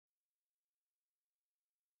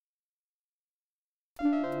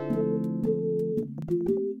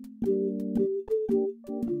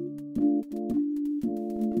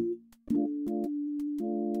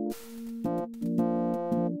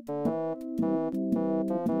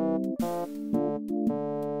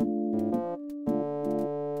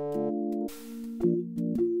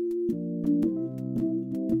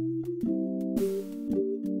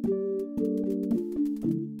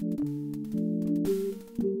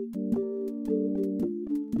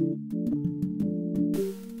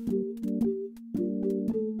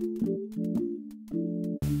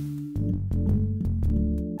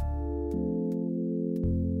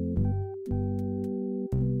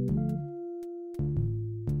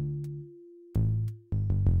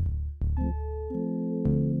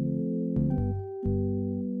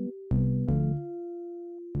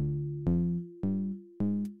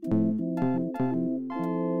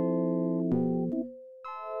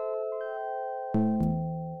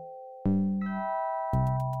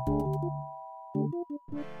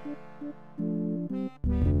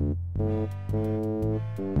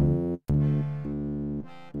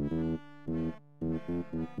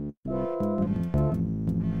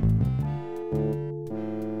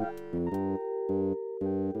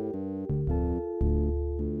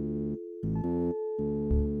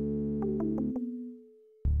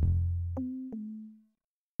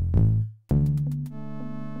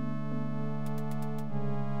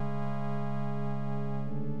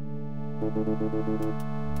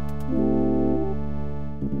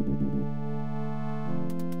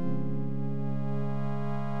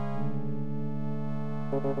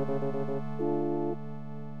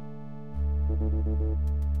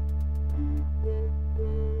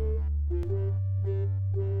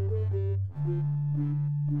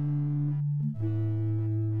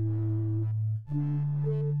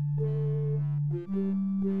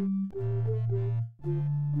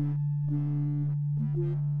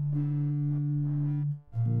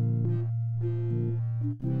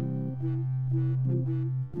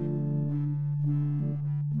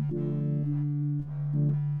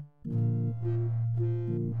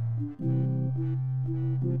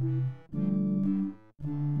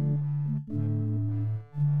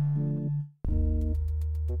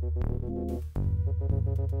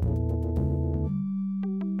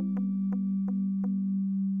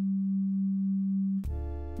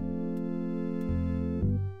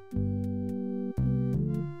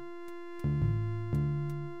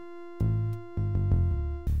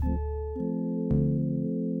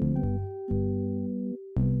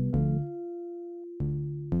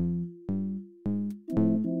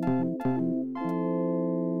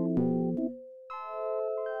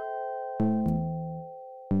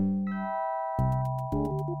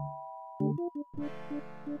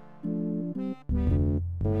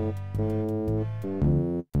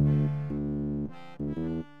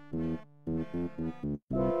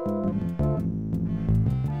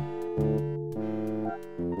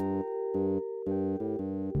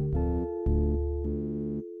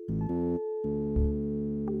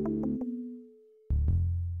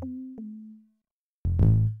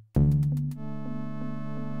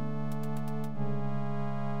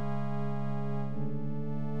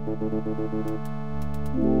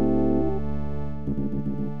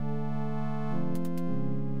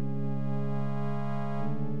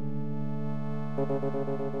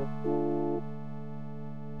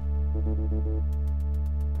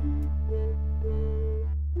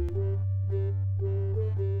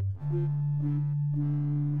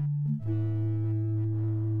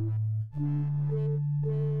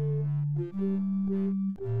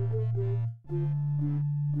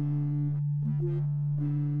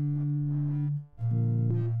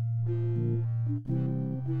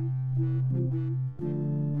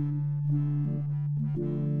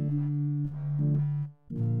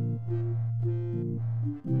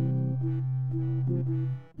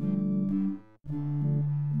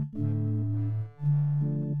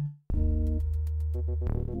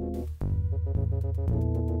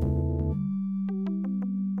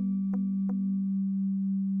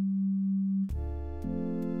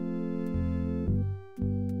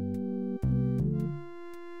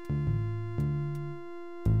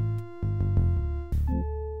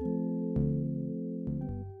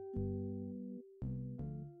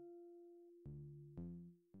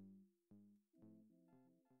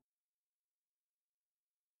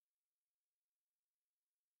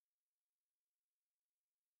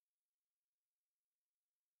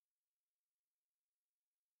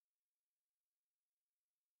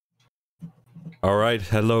Alright,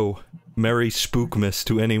 hello. Merry Spookmas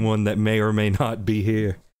to anyone that may or may not be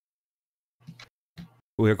here.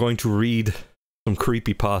 We are going to read some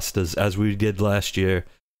creepypastas as we did last year,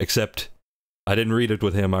 except I didn't read it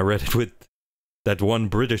with him, I read it with that one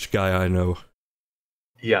British guy I know.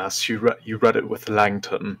 Yes, you read it with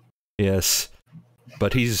Langton. Yes.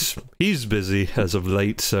 But he's busy as of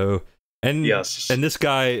late, so yes. And this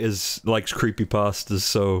guy likes creepypastas,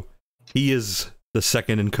 so he is the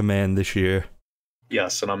second in command this year.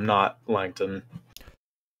 Yes, and I'm not Langton.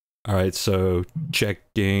 Alright, so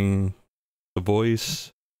checking the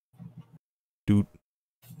voice. Dude.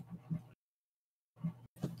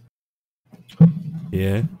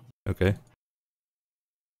 Yeah, okay.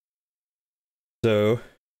 So,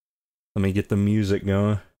 let me get the music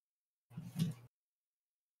going.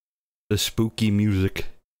 The spooky music.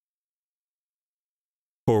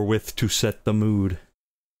 Forthwith to set the mood.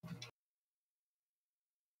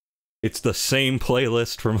 It's the same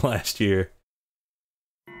playlist from last year.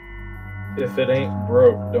 If it ain't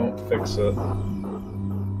broke, don't fix it.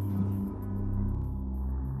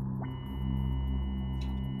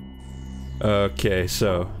 Okay,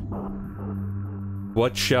 so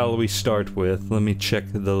what shall we start with? Let me check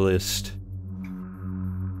the list.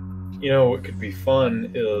 You know what could be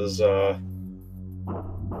fun is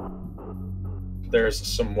there's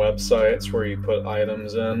some websites where you put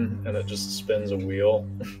items in and it just spins a wheel.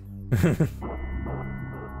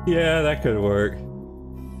 Yeah, that could work.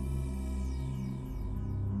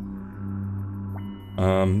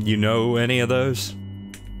 You know any of those?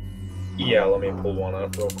 Yeah, let me pull one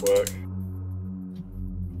up real quick.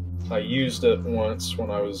 I used it once when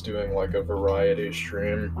I was doing like a variety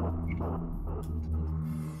stream.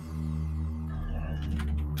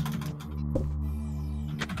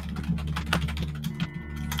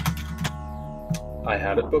 I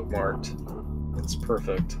had it bookmarked. It's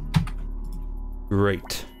perfect.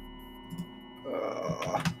 Great.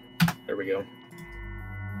 There we go.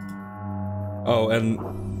 Oh,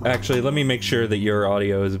 and actually, let me make sure that your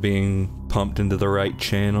audio is being pumped into the right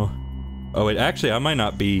channel. Oh, wait, actually, I might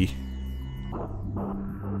not be...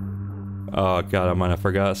 Oh, God, I might have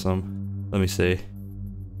forgot some. Let me see.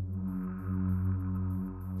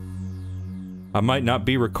 I might not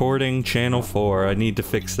be recording channel 4. I need to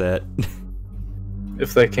fix that.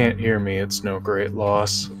 If they can't hear me, it's no great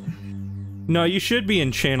loss. No, you should be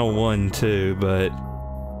in channel 1 too, but...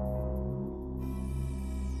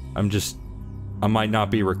 I might not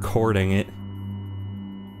be recording it.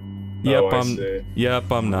 Yep, I see.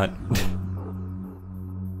 Yep, I'm not.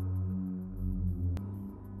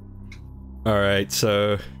 Alright,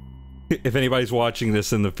 so... if anybody's watching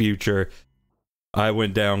this in the future, I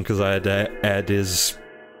went down because I had to add his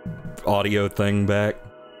audio thing back.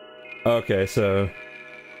 Okay, so...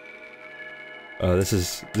 Oh, this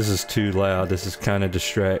is too loud. This is kind of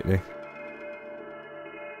distracting.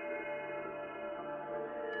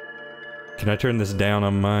 Can I turn this down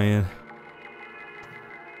on my end?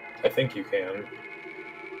 I think you can.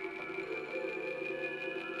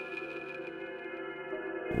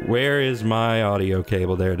 Where is my audio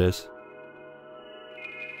cable? There it is.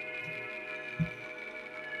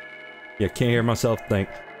 Yeah, can't hear myself think.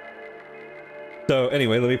 So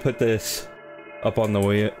anyway, let me put this up on the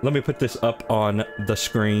wheel. Let me put this up on the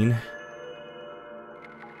screen.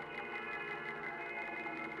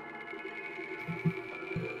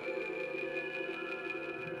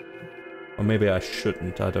 Or maybe I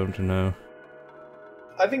shouldn't, I don't know.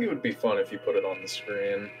 I think it would be fun if you put it on the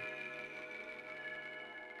screen.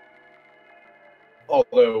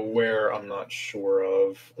 Although where, I'm not sure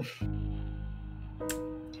of.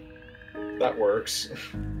 That works.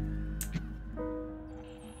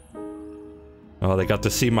 Oh, they got to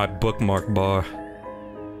see my bookmark bar.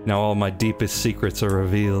 Now all my deepest secrets are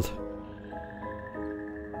revealed.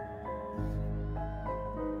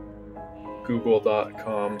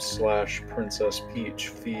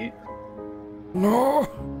 Google.com/PrincessPeachFeet. No!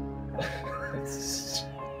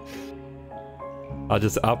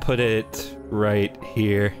 I'll put it right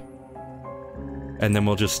here. And then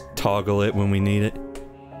we'll just toggle it when we need it.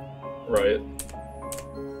 Right.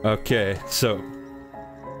 Okay, so...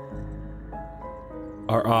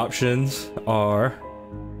 our options are...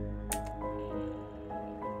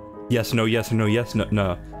 yes, no, yes, no, yes, no,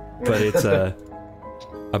 no. But it's,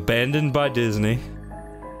 abandoned by Disney.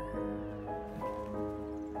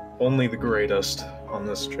 Only the greatest on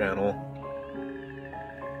this channel.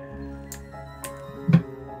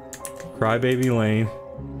 Crybaby Lane.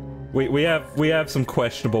 We have some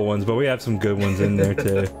questionable ones, but we have some good ones in there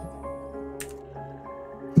too.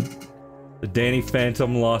 The Danny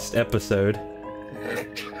Phantom Lost episode.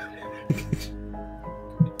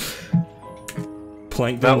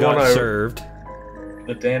 Plankton got served.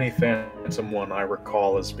 The Danny Phantom one I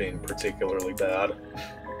recall as being particularly bad.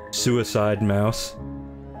 suicide mouse.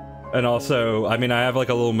 And also, I mean, I have like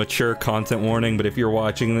a little mature content warning, but if you're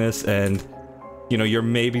watching this and, you know, you're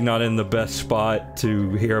maybe not in the best spot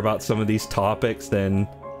to hear about some of these topics, then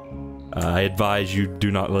I advise you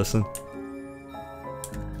do not listen.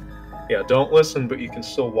 Yeah, don't listen, but you can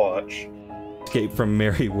still watch. Escape from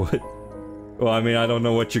Marywood. Well, I mean, I don't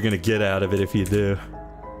know what you're gonna get out of it if you do.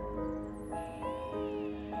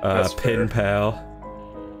 Pen Pal.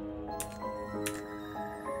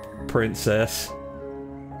 Princess.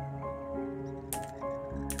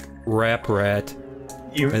 Rap Rat.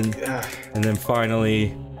 And then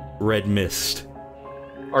finally, Red Mist.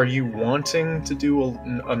 Are you wanting to do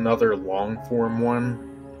another long-form one?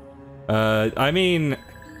 I mean,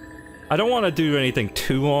 I don't want to do anything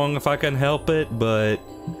too long if I can help it, but...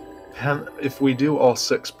 If we do all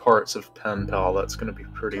 6 parts of Pen Pal, that's going to be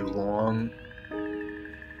pretty long.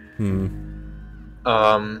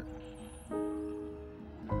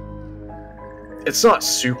 It's not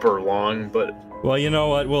super long, but... Well, you know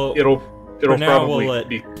what, it'll probably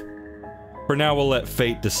be... For now, we'll let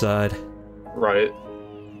fate decide. Right.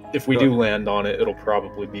 If we do land on it, it'll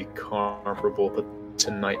probably be comparable to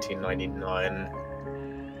 1999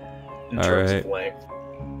 in terms of length.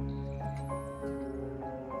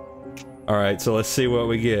 Alright, so let's see what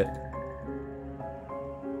we get.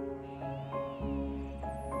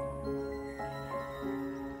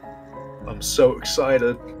 I'm so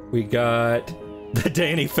excited. We got the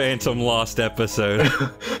Danny Phantom Lost episode.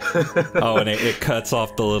 Oh, and it cuts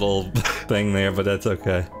off the little thing there, but that's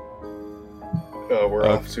okay. Oh, we're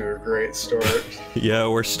off to a great start. Yeah,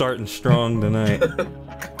 we're starting strong tonight.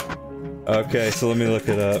 Okay, so let me look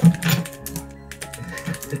it up.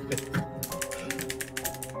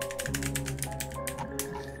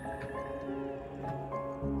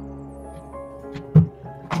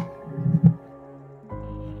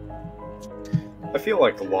 I feel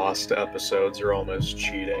like the Lost episodes are almost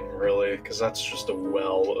cheating, really, because that's just a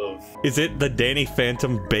well of... Is it the Danny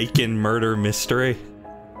Phantom Bacon Murder Mystery?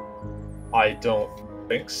 I don't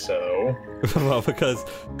think so. Well, because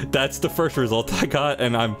that's the first result I got,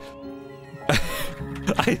 and I'm...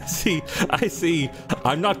 I see.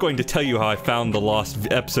 I'm not going to tell you how I found the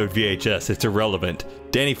Lost episode VHS. It's irrelevant.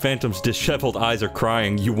 Danny Phantom's disheveled eyes are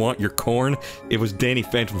crying. You want your corn? It was Danny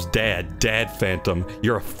Phantom's dad. Dad Phantom.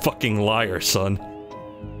 You're a fucking liar, son.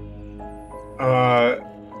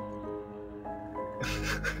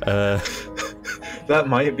 That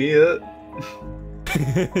might be it.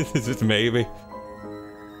 Is it maybe?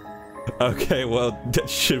 Okay, well,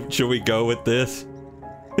 should we go with this?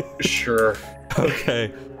 Sure.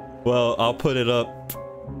 Okay. Well, I'll put it up.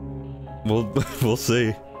 We'll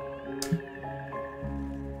see.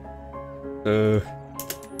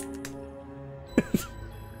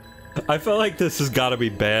 I feel like this has got to be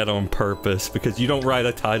bad on purpose because you don't write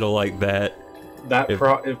a title like that.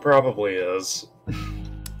 It probably is.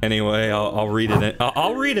 Anyway, I'll read it.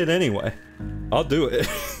 I'll read it anyway. I'll do it.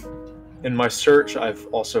 In my search, I've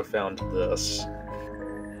also found this,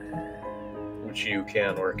 which you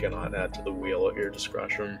can or cannot add to the wheel at your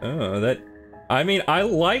discretion. Oh, I mean, I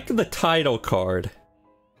like the title card.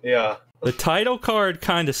 Yeah. The title card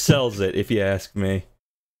kind of sells it, if you ask me.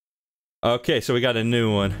 Okay, so we got a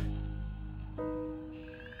new one.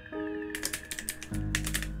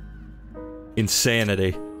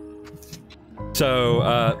 Insanity. So,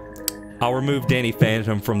 I'll remove Danny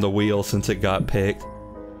Phantom from the wheel since it got picked.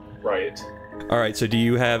 Right. Alright, so do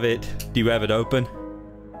you have it open?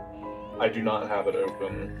 I do not have it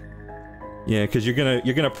open. Yeah, because you're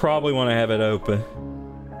gonna probably want to have it open.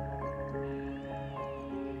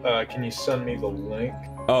 Can you send me the link?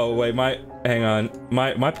 Oh wait, hang on.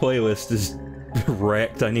 My playlist is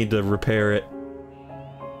wrecked. I need to repair it.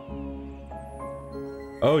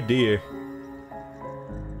 Oh dear.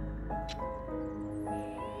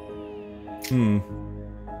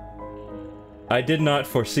 I did not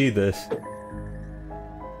foresee this.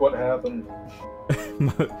 What happened?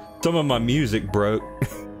 Some of my music broke.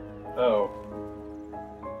 Oh.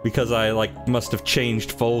 Because I, like, must have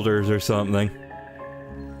changed folders or something.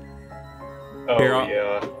 Oh, here,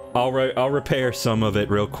 yeah. I'll repair some of it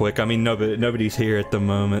real quick. I mean, nobody's here at the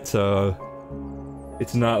moment, so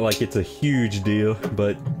it's not like it's a huge deal,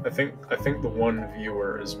 but... I think the one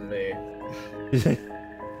viewer is me.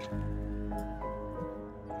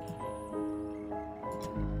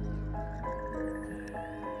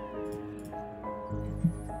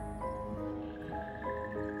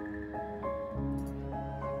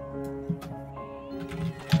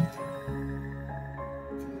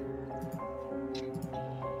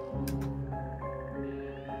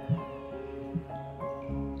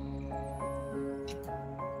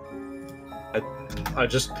 I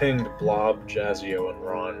just pinged Blob, Jazzio, and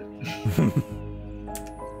Ron.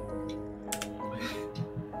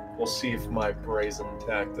 We'll see if my brazen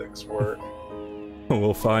tactics work.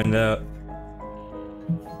 We'll find out.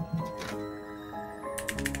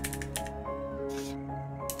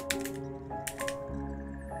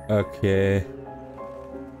 Okay.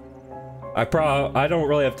 I don't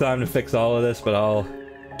really have time to fix all of this, but I'll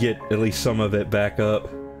get at least some of it back up.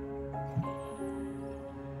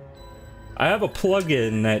 I have a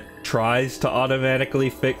plugin that tries to automatically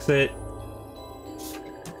fix it,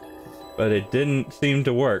 but it didn't seem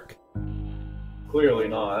to work. Clearly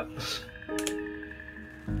not.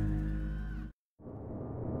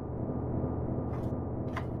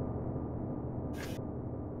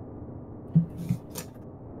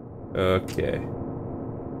 Okay.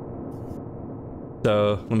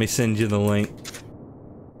 So, let me send you the link.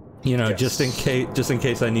 You know, Yes. just in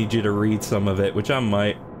case I need you to read some of it, which I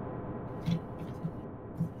might.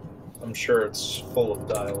 I'm sure it's full of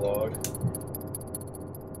dialogue.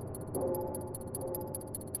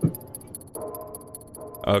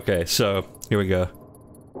 Okay, so, here we go.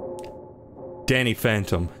 Danny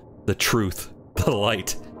Phantom, the truth, the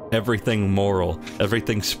light, everything moral,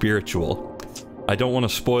 everything spiritual. I don't want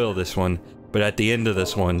to spoil this one, but at the end of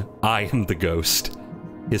this one, I am the ghost.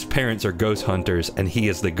 His parents are ghost hunters, and he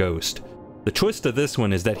is the ghost. The twist of this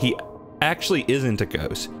one is that he actually isn't a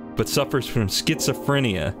ghost, but suffers from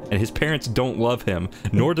schizophrenia, and his parents don't love him,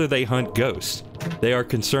 nor do they hunt ghosts. They are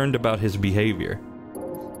concerned about his behavior.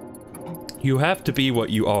 You have to be what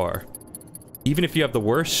you are. Even if you have the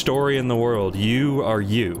worst story in the world, you are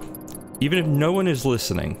you. Even if no one is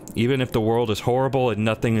listening, even if the world is horrible and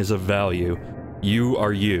nothing is of value, you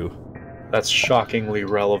are you. That's shockingly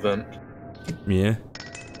relevant. Yeah.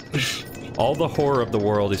 All the horror of the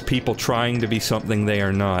world is people trying to be something they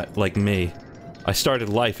are not, like me. I started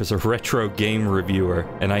life as a retro game reviewer,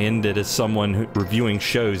 and I ended as someone reviewing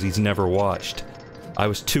shows he's never watched. I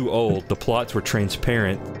was too old, the plots were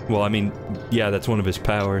transparent. Well, I mean, yeah, that's one of his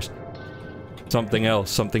powers. Something else,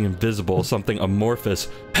 something invisible, something amorphous.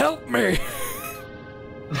 Help me!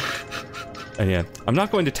 And yeah, I'm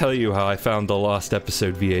not going to tell you how I found the lost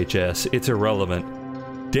episode VHS. It's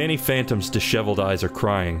irrelevant. Danny Phantom's disheveled eyes are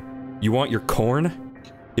crying. You want your corn?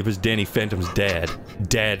 It was Danny Phantom's dad.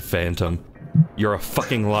 Dad Phantom. You're a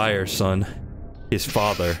fucking liar, son. His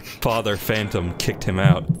father, Father Phantom, kicked him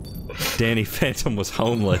out. Danny Phantom was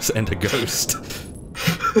homeless and a ghost.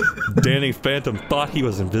 Danny Phantom thought he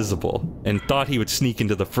was invisible, and thought he would sneak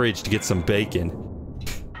into the fridge to get some bacon.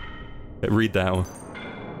 Read that one.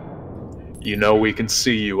 You know we can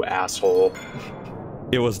see you, asshole.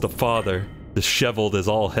 It was the father, disheveled as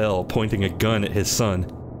all hell, pointing a gun at his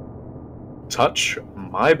son. Touch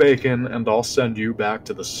my bacon and I'll send you back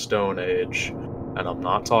to the Stone Age. And I'm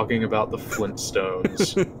not talking about the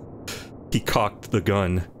Flintstones. He cocked the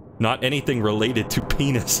gun. Not anything related to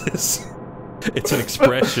penises. It's an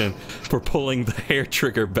expression for pulling the hair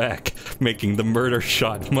trigger back, making the murder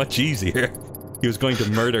shot much easier. He was going to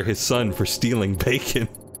murder his son for stealing bacon.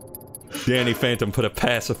 Danny Phantom put a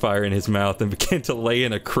pacifier in his mouth and began to lay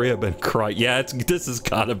in a crib and cry. Yeah, this has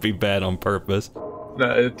gotta be bad on purpose.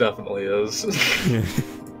 No, it definitely is.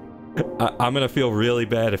 I'm gonna feel really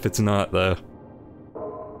bad if it's not, though.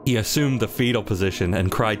 He assumed the fetal position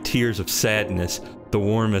and cried tears of sadness, the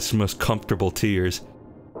warmest, most comfortable tears.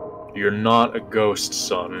 You're not a ghost,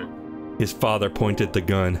 son. His father pointed the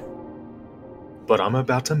gun. But I'm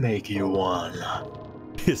about to make you one.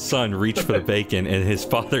 His son reached for the bacon, and his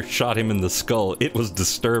father shot him in the skull. It was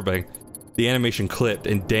disturbing. The animation clipped,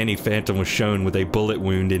 and Danny Phantom was shown with a bullet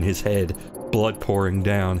wound in his head, blood pouring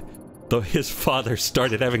down. Though his father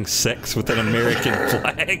started having sex with an American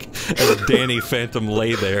flag, as Danny Phantom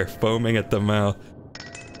lay there, foaming at the mouth.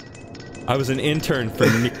 I was an intern for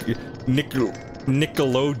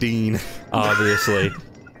Nickelodeon, obviously.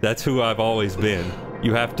 That's who I've always been.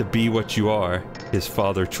 You have to be what you are, his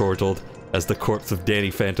father chortled, as the corpse of Danny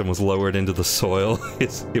Phantom was lowered into the soil.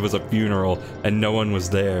 It was a funeral, and no one was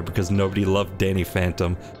there because nobody loved Danny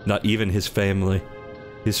Phantom, not even his family.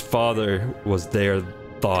 His father was there,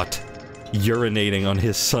 thought, urinating on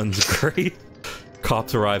his son's grave.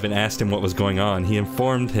 Cops arrived and asked him what was going on. He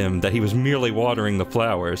informed him that he was merely watering the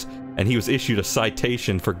flowers, and he was issued a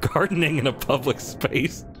citation for gardening in a public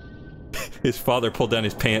space. His father pulled down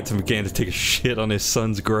his pants and began to take a shit on his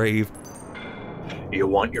son's grave. You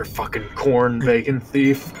want your fucking corn, bacon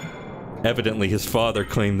thief? Evidently, his father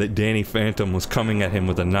claimed that Danny Phantom was coming at him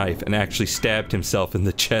with a knife and actually stabbed himself in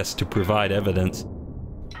the chest to provide evidence.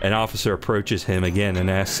 An officer approaches him again and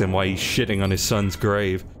asks him why he's shitting on his son's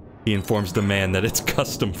grave. He informs the man that it's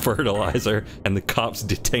custom fertilizer, and the cops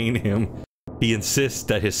detain him. He insists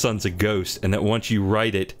that his son's a ghost, and that once you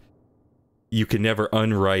write it, you can never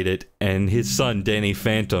unwrite it, and his son, Danny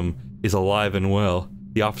Phantom, is alive and well.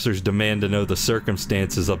 The officers demand to know the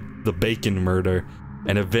circumstances of the Bacon murder,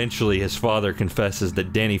 and eventually his father confesses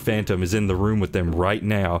that Danny Phantom is in the room with them right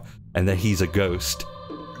now, and that he's a ghost.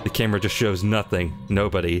 The camera just shows nothing,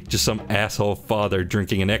 nobody, just some asshole father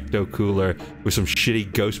drinking an ecto-cooler with some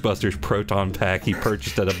shitty Ghostbusters proton pack he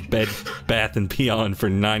purchased at a Bed Bath & Beyond for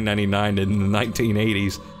 $9.99 in the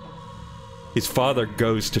 1980s. His father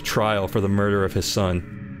goes to trial for the murder of his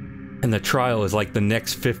son, and the trial is like the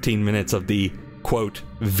next 15 minutes of the, quote,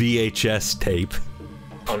 VHS tape.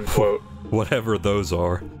 Unquote. Whatever those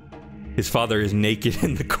are. His father is naked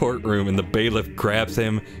in the courtroom, and the bailiff grabs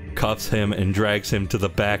him, cuffs him, and drags him to the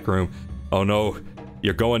back room. Oh no,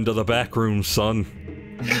 you're going to the back room, son.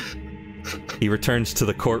 He returns to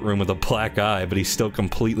the courtroom with a black eye, but he's still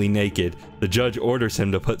completely naked. The judge orders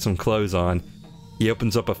him to put some clothes on. He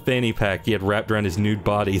opens up a fanny pack he had wrapped around his nude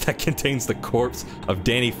body that contains the corpse of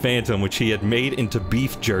Danny Phantom, which he had made into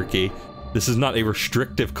beef jerky. This is not a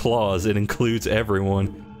restrictive clause, it includes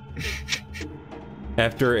everyone.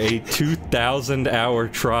 After a 2,000-hour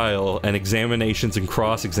trial and examinations and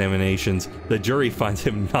cross-examinations, the jury finds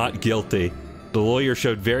him not guilty. The lawyer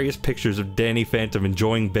showed various pictures of Danny Phantom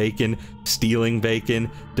enjoying bacon, stealing bacon,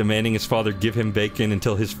 demanding his father give him bacon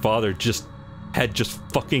until his father had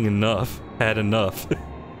fucking enough. Had enough.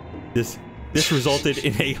 This resulted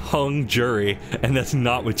in a hung jury, and that's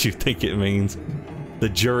not what you think it means. The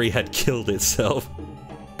jury had killed itself.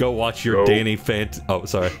 Go watch your Danny Phantom. Oh,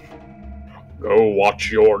 sorry. Go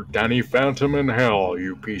watch your Danny Phantom in hell,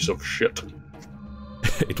 you piece of shit.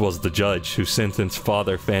 It was the judge who sentenced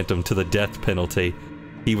Father Phantom to the death penalty.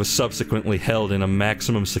 He was subsequently held in a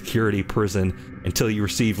maximum security prison until he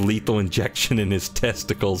received lethal injection in his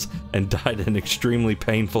testicles and died an extremely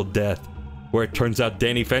painful death, where it turns out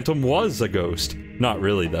Danny Phantom was a ghost. Not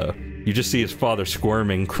really, though. You just see his father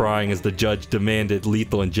squirming, crying as the judge demanded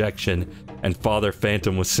lethal injection, and Father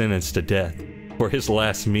Phantom was sentenced to death. For his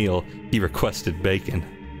last meal, he requested bacon.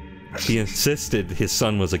 He insisted his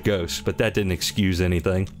son was a ghost, but that didn't excuse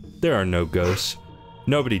anything. There are no ghosts.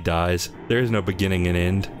 Nobody dies. There is no beginning and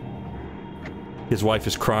end. His wife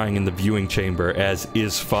is crying in the viewing chamber as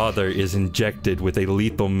his father is injected with a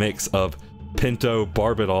lethal mix of Pinto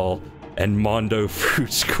Barbitol and Mondo fruit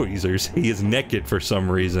squeezers. He is naked for some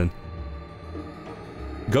reason.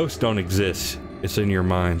 Ghosts don't exist. It's in your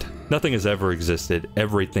mind. Nothing has ever existed.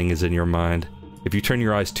 Everything is in your mind. If you turn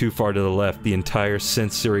your eyes too far to the left, the entire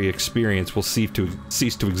sensory experience will cease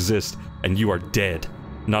to exist, and you are dead.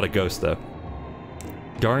 Not a ghost, though.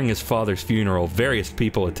 During his father's funeral, various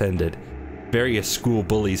people attended. Various school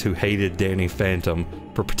bullies who hated Danny Phantom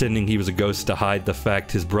for pretending he was a ghost to hide the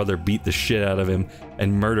fact his brother beat the shit out of him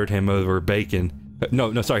and murdered him over bacon.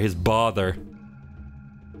 No, sorry, his bother.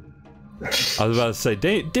 I was about to say,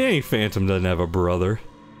 Danny Phantom doesn't have a brother.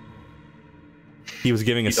 He was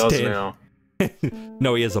giving a stand. He does now.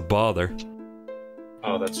 No, he has a bother.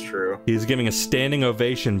 Oh, that's true. He's giving a standing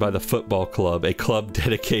ovation by the football club, a club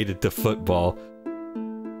dedicated to football.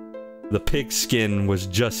 The pigskin was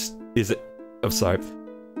just... The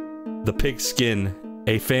pigskin,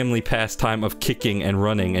 a family pastime of kicking and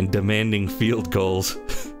running and demanding field goals.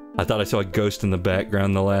 I thought I saw a ghost in the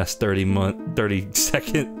background the last 30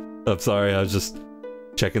 seconds. I'm sorry, I was just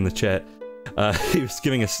checking the chat. He was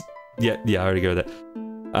giving us... Yeah, I already go with that.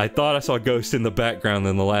 I thought I saw a ghost in the background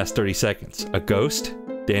in the last 30 seconds. A ghost?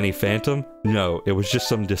 Danny Phantom? No, it was just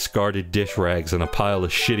some discarded dish rags and a pile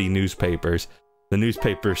of shitty newspapers. The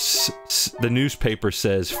newspaper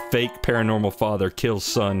says, fake paranormal father kills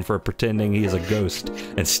son for pretending he is a ghost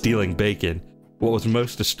and stealing bacon. What was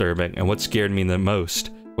most disturbing, and what scared me the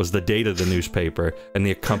most, was the date of the newspaper and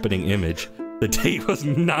the accompanying image. The date was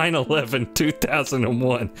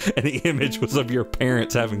 9/11/2001, and the image was of your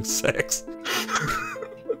parents having sex.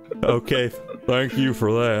 Okay, thank you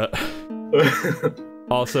for that.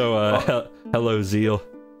 Also, hello, Zeal.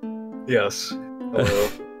 Yes. Hello.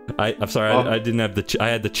 I'm sorry, I didn't have I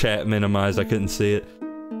had the chat minimized, I couldn't see it.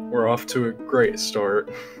 We're off to a great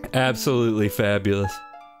start. Absolutely fabulous.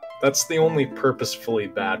 That's the only purposefully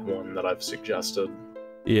bad one that I've suggested.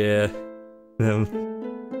 Yeah.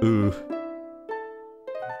 Ooh.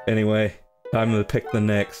 Anyway, time to pick the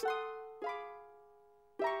next.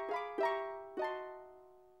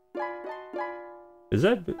 Is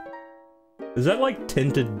that like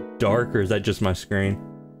tinted dark, or is that just my screen?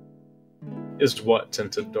 Is what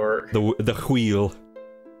tinted dark? The wheel.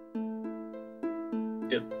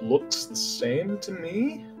 It looks the same to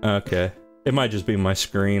me. Okay. It might just be my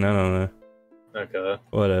screen, I don't know. Okay.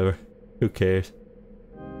 Whatever. Who cares?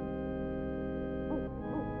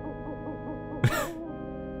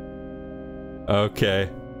 Okay.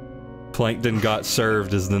 Plankton got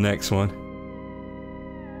served is the next one.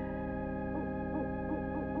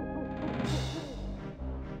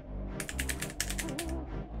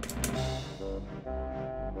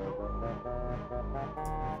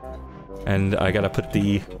 And I gotta put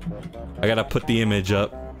the image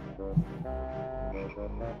up.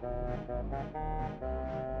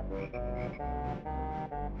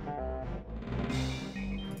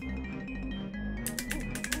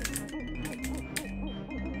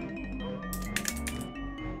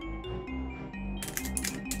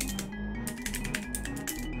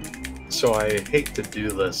 So I hate to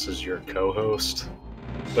do this as your co-host,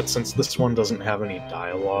 but since this one doesn't have any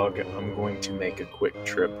dialogue, I'm going to make a quick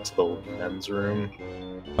trip to the men's room.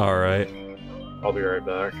 Alright. I'll be right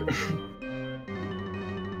back.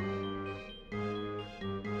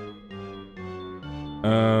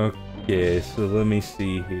 Okay, so let me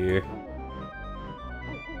see here.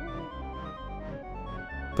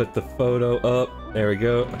 Put the photo up. There we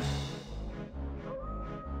go.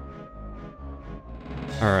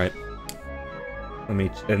 Alright.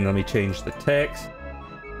 Let me change the text.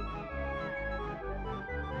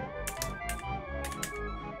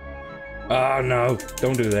 Oh no,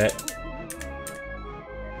 don't do that.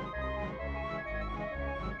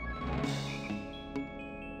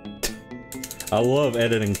 I love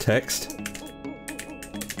editing text.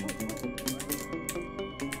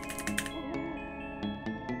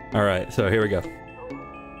 Alright, so here we go.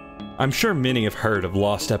 I'm sure many have heard of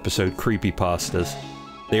lost episode creepypastas.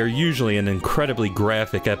 They are usually an incredibly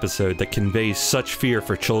graphic episode that conveys such fear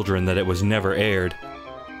for children that it was never aired,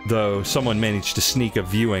 though someone managed to sneak a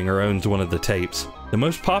viewing or owns one of the tapes. The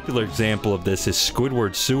most popular example of this is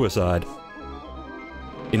Squidward's Suicide,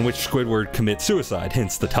 in which Squidward commits suicide,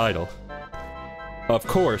 hence the title. Of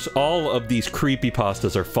course, all of these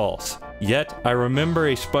creepypastas are false. Yet, I remember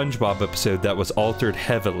a SpongeBob episode that was altered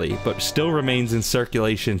heavily, but still remains in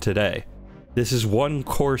circulation today. This is One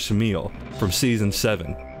Course Meal, from Season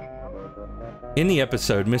 7. In the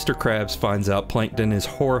episode, Mr. Krabs finds out Plankton is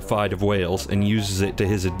horrified of whales and uses it to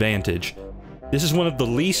his advantage. This is one of the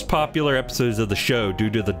least popular episodes of the show due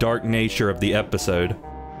to the dark nature of the episode,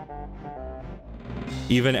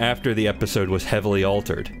 even after the episode was heavily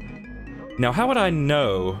altered. Now how would I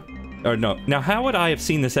know... Now how would I have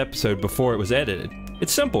seen this episode before it was edited?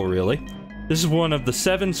 It's simple, really. This is one of the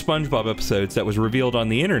 7 SpongeBob episodes that was revealed on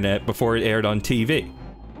the internet before it aired on TV.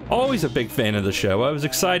 Always a big fan of the show, I was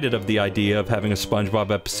excited of the idea of having a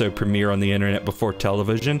SpongeBob episode premiere on the internet before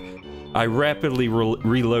television. I rapidly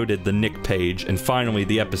reloaded the Nick page, and finally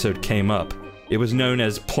the episode came up. It was known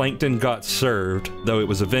as Plankton Got Served, though it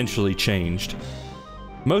was eventually changed.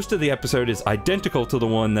 Most of the episode is identical to the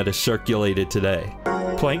one that is circulated today.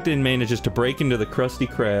 Plankton manages to break into the Krusty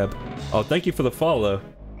Krab. Oh, thank you for the follow.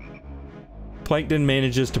 Plankton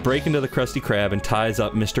manages to break into the Krusty Krab and ties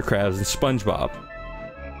up Mr. Krabs and SpongeBob.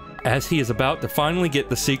 As he is about to finally get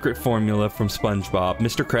the secret formula from SpongeBob,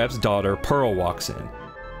 Mr. Krabs' daughter, Pearl, walks in.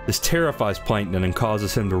 This terrifies Plankton and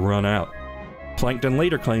causes him to run out. Plankton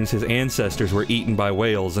later claims his ancestors were eaten by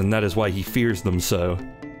whales and that is why he fears them so.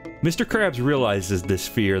 Mr. Krabs realizes this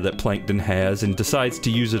fear that Plankton has and decides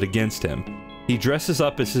to use it against him. He dresses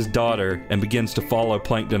up as his daughter and begins to follow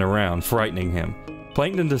Plankton around, frightening him.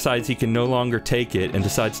 Plankton decides he can no longer take it and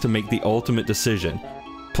decides to make the ultimate decision.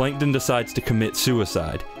 Plankton decides to commit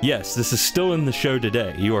suicide. Yes, this is still in the show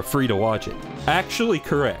today. You are free to watch it. Actually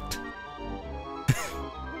correct.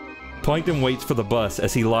 Plankton waits for the bus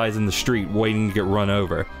as he lies in the street waiting to get run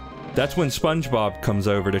over. That's when SpongeBob comes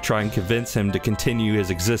over to try and convince him to continue his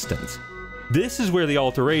existence. This is where the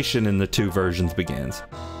alteration in the 2 versions begins.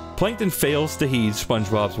 Plankton fails to heed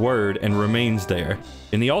SpongeBob's word and remains there.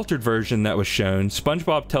 In the altered version that was shown,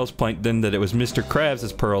 SpongeBob tells Plankton that it was Mr.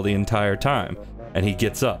 Krabs' Pearl the entire time, and he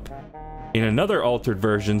gets up. In another altered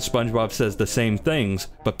version, SpongeBob says the same things,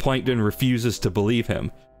 but Plankton refuses to believe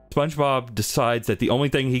him. SpongeBob decides that the only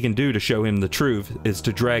thing he can do to show him the truth is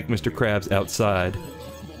to drag Mr. Krabs outside.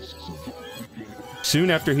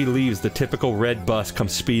 Soon after he leaves, the typical red bus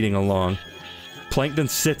comes speeding along. Plankton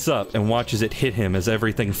sits up and watches it hit him as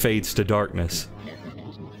everything fades to darkness.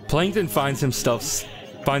 Plankton finds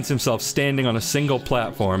himself standing on a single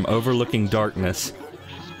platform overlooking darkness.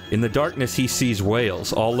 In the darkness he sees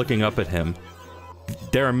whales, all looking up at him.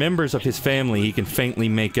 There are members of his family he can faintly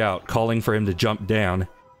make out, calling for him to jump down.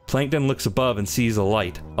 Plankton looks above and sees a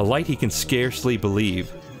light he can scarcely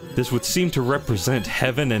believe. This would seem to represent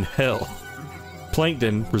heaven and hell.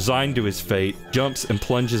 Plankton, resigned to his fate, jumps and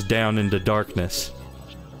plunges down into darkness.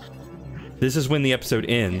 This is when the episode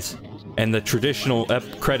ends, and the traditional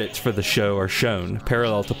credits for the show are shown,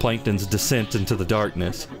 parallel to Plankton's descent into the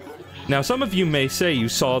darkness. Now, some of you may say you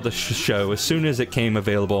saw the show as soon as it came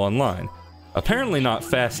available online. Apparently not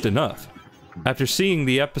fast enough. After seeing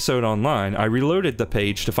the episode online, I reloaded the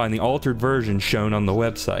page to find the altered version shown on the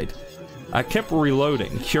website. I kept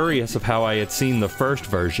reloading, curious of how I had seen the first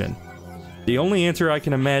version. The only answer I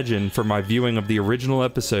can imagine for my viewing of the original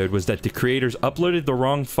episode was that the creators uploaded the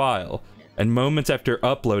wrong file, and moments after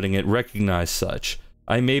uploading it recognized such.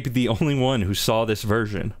 I may be the only one who saw this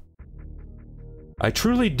version. I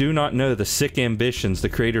truly do not know the sick ambitions the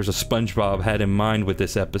creators of SpongeBob had in mind with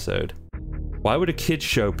this episode. Why would a kids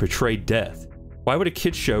show portray death? Why would a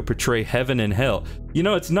kids show portray heaven and hell? You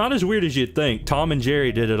know, it's not as weird as you'd think. Tom and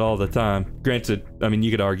Jerry did it all the time. Granted, I mean,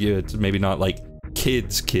 you could argue it's maybe not like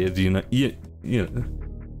kids, you know. You know.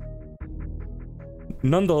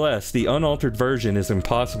 Nonetheless, the unaltered version is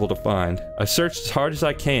impossible to find. I searched as hard as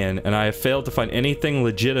I can, and I have failed to find anything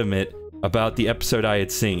legitimate about the episode I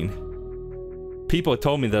had seen. People had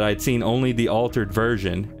told me that I had seen only the altered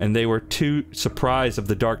version, and they were too surprised of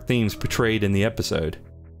the dark themes portrayed in the episode.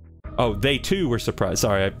 Oh, they too were surprised.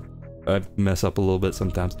 Sorry, I mess up a little bit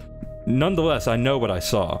sometimes. Nonetheless, I know what I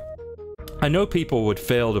saw. I know people would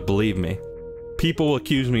fail to believe me. People will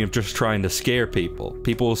accuse me of just trying to scare people.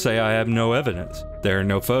 People will say I have no evidence. There are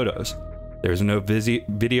no photos. There is no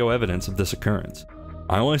video evidence of this occurrence.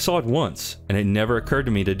 I only saw it once, and it never occurred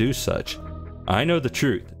to me to do such. I know the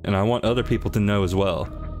truth, and I want other people to know as well.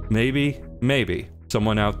 Maybe,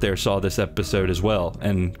 someone out there saw this episode as well,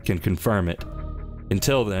 and can confirm it.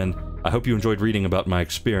 Until then, I hope you enjoyed reading about my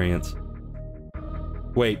experience.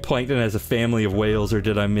 Wait, Plankton has a family of whales, or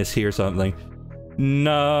did I mishear something?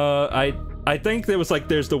 No, I think there was like,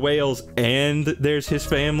 there's the whales and there's his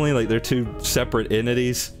family, like they're two separate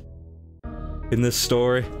entities in this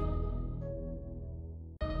story.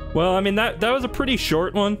 Well, I mean, that was a pretty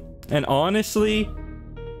short one. And honestly,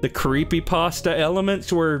 the creepypasta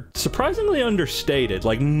elements were surprisingly understated.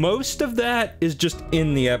 Like, most of that is just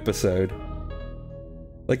in the episode.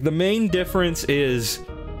 Like, the main difference is,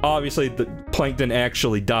 obviously, the Plankton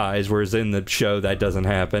actually dies, whereas in the show that doesn't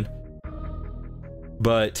happen.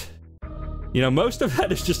 But, you know, most of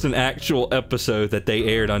that is just an actual episode that they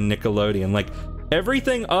aired on Nickelodeon. Like,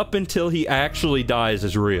 everything up until he actually dies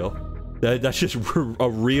is real. That's just a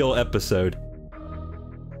real episode.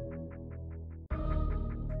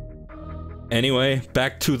 Anyway,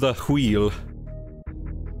 back to the wheel.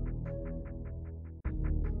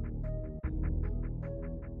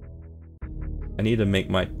 I need to make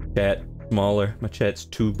my chat smaller. My chat's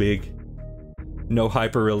too big. No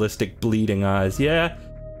hyper-realistic bleeding eyes. Yeah,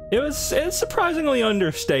 it's surprisingly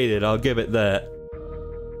understated, I'll give it that.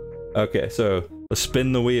 Okay, so let's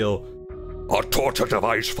spin the wheel. A torture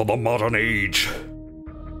device for the modern age.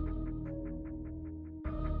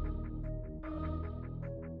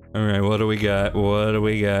 Alright, what do we got? What do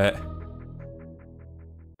we got?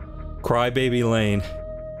 Crybaby Lane.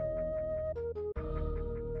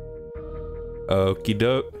 Okie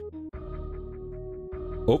doke.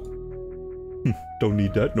 Oh. Don't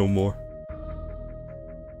need that no more.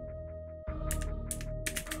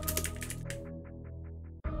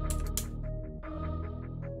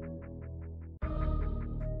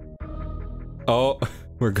 Oh,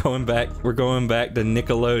 we're going back to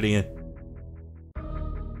Nickelodeon.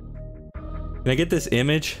 Can I get this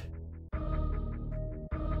image?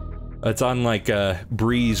 It's on like a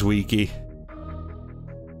Breeze Wiki.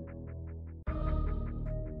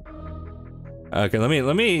 Okay,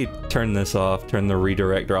 let me turn this off, turn the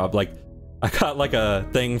redirector off. Like, I got like a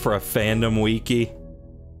thing for a fandom wiki.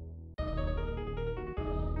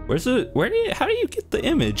 Where's it? How do you get the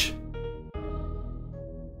image?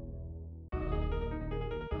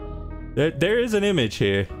 There is an image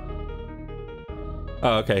here.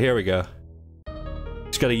 Oh, okay, here we go.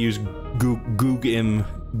 Just gotta use Googimage.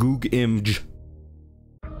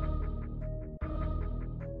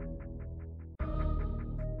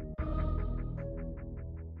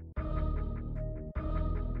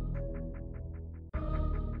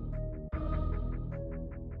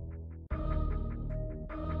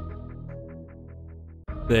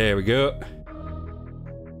 There we go.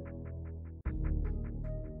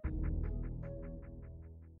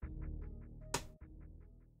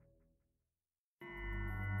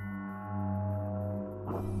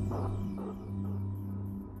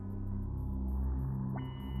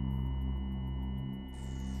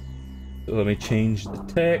 So let me change the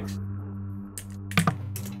text.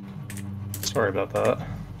 Sorry about that.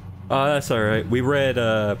 Oh, that's alright. We read,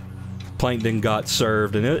 Plankton Got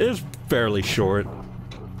Served, and it was fairly short.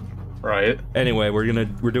 Right. Anyway, we're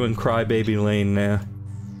doing Crybaby Lane now.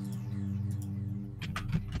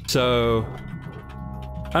 So,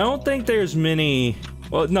 I don't think there's many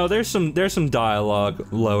Well, no, there's some dialogue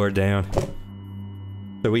lower down,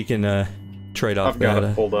 so we can trade off. I've got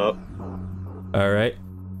it pulled up. All right.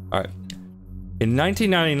 In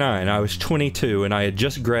 1999, I was 22 and I had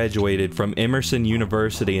just graduated from Emerson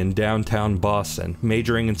University in downtown Boston,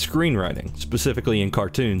 majoring in screenwriting, specifically in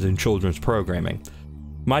cartoons and children's programming.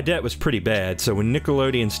 My debt was pretty bad, so when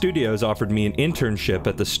Nickelodeon Studios offered me an internship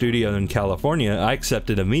at the studio in California, I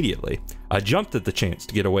accepted immediately. I jumped at the chance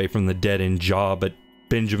to get away from the dead-end job at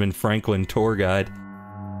Benjamin Franklin Tour Guide.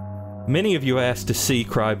 Many of you asked to see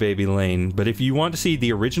Crybaby Lane, but if you want to see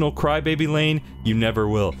the original Crybaby Lane, you never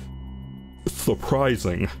will.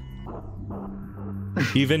 Surprising.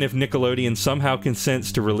 Even if Nickelodeon somehow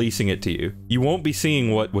consents to releasing it to you, you won't be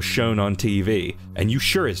seeing what was shown on TV, and you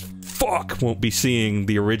sure as fuck won't be seeing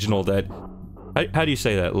the original that... How do you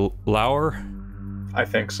say that? Lauer? I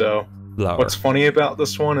think so. Lauer. What's funny about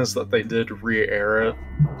this one is that they did re-air it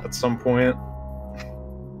at some point.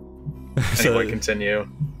 Anyway, continue.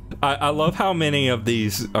 I love how many of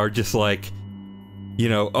these are just like, you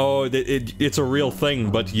know, oh, it's a real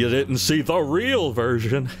thing, but you didn't see the real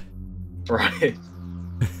version. Right.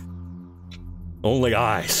 Only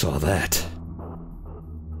I saw that.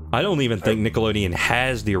 I don't even think Nickelodeon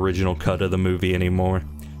has the original cut of the movie anymore.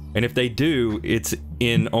 And if they do, it's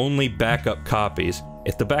in only backup copies.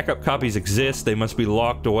 If the backup copies exist, they must be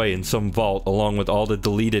locked away in some vault along with all the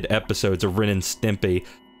deleted episodes of Ren and Stimpy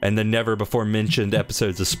and the never-before-mentioned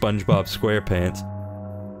episodes of SpongeBob SquarePants.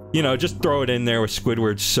 You know, just throw it in there with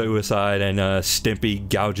Squidward's suicide and Stimpy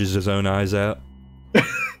gouges his own eyes out.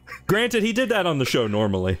 Granted, he did that on the show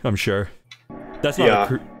normally, I'm sure. That's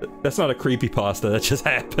not that's not a creepypasta, that just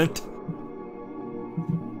happened.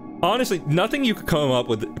 Honestly, nothing you could come up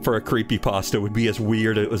with for a creepypasta would be as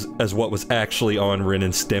weird as what was actually on Ren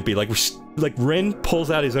and Stimpy. Like Ren pulls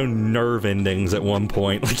out his own nerve endings at one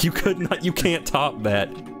point. Like you can't top that.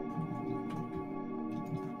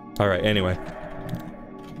 Alright, anyway.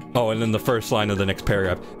 Oh, and then the first line of the next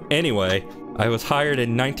paragraph. Anyway, I was hired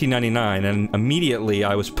in 1999 and immediately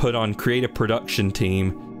I was put on a creative production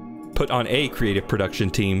team for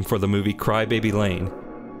the movie Crybaby Lane.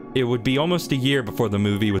 It would be almost a year before the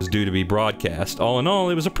movie was due to be broadcast. All in all,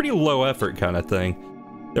 it was a pretty low effort kind of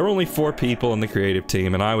thing. There were only 4 people in the creative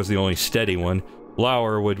team and I was the only steady one.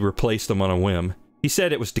 Lauer would replace them on a whim. He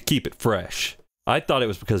said it was to keep it fresh. I thought it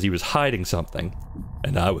was because he was hiding something.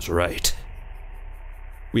 And I was right.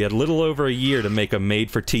 We had little over a year to make a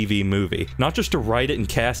made-for-TV movie. Not just to write it and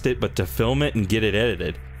cast it, but to film it and get it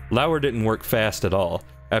edited. Lauer didn't work fast at all.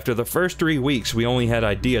 After the first 3 weeks, we only had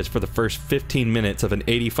ideas for the first 15 minutes of an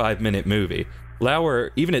 85-minute movie.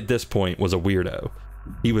 Lauer, even at this point, was a weirdo.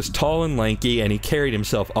 He was tall and lanky, and he carried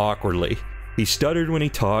himself awkwardly. He stuttered when he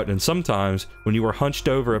taught, and sometimes, when you were hunched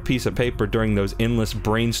over a piece of paper during those endless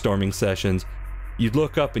brainstorming sessions, you'd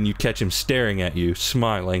look up and you'd catch him staring at you,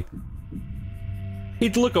 smiling.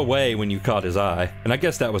 He'd look away when you caught his eye, and I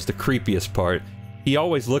guess that was the creepiest part. He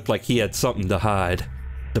always looked like he had something to hide.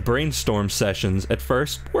 The brainstorm sessions, at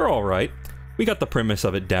first, were alright. We got the premise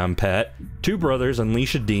of it down pat. 2 brothers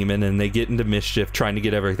unleash a demon and they get into mischief trying to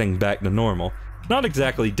get everything back to normal. Not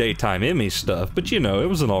exactly daytime Emmy stuff, but you know, it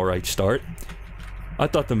was an alright start. I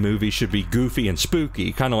thought the movie should be goofy and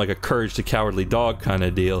spooky, kinda like a Courage the Cowardly Dog kinda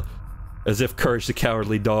deal. As if Courage the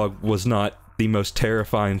Cowardly Dog was not the most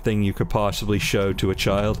terrifying thing you could possibly show to a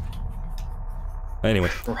child. Anyway.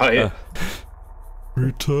 Right.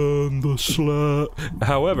 Return the slap.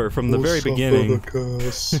 However, from the very beginning...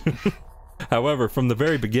 However, from the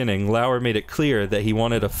very beginning, Lauer made it clear that he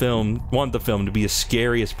wanted the film to be as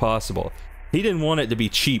scary as possible. He didn't want it to be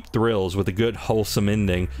cheap thrills with a good, wholesome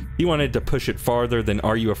ending. He wanted to push it farther than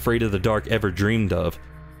Are You Afraid of the Dark ever dreamed of.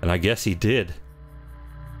 And I guess he did.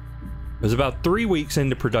 It was about 3 weeks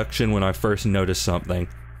into production when I first noticed something.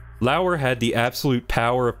 Lauer had the absolute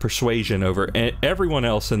power of persuasion over everyone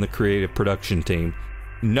else in the creative production team.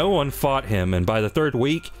 No one fought him, and by the 3rd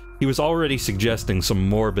week, he was already suggesting some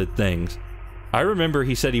morbid things. I remember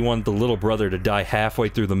he said he wanted the little brother to die halfway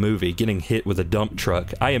through the movie, getting hit with a dump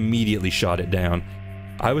truck. I immediately shot it down.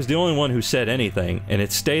 I was the only one who said anything, and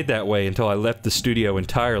it stayed that way until I left the studio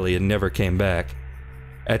entirely and never came back.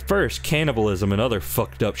 At first, cannibalism and other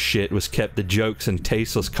fucked up shit was kept to jokes and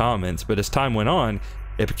tasteless comments, but as time went on,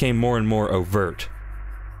 it became more and more overt.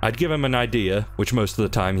 I'd give him an idea, which most of the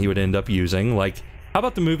time he would end up using, like, how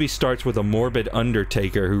about the movie starts with a morbid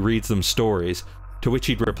undertaker who reads them stories, to which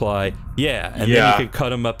he'd reply, yeah, and then he could cut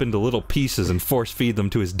them up into little pieces and force-feed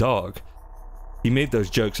them to his dog. He made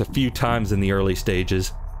those jokes a few times in the early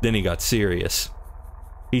stages, then he got serious.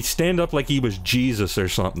 He'd stand up like he was Jesus or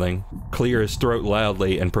something, clear his throat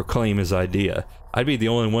loudly, and proclaim his idea. I'd be the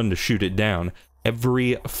only one to shoot it down.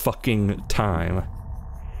 Every fucking time.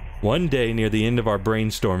 One day near the end of our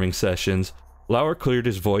brainstorming sessions, Lauer cleared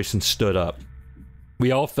his voice and stood up.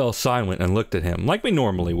 We all fell silent and looked at him, like we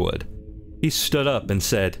normally would. He stood up and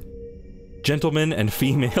said, "Gentlemen and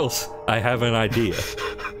females, I have an idea."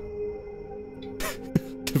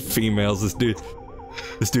 Females,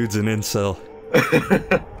 this dude's an incel.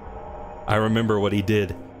 I remember what he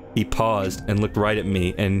did. He paused and looked right at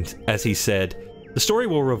me, and as he said, "The story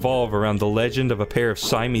will revolve around the legend of a pair of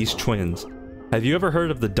Siamese twins. Have you ever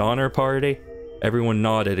heard of the Donner Party?" Everyone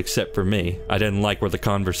nodded except for me. I didn't like where the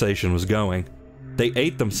conversation was going. "They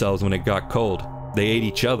ate themselves when it got cold. They ate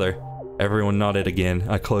each other." Everyone nodded again.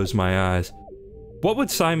 I closed my eyes. What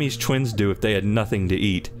would Siamese twins do if they had nothing to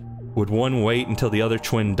eat? Would one wait until the other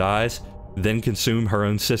twin dies, then consume her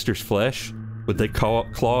own sister's flesh? Would they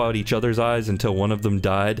claw out each other's eyes until one of them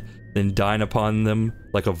died, then dine upon them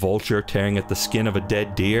like a vulture tearing at the skin of a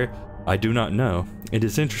dead deer? I do not know. It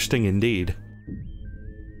is interesting indeed.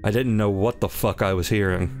 I didn't know what the fuck I was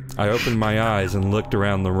hearing. I opened my eyes and looked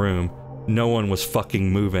around the room. No one was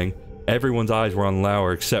fucking moving. Everyone's eyes were on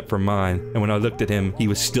Lauer except for mine, and when I looked at him, he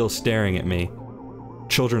was still staring at me.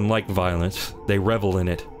 Children like violence. They revel in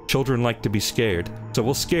it. Children like to be scared. So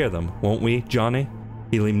we'll scare them, won't we, Johnny?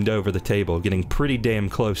 He leaned over the table, getting pretty damn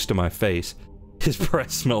close to my face. His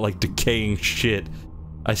breath smelled like decaying shit.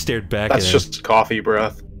 I stared back at him. That's just coffee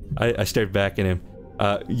breath. I stared back at him.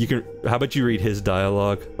 How about you read his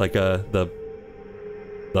dialogue? Like, the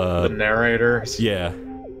narrator? Yeah.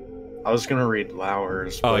 I was gonna read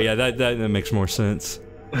Lauer's. Oh yeah, that makes more sense.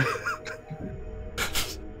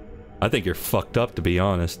 I think you're fucked up, to be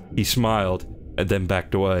honest. He smiled, and then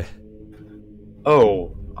backed away.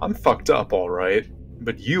 Oh, I'm fucked up, alright.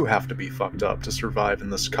 But you have to be fucked up to survive in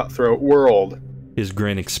this cutthroat world. His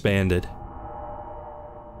grin expanded.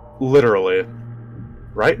 Literally.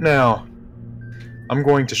 Right now, I'm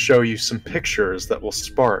going to show you some pictures that will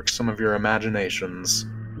spark some of your imaginations.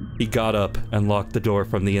 He got up and locked the door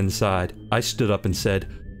from the inside. I stood up and said,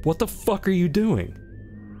 "What the fuck are you doing?"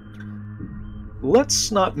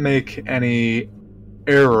 Let's not make any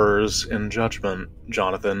errors in judgment,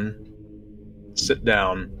 Jonathan. Sit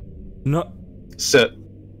down. No. Sit.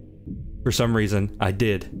 For some reason, I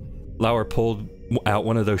did. Lauer pulled out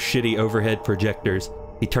one of those shitty overhead projectors.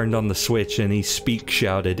 He turned on the switch and he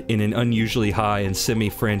shouted in an unusually high and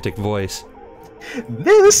semi-frantic voice.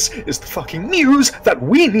 "This is the fucking news that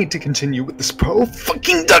we need to continue with this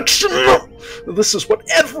pro-fucking-duction! This is what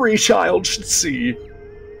every child should see!"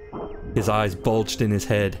 His eyes bulged in his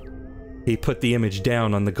head. He put the image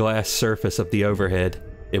down on the glass surface of the overhead.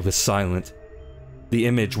 It was silent. The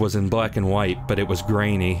image was in black and white, but it was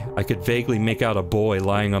grainy. I could vaguely make out a boy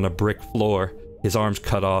lying on a brick floor, his arms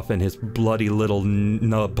cut off and his bloody little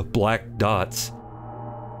nub black dots.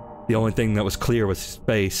 The only thing that was clear was his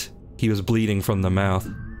face. He was bleeding from the mouth.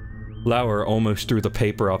 Lauer almost threw the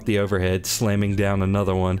paper off the overhead, slamming down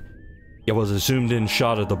another one. It was a zoomed-in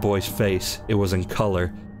shot of the boy's face. It was in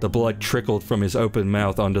color. The blood trickled from his open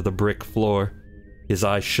mouth onto the brick floor. His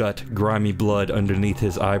eyes shut, grimy blood underneath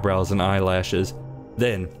his eyebrows and eyelashes.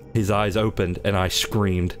 Then, his eyes opened and I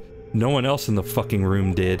screamed. No one else in the fucking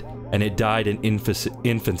room did, and it died in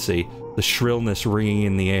infancy, the shrillness ringing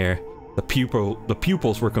in the air. The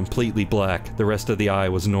pupils were completely black, the rest of the eye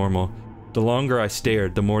was normal. The longer I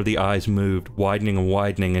stared, the more the eyes moved, widening and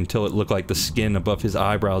widening until it looked like the skin above his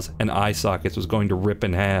eyebrows and eye sockets was going to rip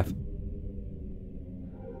in half.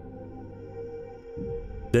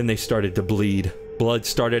 Then they started to bleed. Blood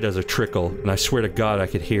started as a trickle, and I swear to God I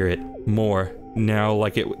could hear it. More. Now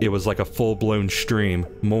like it was like a full-blown stream.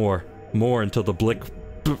 More until the blick...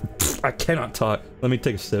 I cannot talk. Let me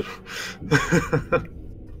take a sip.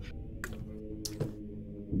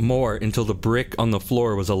 More until the brick on the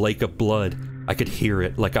floor was a lake of blood. I could hear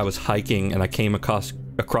it like I was hiking and I came across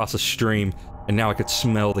a stream, and now I could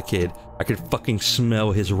smell the kid. I could fucking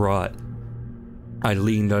smell his rot. I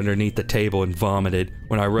leaned underneath the table and vomited.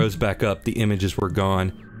 When I rose back up, the images were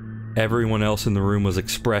gone. Everyone else in the room was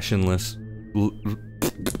expressionless.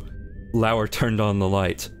 Lauer turned on the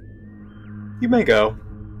lights. "You may go,"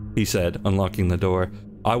 he said, unlocking the door.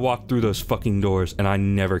 I walked through those fucking doors, and I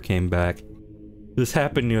never came back. This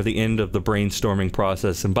happened near the end of the brainstorming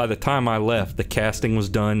process, and by the time I left, the casting was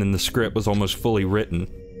done and the script was almost fully written.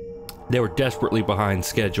 They were desperately behind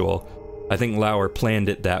schedule. I think Lauer planned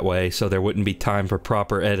it that way, so there wouldn't be time for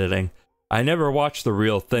proper editing. I never watched the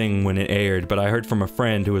real thing when it aired, but I heard from a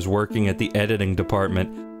friend who was working at the editing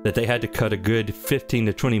department that they had to cut a good 15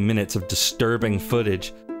 to 20 minutes of disturbing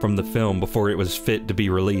footage from the film before it was fit to be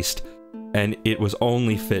released. And it was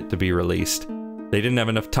only fit to be released. They didn't have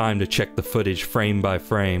enough time to check the footage frame by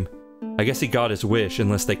frame. I guess he got his wish,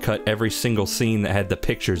 unless they cut every single scene that had the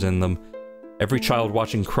pictures in them. Every child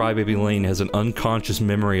watching Crybaby Lane has an unconscious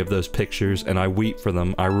memory of those pictures, and I weep for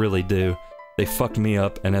them, I really do. They fucked me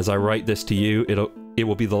up, and as I write this to you, it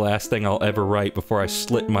will be the last thing I'll ever write before I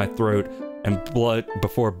slit my throat and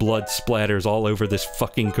before blood splatters all over this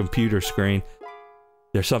fucking computer screen.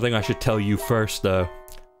 There's something I should tell you first, though.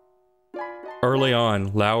 Early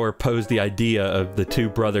on, Lauer posed the idea of the two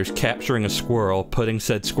brothers capturing a squirrel, putting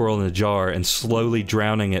said squirrel in a jar, and slowly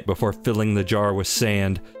drowning it before filling the jar with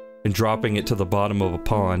sand and dropping it to the bottom of a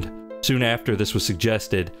pond. Soon after this was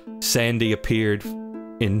suggested, Sandy appeared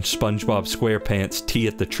in SpongeBob SquarePants' Tea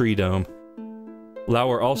at the Tree Dome.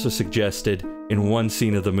 Lauer also suggested, in one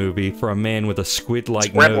scene of the movie, for a man with a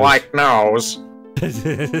squid-like nose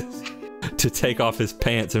to take off his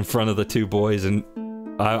pants in front of the two boys, and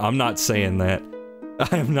I'm not saying that.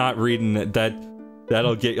 I am not reading it.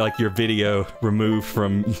 That'll get, like, your video removed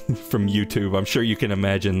from YouTube. I'm sure you can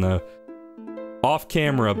imagine, though. Off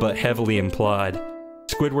camera, but heavily implied,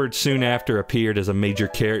 Squidward soon after appeared as a major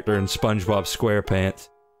character in SpongeBob SquarePants.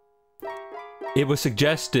 It was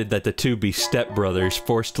suggested that the two be stepbrothers,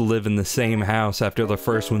 forced to live in the same house after the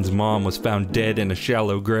first one's mom was found dead in a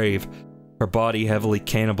shallow grave, her body heavily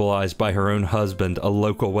cannibalized by her own husband, a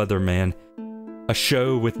local weatherman. A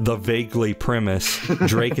show with the vaguely premise,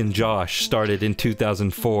 Drake and Josh, started in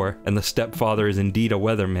 2004, and the stepfather is indeed a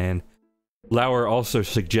weatherman. Lauer also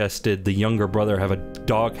suggested the younger brother have a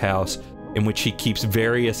doghouse in which he keeps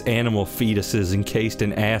various animal fetuses encased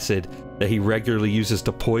in acid that he regularly uses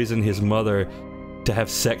to poison his mother to have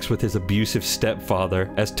sex with his abusive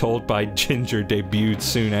stepfather, as told by Ginger debuted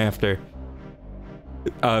soon after.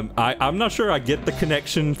 I'm not sure I get the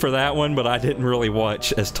connection for that one, but I didn't really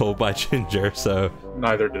watch As Told by Ginger, so...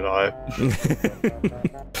 Neither did I.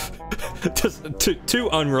 Just two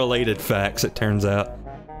unrelated facts, it turns out.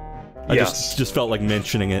 I just felt like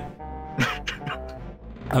mentioning it.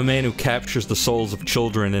 A man who captures the souls of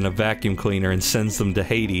children in a vacuum cleaner and sends them to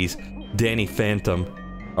Hades, Danny Phantom.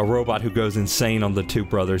 A robot who goes insane on the two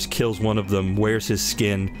brothers, kills one of them, wears his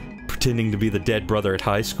skin, pretending to be the dead brother at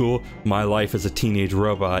high school, My Life as a Teenage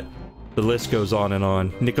Robot. The list goes on and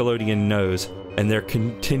on. Nickelodeon knows, and they're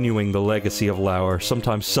continuing the legacy of Lauer,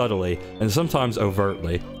 sometimes subtly, and sometimes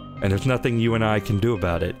overtly. And there's nothing you and I can do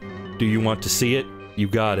about it. Do you want to see it? You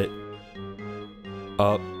got it.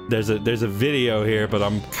 There's a video here, but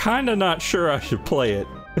I'm kinda not sure I should play it.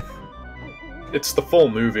 It's the full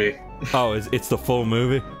movie. Oh, it's the full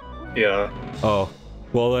movie? Yeah. Oh.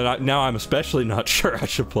 Well, then now I'm especially not sure I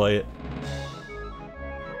should play it.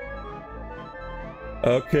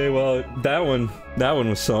 Okay, well, that one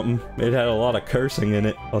was something. It had a lot of cursing in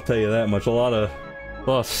it, I'll tell you that much. A lot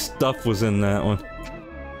of stuff was in that one.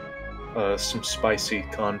 Some spicy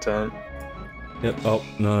content. Yep. Oh,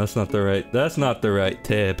 no, that's not the right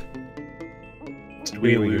tab. Did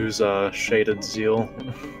we lose, Shaded Zeal?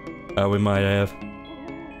 We might have.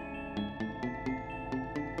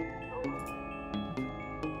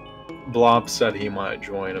 Blob said he might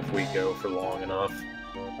join if we go for long enough.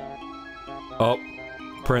 Oh,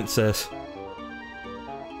 Princess.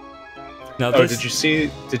 Now oh, did you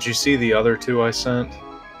see the other two I sent?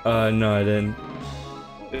 No, I didn't.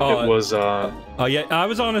 It was, Oh yeah, I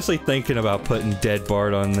was honestly thinking about putting Dead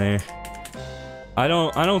Bart on there. I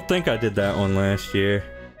don't think I did that one last year.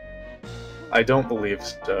 I don't believe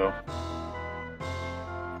so.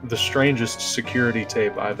 The strangest security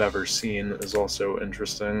tape I've ever seen is also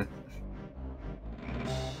interesting.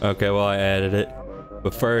 Okay, well I added it.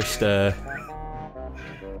 But first,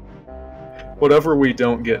 whatever we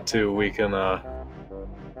don't get to, we can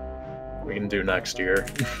do next year.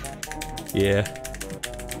 Yeah.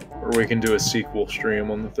 Or we can do a sequel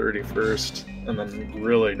stream on the 31st, and then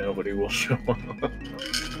really nobody will show up.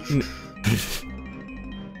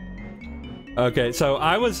 Okay, so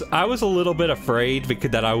I was a little bit afraid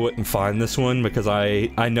that I wouldn't find this one, because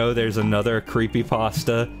I know there's another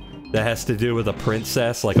creepypasta that has to do with a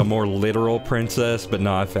princess, like a more literal princess, but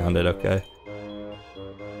no, I found it, okay.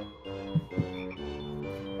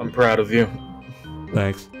 I'm proud of you.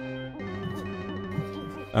 Thanks.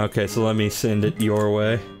 Okay, so let me send it your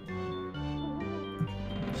way.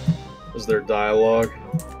 Was there dialogue?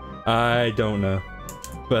 I don't know,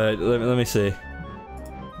 but let me see.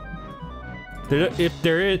 If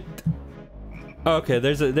there is, okay,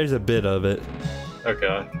 there's a bit of it.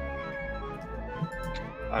 Okay.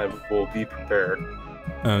 I will be prepared.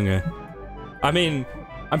 Okay. I mean,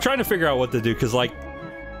 I'm trying to figure out what to do, because, like,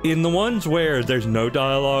 in the ones where there's no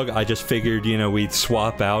dialogue, I just figured, you know, we'd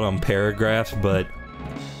swap out on paragraphs, but,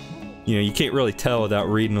 you know, you can't really tell without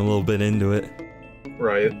reading a little bit into it.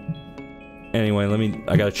 Right. Anyway,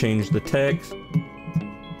 I gotta change the text.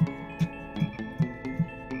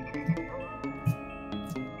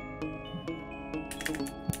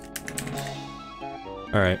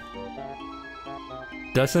 Alright.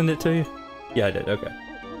 Did I send it to you? Yeah, I did, okay.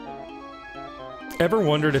 Ever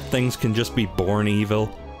wondered if things can just be born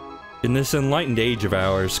evil? In this enlightened age of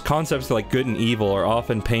ours, concepts like good and evil are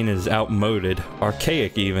often painted as outmoded,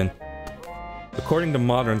 archaic even. According to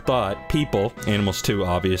modern thought, people, animals too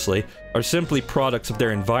obviously, are simply products of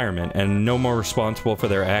their environment and no more responsible for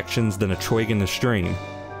their actions than a twig in the stream.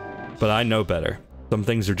 But I know better. Some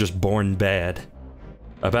things are just born bad.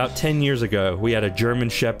 About 10 years ago, we had a German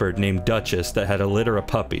Shepherd named Duchess that had a litter of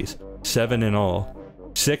puppies, 7 in all.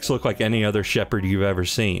 6 looked like any other shepherd you've ever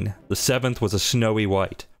seen. The 7th was a snowy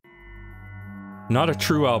white. Not a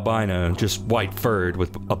true albino, just white-furred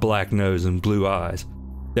with a black nose and blue eyes.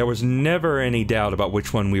 There was never any doubt about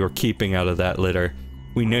which one we were keeping out of that litter.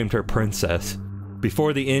 We named her Princess.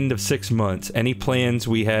 Before the end of 6 months, any plans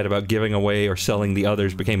we had about giving away or selling the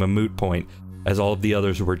others became a moot point, as all of the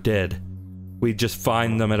others were dead. We'd just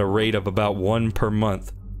find them at a rate of about 1 per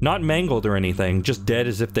month. Not mangled or anything, just dead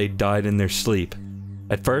as if they'd died in their sleep.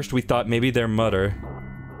 At first, we thought maybe their mother...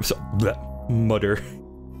 Mudder.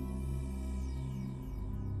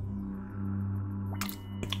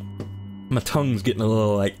 My tongue's getting a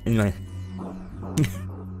little like...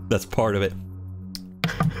 That's part of it.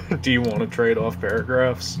 Do you want to trade off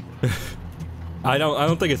paragraphs? I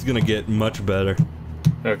don't think it's gonna get much better.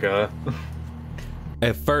 Okay.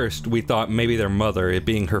 At first, we thought maybe their mother, it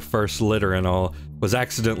being her first litter and all, was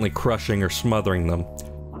accidentally crushing or smothering them.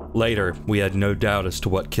 Later, we had no doubt as to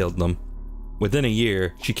what killed them. Within a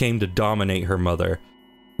year, she came to dominate her mother.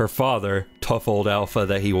 Her father, tough old alpha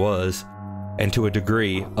that he was, and to a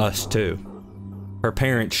degree, us too. Her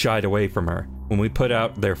parents shied away from her. When we put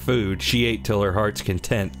out their food, she ate till her heart's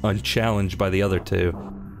content, unchallenged by the other two.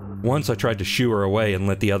 Once I tried to shoo her away and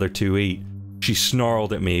let the other two eat. She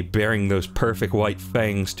snarled at me, baring those perfect white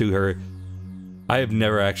fangs to her... I have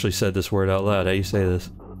never actually said this word out loud. How do you say this?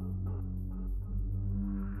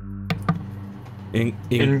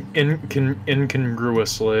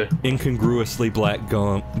 Incongruously. Incongruously black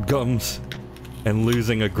gums. And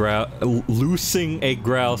loosing a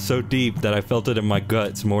growl so deep that I felt it in my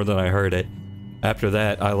guts more than I heard it. After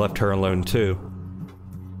that, I left her alone too.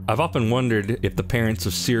 I've often wondered if the parents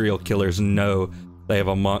of serial killers know they have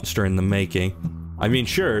a monster in the making. I mean,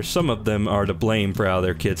 sure, some of them are to blame for how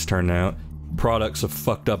their kids turn out. Products of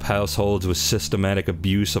fucked up households with systematic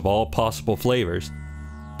abuse of all possible flavors.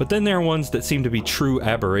 But then there are ones that seem to be true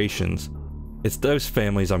aberrations. It's those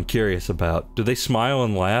families I'm curious about. Do they smile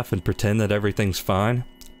and laugh and pretend that everything's fine?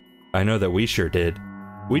 I know that we sure did.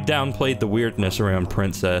 We downplayed the weirdness around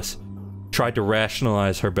Princess. Tried to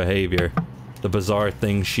rationalize her behavior. The bizarre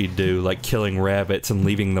things she'd do, like killing rabbits and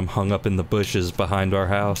leaving them hung up in the bushes behind our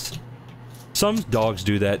house. Some dogs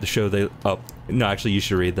do that to show they... Oh, no, actually, you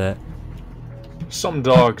should read that. Some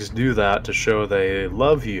dogs do that to show they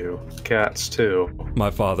love you. Cats, too.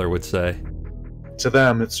 My father would say. To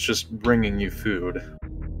them, it's just bringing you food.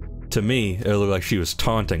 To me, it looked like she was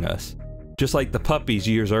taunting us. Just like the puppies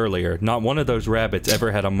years earlier, not one of those rabbits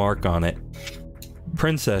ever had a mark on it.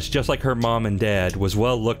 Princess, just like her mom and dad, was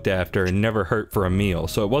well looked after and never hurt for a meal,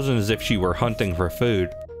 so it wasn't as if she were hunting for food.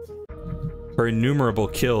 Her innumerable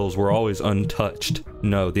kills were always untouched.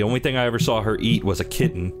 No, the only thing I ever saw her eat was a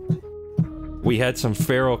kitten. We had some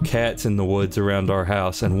feral cats in the woods around our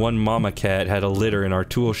house, and one mama cat had a litter in our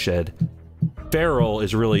tool shed. Feral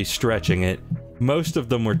is really stretching it. Most of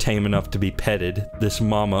them were tame enough to be petted, this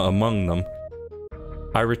mama among them.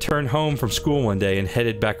 I returned home from school one day and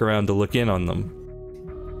headed back around to look in on them.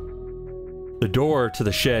 The door to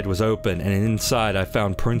the shed was open, and inside I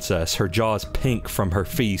found Princess, her jaws pink from her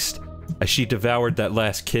feast. As she devoured that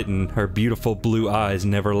last kitten, her beautiful blue eyes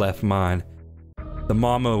never left mine. The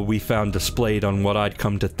mama we found displayed on what I'd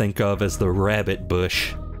come to think of as the rabbit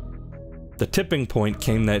bush. The tipping point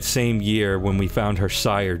came that same year when we found her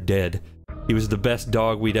sire dead. He was the best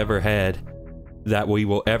dog we'd ever had, that we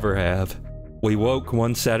will ever have. We woke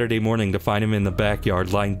one Saturday morning to find him in the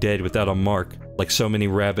backyard lying dead without a mark, like so many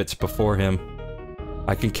rabbits before him.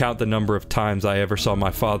 I can count the number of times I ever saw my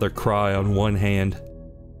father cry on one hand.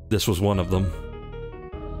 This was one of them.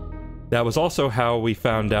 That was also how we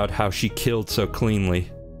found out how she killed so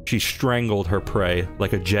cleanly. She strangled her prey,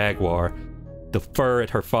 like a jaguar. The fur at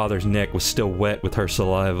her father's neck was still wet with her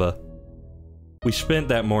saliva. We spent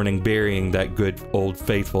that morning burying that good old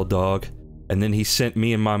faithful dog, and then he sent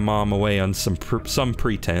me and my mom away on some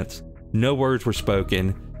pretense. No words were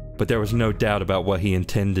spoken, but there was no doubt about what he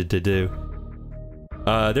intended to do.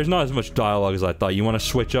 There's not as much dialogue as I thought. You want to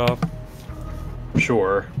switch off?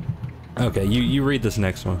 Sure. Okay, you read this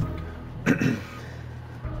next one.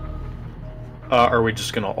 Are we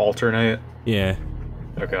just gonna alternate? Yeah.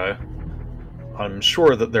 Okay. I'm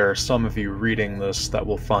sure that there are some of you reading this that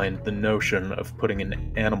will find the notion of putting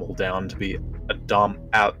an animal down to be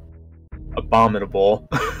abominable.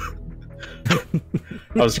 I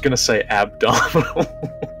was gonna say abdominal.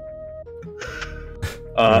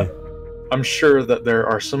 Yeah. I'm sure that there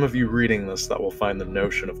are some of you reading this that will find the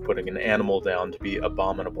notion of putting an animal down to be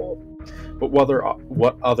abominable. But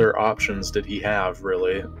what other options did he have,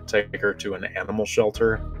 really? Take her to an animal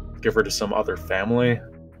shelter? Give her to some other family?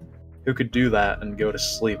 Who could do that and go to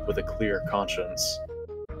sleep with a clear conscience?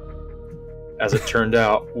 As it turned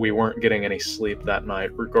out, we weren't getting any sleep that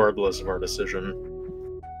night, regardless of our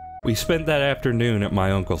decision. We spent that afternoon at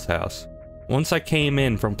my uncle's house. Once I came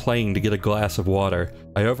in from playing to get a glass of water,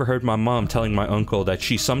 I overheard my mom telling my uncle that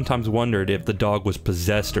she sometimes wondered if the dog was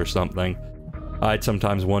possessed or something. I'd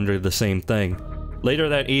sometimes wondered the same thing. Later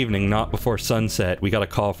that evening, not before sunset, we got a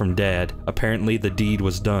call from Dad. Apparently the deed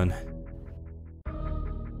was done.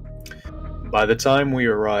 By the time we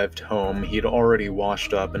arrived home, he'd already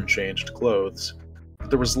washed up and changed clothes.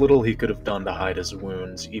 There was little he could have done to hide his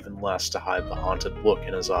wounds, even less to hide the haunted look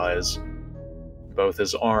in his eyes. Both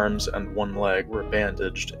his arms and one leg were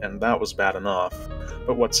bandaged, and that was bad enough,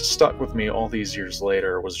 but what stuck with me all these years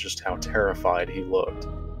later was just how terrified he looked.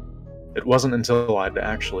 It wasn't until I'd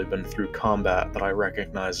actually been through combat that I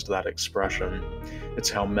recognized that expression. It's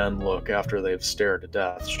how men look after they've stared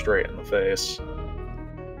death straight in the face.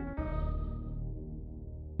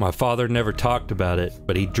 My father never talked about it,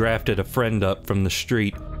 but he drafted a friend from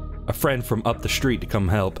up the street to come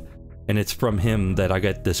help, and it's from him that I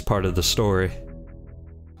get this part of the story.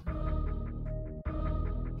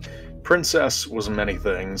 Princess was many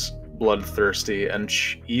things, bloodthirsty and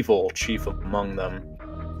evil chief among them,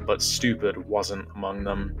 but stupid wasn't among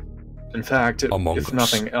them. In fact, if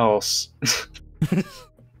nothing else,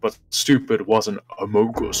 but stupid wasn't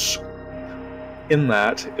among us. In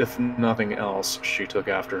that, if nothing else, she took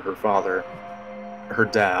after her father. Her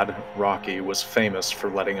dad, Rocky, was famous for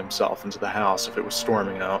letting himself into the house if it was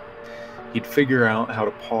storming out. He'd figure out how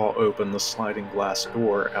to paw open the sliding glass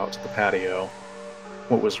door out to the patio.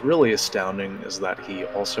 What was really astounding is that he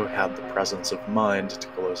also had the presence of mind to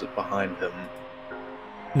close it behind him.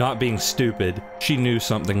 Not being stupid, she knew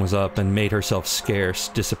something was up and made herself scarce,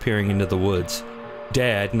 disappearing into the woods.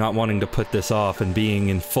 Dad, not wanting to put this off and being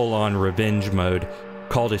in full-on revenge mode,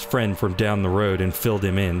 called his friend from down the road and filled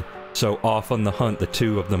him in, so off on the hunt the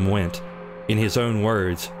two of them went. In his own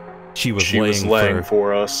words, she was laying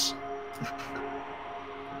for us.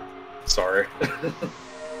 Sorry.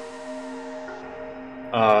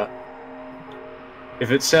 If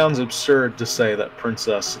it sounds absurd to say that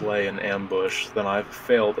Princess lay in ambush, then I've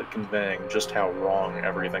failed at conveying just how wrong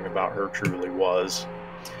everything about her truly was.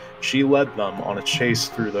 She led them on a chase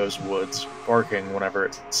through those woods, barking whenever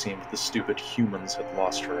it seemed the stupid humans had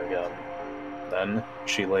lost her again. Then,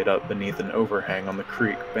 she laid up beneath an overhang on the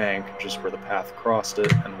creek bank just where the path crossed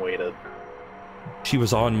it and waited. She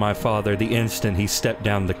was on my father the instant he stepped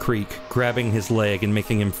down the creek, grabbing his leg and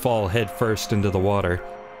making him fall headfirst into the water.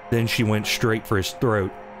 Then she went straight for his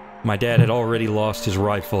throat. My dad had already lost his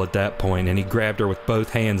rifle at that point, and he grabbed her with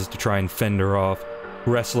both hands to try and fend her off,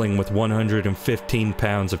 wrestling with 115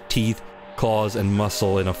 pounds of teeth, claws, and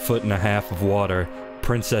muscle in 1.5 feet of water,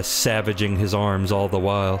 Princess savaging his arms all the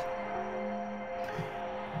while.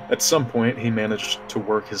 At some point, he managed to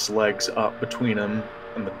work his legs up between him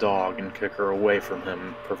and the dog and kick her away from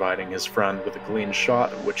him, providing his friend with a clean shot,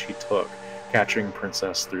 which he took, catching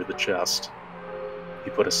Princess through the chest. He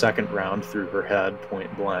put a second round through her head,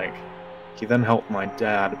 point blank. He then helped my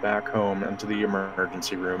dad back home and to the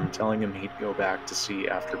emergency room, telling him he'd go back to see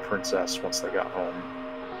after Princess once they got home.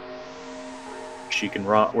 She can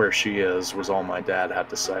rot where she is, was all my dad had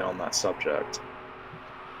to say on that subject.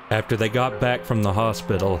 After they got back from the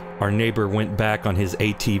hospital, our neighbor went back on his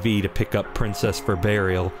ATV to pick up Princess for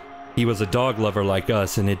burial. He was a dog lover like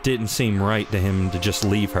us, and it didn't seem right to him to just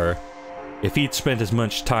leave her. If he'd spent as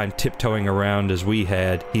much time tiptoeing around as we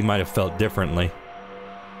had, he might have felt differently.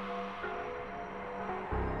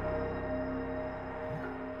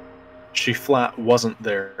 She flat wasn't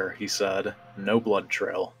there, he said. No blood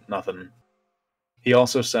trail, nothing. He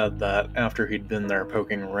also said that, after he'd been there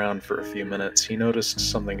poking around for a few minutes, he noticed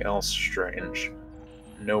something else strange.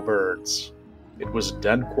 No birds. It was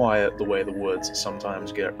dead quiet the way the woods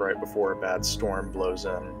sometimes get right before a bad storm blows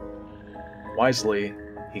in. Wisely,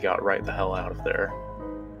 he got right the hell out of there.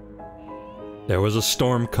 There was a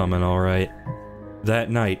storm coming, all right.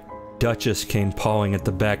 That night, Duchess came pawing at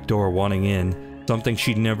the back door wanting in. Something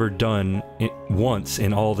she'd never done once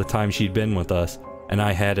in all the time she'd been with us, and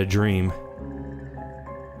I had a dream.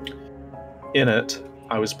 In it,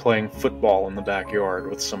 I was playing football in the backyard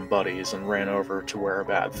with some buddies and ran over to where a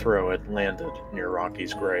bad throw had landed near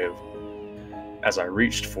Rocky's grave. As I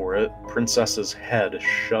reached for it, Princess's head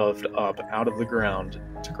shoved up out of the ground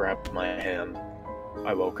to grab my hand.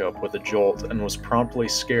 I woke up with a jolt and was promptly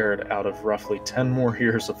scared out of roughly 10 more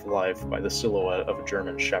years of life by the silhouette of a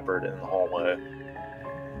German Shepherd in the hallway.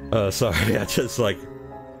 Sorry, I just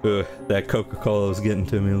that Coca-Cola was getting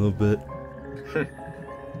to me a little bit.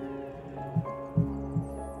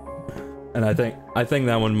 And I think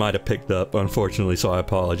that one might have picked up, unfortunately, so I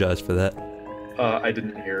apologize for that. I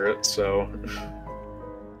didn't hear it, so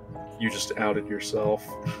you just outed yourself.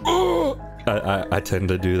 I tend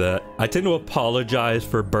to do that. I tend to apologize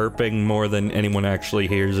for burping more than anyone actually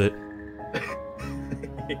hears it.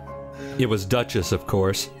 It was Duchess, of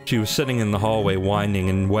course. She was sitting in the hallway whining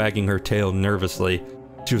and wagging her tail nervously.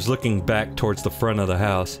 She was looking back towards the front of the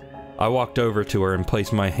house. I walked over to her and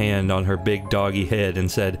placed my hand on her big doggy head and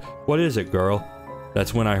said, "What is it, girl?"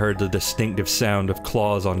 That's when I heard the distinctive sound of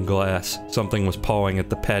claws on glass. Something was pawing at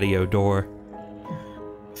the patio door.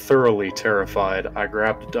 Thoroughly terrified, I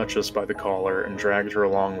grabbed Duchess by the collar and dragged her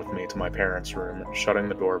along with me to my parents' room, shutting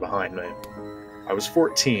the door behind me. I was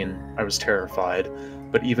 14, I was terrified,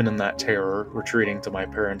 but even in that terror, retreating to my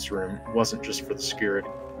parents' room wasn't just for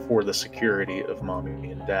the security of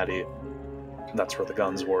Mommy and Daddy. That's where the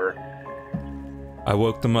guns were. I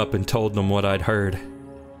woke them up and told them what I'd heard.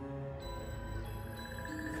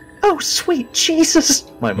 "Oh, sweet Jesus,"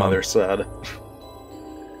 my mother said.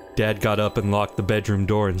 Dad got up and locked the bedroom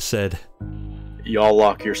door and said, "Y'all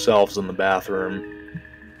lock yourselves in the bathroom."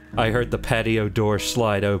 I heard the patio door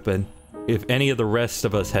slide open. If any of the rest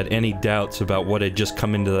of us had any doubts about what had just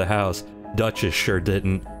come into the house, Duchess sure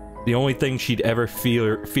didn't. The only thing she'd ever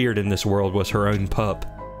feared in this world was her own pup.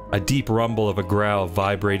 A deep rumble of a growl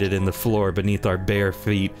vibrated in the floor beneath our bare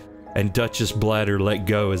feet, and Duchess' bladder let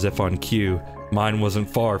go as if on cue. Mine wasn't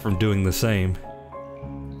far from doing the same.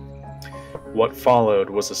 What followed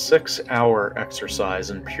was a 6-hour exercise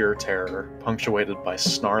in pure terror, punctuated by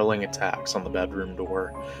snarling attacks on the bedroom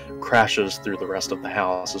door, crashes through the rest of the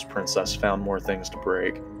house as Princess found more things to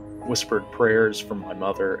break, whispered prayers from my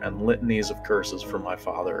mother, and litanies of curses from my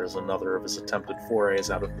father as another of his attempted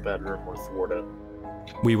forays out of the bedroom were thwarted.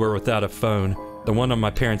 We were without a phone. The one on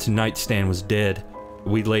my parents' nightstand was dead.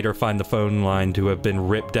 We'd later find the phone line to have been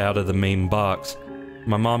ripped out of the main box.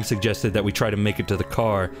 My mom suggested that we try to make it to the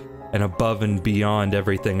car, and above and beyond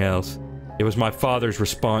everything else. It was my father's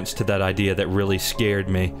response to that idea that really scared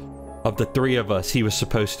me. Of the three of us, he was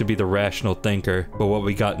supposed to be the rational thinker, but what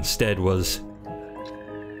we got instead was...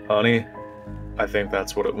 "Honey, I think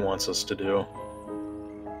that's what it wants us to do."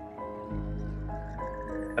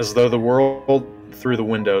 As though the world through the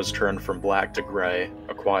windows turned from black to gray,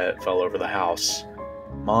 a quiet fell over the house.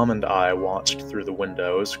 Mom and I watched through the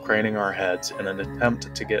windows, craning our heads in an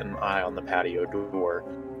attempt to get an eye on the patio door,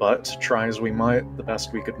 but, try as we might, the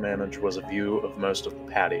best we could manage was a view of most of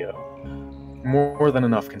the patio. More than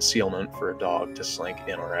enough concealment for a dog to slink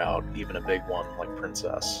in or out, even a big one like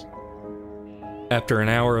Princess. After an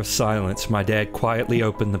hour of silence, my dad quietly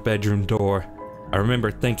opened the bedroom door. I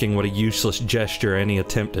remember thinking what a useless gesture any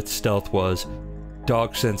attempt at stealth was.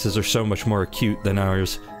 Dog senses are so much more acute than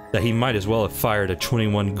ours, that he might as well have fired a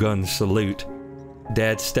 21-gun salute.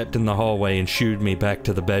 Dad stepped in the hallway and shooed me back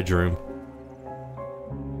to the bedroom.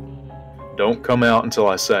 "Don't come out until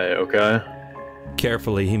I say, okay?"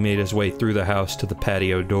 Carefully, he made his way through the house to the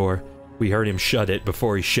patio door. We heard him shut it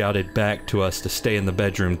before he shouted back to us to stay in the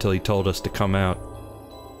bedroom till he told us to come out.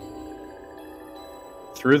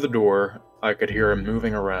 Through the door, I could hear him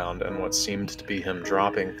moving around and what seemed to be him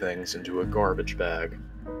dropping things into a garbage bag.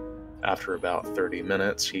 After about 30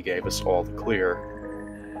 minutes, he gave us all the clear.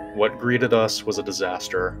 What greeted us was a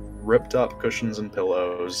disaster. Ripped up cushions and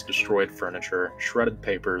pillows, destroyed furniture, shredded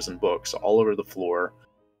papers and books all over the floor,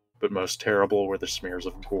 but most terrible were the smears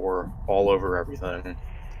of gore all over everything.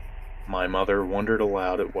 My mother wondered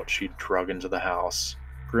aloud at what she'd drug into the house.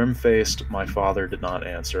 Grim-faced, my father did not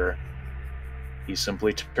answer. He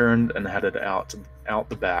simply turned and headed out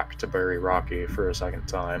the back to bury Rocky for a second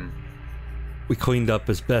time. We cleaned up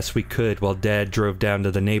as best we could while Dad drove down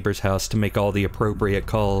to the neighbor's house to make all the appropriate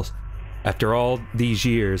calls. After all these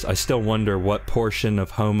years, I still wonder what portion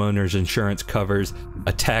of homeowners' insurance covers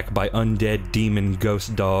attack by undead demon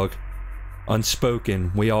ghost dog.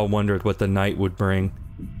 Unspoken, we all wondered what the night would bring.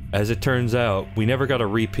 As it turns out, we never got a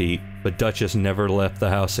repeat, but Duchess never left the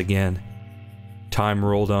house again. Time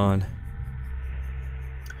rolled on.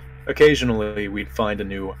 Occasionally, we'd find a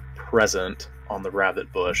new present on the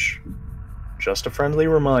rabbit bush. Just a friendly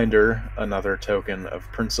reminder, another token of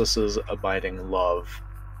Princess's abiding love.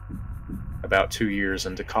 About 2 years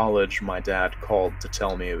into college, my dad called to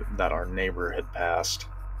tell me that our neighbor had passed.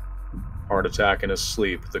 Heart attack in his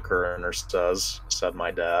sleep, the coroner said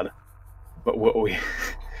my dad. But what we...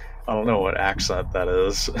 I don't know what accent that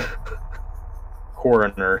is.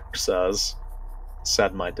 Coroner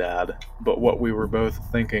said my dad. But what we were both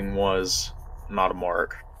thinking was, not a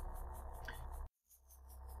mark.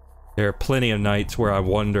 There are plenty of nights where I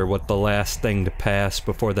wonder what the last thing to pass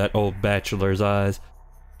before that old bachelor's eyes.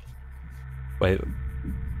 Wait.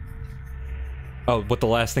 Oh, what the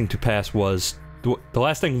last thing to pass was... The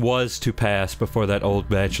last thing was to pass before that old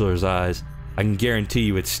bachelor's eyes. I can guarantee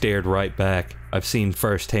you it stared right back. I've seen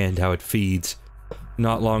firsthand how it feeds.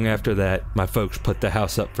 Not long after that, my folks put the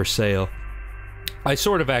house up for sale. I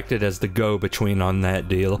sort of acted as the go-between on that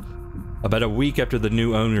deal. About a week after the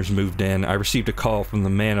new owners moved in, I received a call from the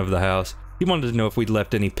man of the house. He wanted to know if we'd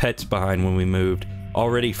left any pets behind when we moved.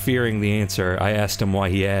 Already fearing the answer, I asked him why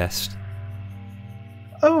he asked.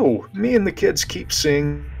 Oh, me and the kids keep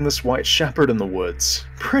seeing this white shepherd in the woods.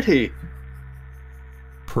 Pretty.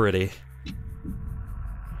 Pretty.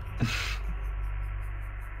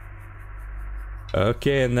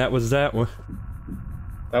 Okay, and that was that one.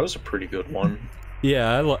 That was a pretty good one.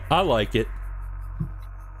 Yeah, I like it.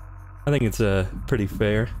 I think it's pretty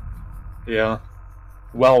fair. Yeah.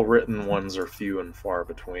 Well-written ones are few and far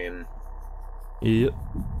between. Yep.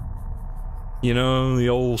 You know, the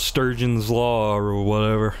old Sturgeon's Law or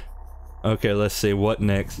whatever. Okay, let's see, what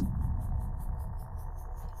next?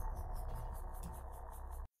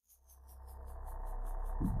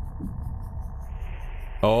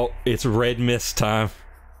 Oh, it's Red Mist time.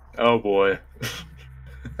 Oh boy.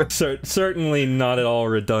 Certainly not at all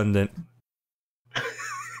redundant.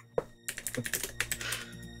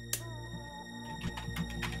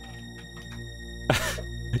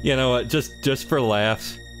 You know what, just for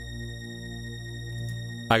laughs.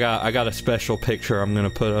 I got a special picture I'm gonna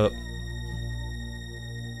put up.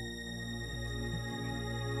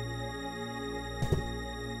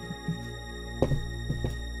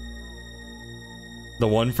 The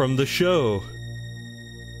one from the show.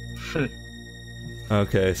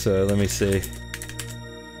 Okay, so let me see.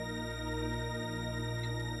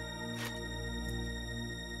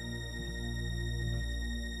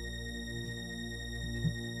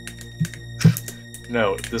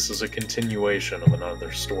 No, this is a continuation of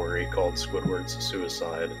another story called Squidward's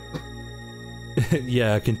Suicide.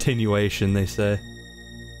 Yeah, continuation, they say.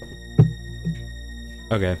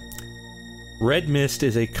 Okay. Red Mist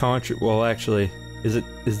is a well, actually, is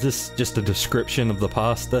this just a description of the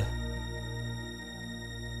pasta?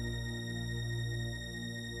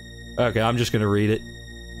 Okay, I'm just gonna read it.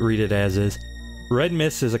 Read it as is. Red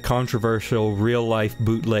Mist is a controversial, real-life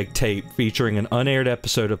bootleg tape featuring an unaired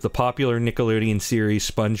episode of the popular Nickelodeon series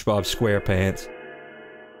SpongeBob SquarePants.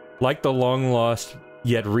 Like the long-lost,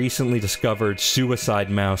 yet recently discovered Suicide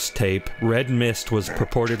Mouse tape, Red Mist was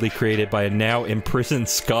purportedly created by a now-imprisoned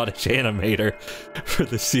Scottish animator for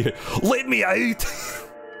the series. Let me out!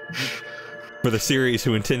 For the series,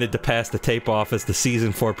 who intended to pass the tape off as the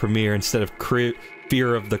season 4 premiere instead of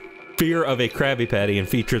Fear of a Krabby Patty and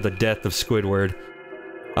feature the death of Squidward.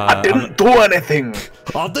 I didn't do anything!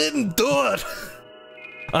 I didn't do it!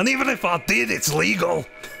 And even if I did, it's legal!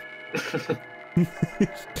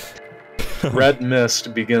 Red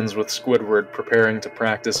Mist begins with Squidward preparing to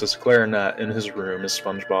practice his clarinet in his room as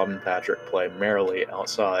SpongeBob and Patrick play merrily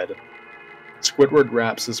outside. Squidward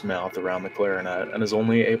wraps his mouth around the clarinet and is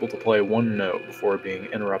only able to play one note before being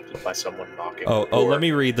interrupted by someone knocking on the door. Oh, let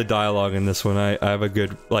me read the dialogue in this one. I have a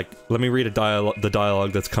good, let me read the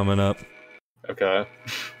dialogue that's coming up. Okay.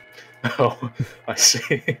 Oh, I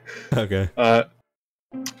see. Okay.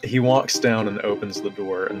 He walks down and opens the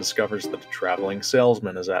door and discovers that a traveling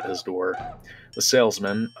salesman is at his door. The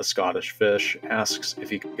salesman, a Scottish fish, asks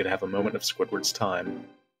if he could have a moment of Squidward's time.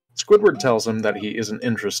 Squidward tells him that he isn't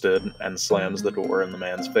interested and slams the door in the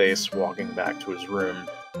man's face, walking back to his room.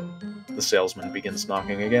 The salesman begins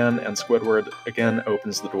knocking again, and Squidward again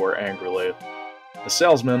opens the door angrily. The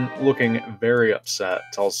salesman, looking very upset,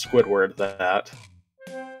 tells Squidward that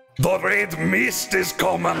the Red Mist is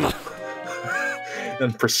coming!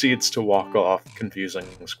 and proceeds to walk off, confusing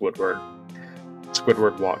Squidward.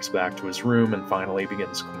 Squidward walks back to his room and finally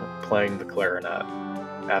begins playing the clarinet.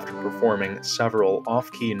 After performing several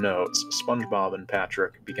off-key notes, SpongeBob and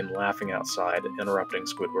Patrick begin laughing outside, interrupting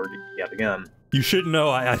Squidward yet again. You should know,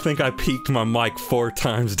 I think I peaked my mic 4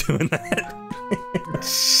 times doing that.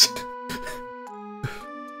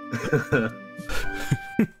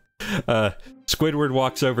 Squidward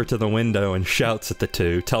walks over to the window and shouts at the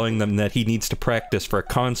two, telling them that he needs to practice for a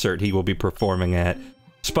concert he will be performing at.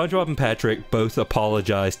 SpongeBob and Patrick both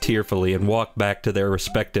apologize tearfully and walk back to their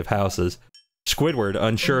respective houses. Squidward,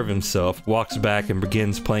 unsure of himself, walks back and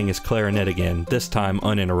begins playing his clarinet again, this time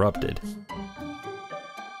uninterrupted.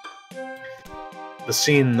 The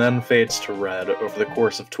scene then fades to red over the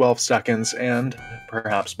course of 12 seconds, and,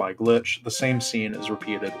 perhaps by glitch, the same scene is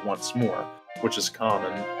repeated once more, which is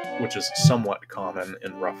somewhat common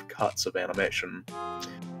in rough cuts of animation.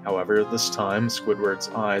 However, this time, Squidward's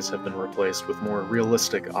eyes have been replaced with more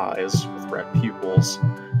realistic eyes with red pupils,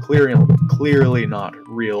 clearly not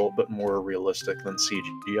real, but more realistic than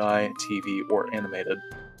CGI, TV, or animated.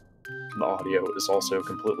 The audio is also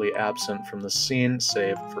completely absent from the scene,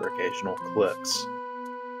 save for occasional clicks.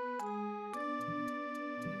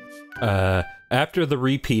 After the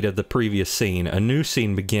repeat of the previous scene, a new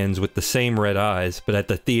scene begins with the same red eyes, but at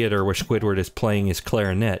the theater where Squidward is playing his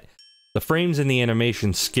clarinet. The frames in the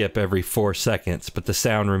animation skip every 4 seconds, but the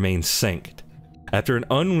sound remains synced. After an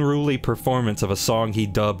unruly performance of a song he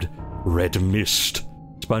dubbed Red Mist,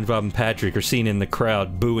 SpongeBob and Patrick are seen in the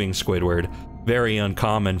crowd booing Squidward, very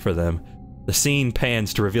uncommon for them. The scene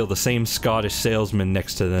pans to reveal the same Scottish salesman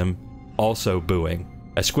next to them, also booing.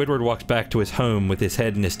 As Squidward walks back to his home with his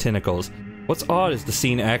head in his tentacles, what's odd is the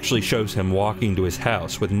scene actually shows him walking to his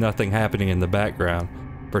house with nothing happening in the background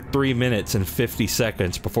for 3 minutes and 50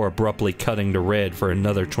 seconds before abruptly cutting to red for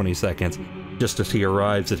another 20 seconds, just as he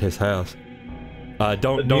arrives at his house.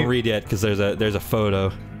 Don't read yet, because there's a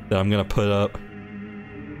photo that I'm gonna put up.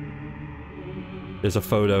 There's a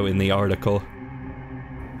photo in the article,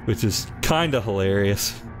 which is kinda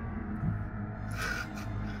hilarious.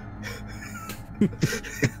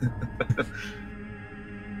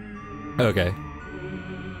 Okay.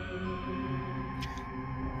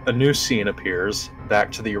 A new scene appears,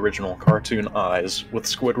 back to the original cartoon eyes, with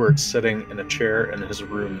Squidward sitting in a chair in his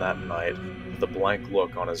room that night, with a blank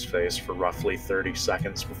look on his face for roughly 30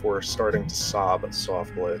 seconds before starting to sob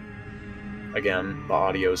softly. Again, the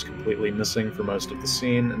audio is completely missing for most of the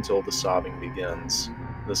scene until the sobbing begins.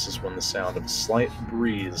 This is when the sound of a slight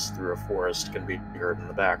breeze through a forest can be heard in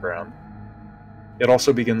the background. It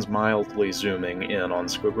also begins mildly zooming in on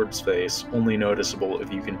Squidward's face, only noticeable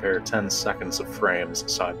if you compare 10 seconds of frames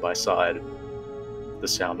side by side. The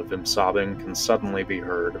sound of him sobbing can suddenly be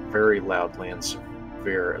heard very loudly and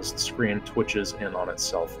severe as the screen twitches in on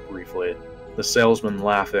itself briefly. The salesman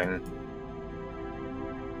laughing,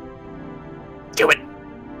 "Do it!"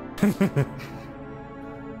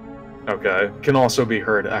 Okay, can also be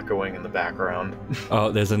heard echoing in the background.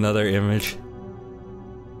 Oh, there's another image.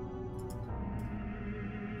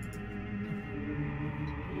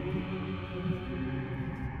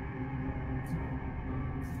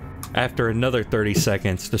 After another 30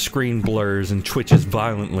 seconds, the screen blurs and twitches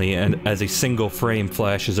violently and as a single frame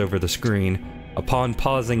flashes over the screen. Upon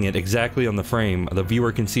pausing it exactly on the frame, the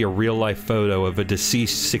viewer can see a real-life photo of a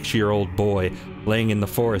deceased 6-year-old boy laying in the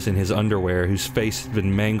forest in his underwear, whose face has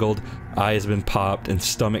been mangled, eye has been popped, and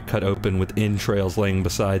stomach cut open with entrails laying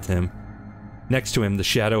beside him. Next to him, the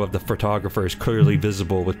shadow of the photographer is clearly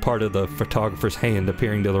visible, with part of the photographer's hand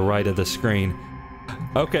appearing to the right of the screen.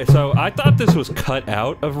 Okay, so I thought this was cut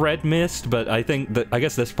out of Red Mist, but I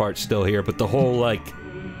guess this part's still here, but the whole, like,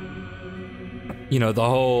 you know, the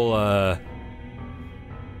whole,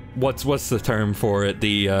 what's the term for it?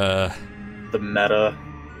 The meta.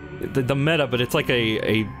 The meta, but it's like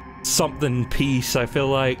a something piece, I feel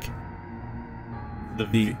like.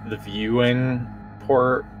 The viewing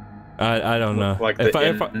port? I don't know. Like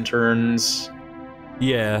the interns.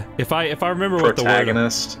 Yeah, if I remember what the word.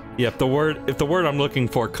 Protagonist. Yeah, if the word I'm looking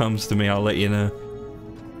for comes to me, I'll let you know.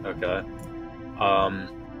 Okay.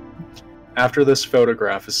 After this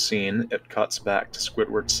photograph is seen, it cuts back to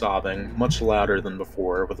Squidward sobbing, much louder than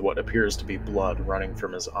before, with what appears to be blood running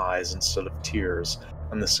from his eyes instead of tears,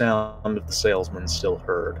 and the sound of the salesman still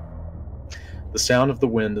heard. The sound of the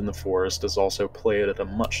wind in the forest is also played at a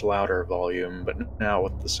much louder volume, but now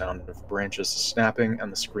with the sound of branches snapping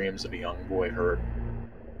and the screams of a young boy heard.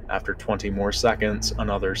 After 20 more seconds,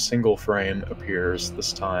 another single frame appears,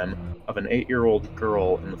 this time, of an 8-year-old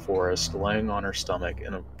girl in the forest laying on her stomach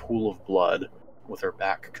in a pool of blood, with her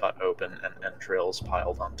back cut open and entrails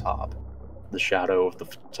piled on top. The shadow of the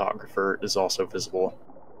photographer is also visible.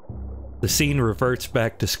 The scene reverts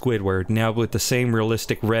back to Squidward, now with the same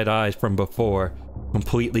realistic red eyes from before,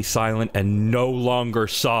 completely silent and no longer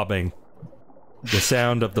sobbing. The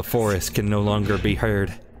sound of the forest can no longer be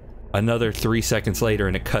heard. Another 3 seconds later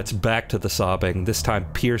and it cuts back to the sobbing, this time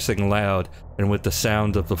piercing loud and with the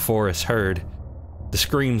sound of the forest heard. The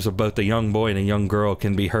screams of both a young boy and a young girl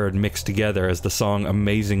can be heard mixed together as the song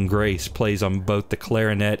Amazing Grace plays on both the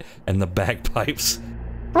clarinet and the bagpipes.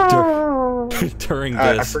 During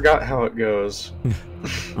this... I forgot how it goes.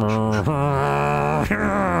 Oh.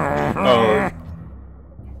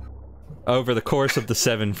 Over the course of the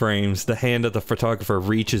 7 frames, the hand of the photographer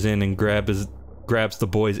reaches in and grabs the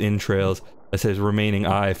boy's entrails as his remaining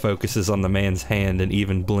eye focuses on the man's hand and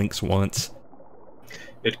even blinks once.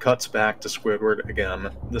 It cuts back to Squidward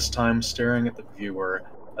again, this time staring at the viewer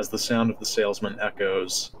as the sound of the salesman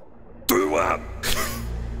echoes. Do what?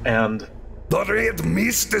 And... The red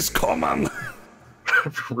mist is coming!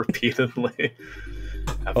 repeatedly.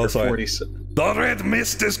 After 40 The red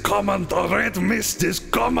mist is coming! The red mist is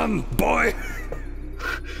coming, boy!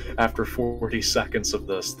 After 40 seconds of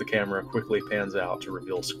this, the camera quickly pans out to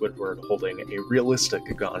reveal Squidward holding a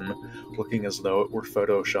realistic gun, looking as though it were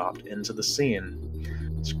photoshopped into the scene.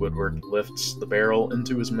 Squidward lifts the barrel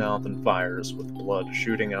into his mouth and fires, with blood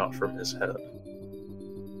shooting out from his head.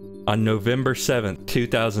 On November 7th,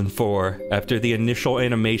 2004, after the initial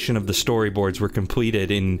animation of the storyboards were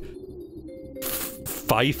completed in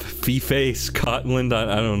Fife, Scotland,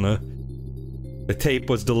 I don't know. The tape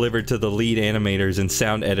was delivered to the lead animators and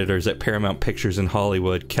sound editors at Paramount Pictures in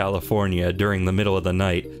Hollywood, California, during the middle of the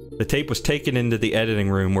night. The tape was taken into the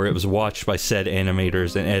editing room where it was watched by said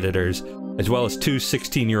animators and editors, as well as 2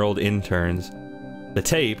 16-year-old interns. The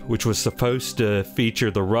tape, which was supposed to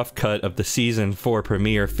feature the rough cut of the Season 4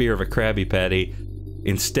 premiere Fear of a Krabby Patty,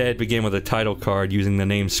 instead began with a title card using the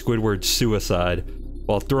name Squidward's Suicide.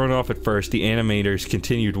 While thrown off at first, the animators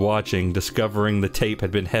continued watching, discovering the tape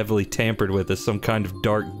had been heavily tampered with as some kind of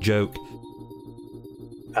dark joke.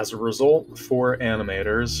 As a result, 4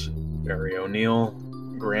 animators, Barry O'Neill,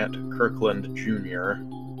 Grant Kirkland Jr.,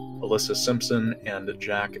 Alyssa Simpson, and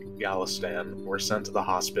Jack Gallistan were sent to the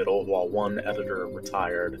hospital while 1 editor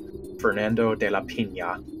retired, Fernando de la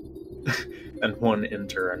Pina, and 1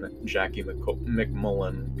 intern, Jackie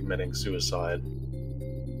McMullen, committing suicide.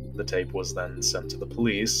 The tape was then sent to the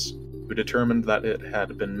police, who determined that it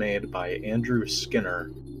had been made by Andrew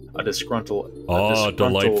Skinner, a disgruntled...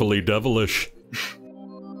 delightfully devilish.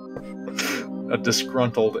 A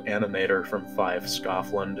disgruntled animator from Fife,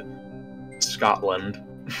 Scotland,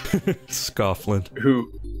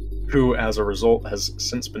 who, as a result, has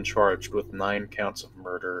since been charged with 9 counts of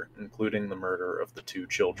murder, including the murder of the 2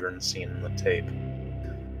 children seen in the tape.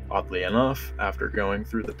 Oddly enough, after going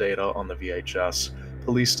through the data on the VHS,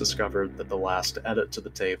 police discovered that the last edit to the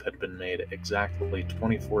tape had been made exactly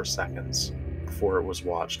 24 seconds before it was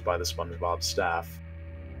watched by the SpongeBob staff.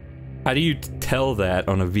 How do you tell that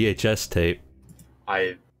on a VHS tape?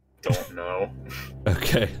 I don't know.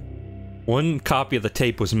 Okay. 1 copy of the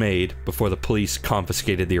tape was made, before the police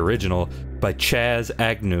confiscated the original, by Chaz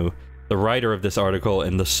Agnew, the writer of this article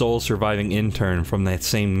and the sole surviving intern from that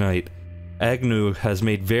same night. Agnew has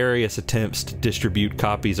made various attempts to distribute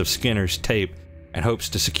copies of Skinner's tape, and hopes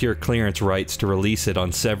to secure clearance rights to release it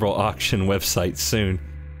on several auction websites soon.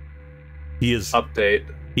 He is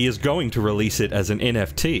going to release it as an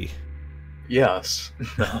NFT. Yes.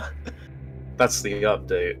 That's the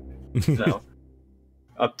update. No.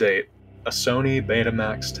 Update. A Sony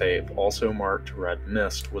Betamax tape, also marked Red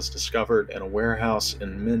Mist, was discovered in a warehouse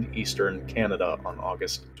in mid-eastern Canada on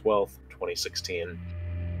August 12, 2016.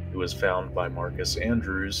 It was found by Marcus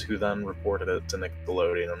Andrews, who then reported it to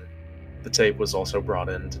Nickelodeon. The tape was also brought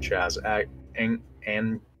in to Chaz Agnew.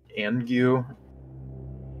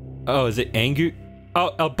 Oh, is it Agnew?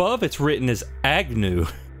 Oh, above it's written as Agnew.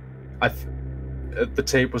 The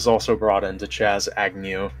tape was also brought in to Chaz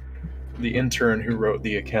Agnew, the intern who wrote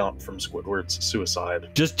the account from Squidward's suicide.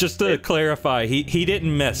 Just to clarify, he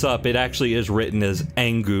didn't mess up. It actually is written as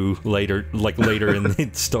Angu later in the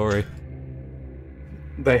story.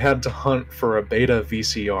 They had to hunt for a beta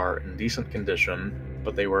VCR in decent condition,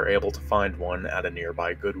 but they were able to find one at a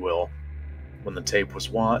nearby Goodwill. When the tape was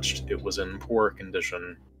watched, it was in poor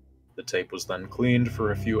condition. The tape was then cleaned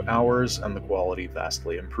for a few hours, and the quality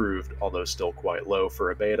vastly improved, although still quite low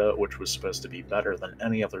for a beta, which was supposed to be better than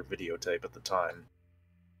any other videotape at the time.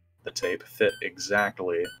 The tape fit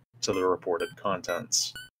exactly to the reported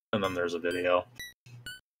contents. And then there's a video.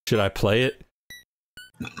 Should I play it?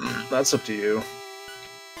 That's up to you.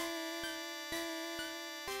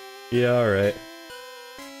 Yeah, alright.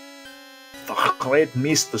 The red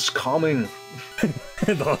mist is coming.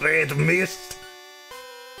 The red mist.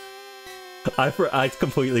 I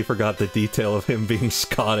completely forgot the detail of him being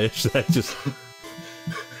Scottish. That just...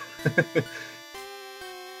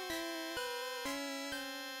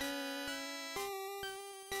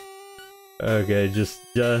 Okay, just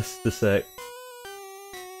a sec.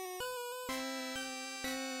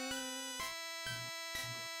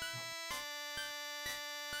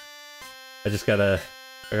 I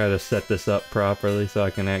gotta set this up properly so I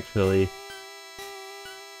can actually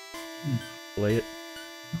play it.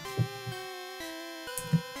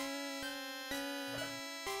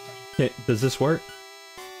 Okay, does this work?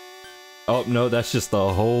 Oh no, that's just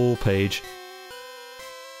the whole page.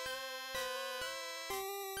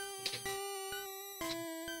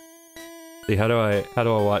 See, how do I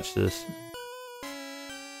watch this?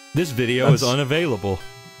 This video is unavailable.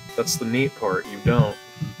 That's the neat part, you don't.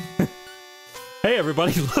 Hey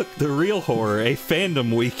everybody, look, The Real Horror, a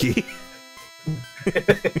fandom wiki.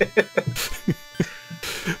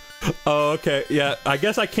 Oh, okay, yeah, I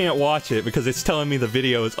guess I can't watch it because it's telling me the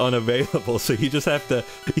video is unavailable, so you just have to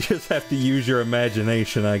use your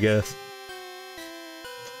imagination, I guess.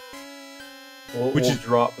 We'll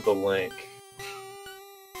drop the link.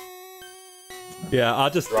 Yeah, I'll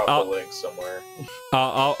drop the link somewhere.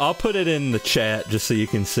 I'll put it in the chat just so you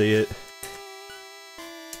can see it.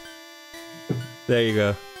 There you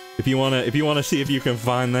go. If you wanna see if you can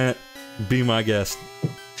find that, be my guest.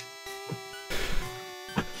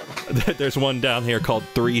 There's one down here called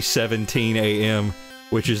 3:17 a.m.,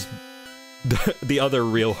 which is the other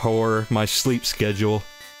real horror, my sleep schedule.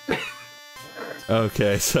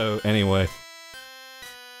 Okay, so anyway.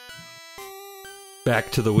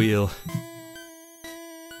 Back to the wheel.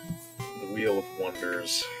 The Wheel of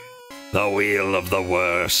Wonders. The wheel of the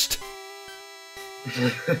worst.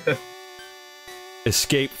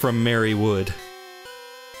 Escape from Marywood.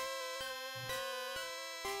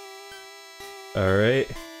 Alright.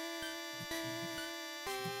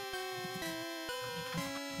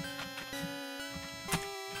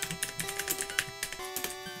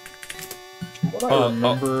 From what I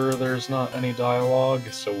remember, there's not any dialogue,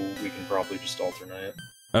 so we can probably just alternate.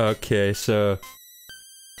 Okay, so...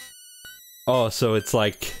 Oh, so it's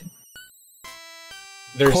like...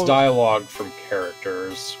 There's dialogue from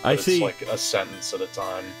characters, but it's like a sentence at a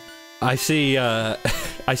time. I see, I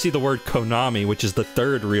see the word Konami, which is the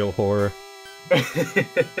third real horror.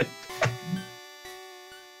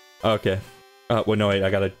 Okay. Well, no, wait, I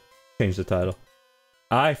gotta change the title.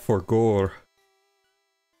 I for gore.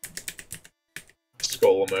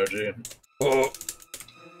 Skull emoji. Oh.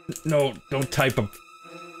 No, don't type a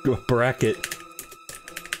bracket.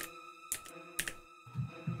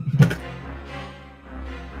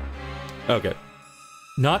 Okay.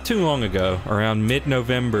 Not too long ago, around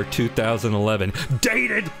mid-November 2011,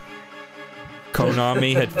 dated!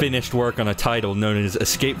 Konami had finished work on a title known as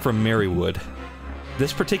Escape from Marywood.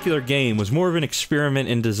 This particular game was more of an experiment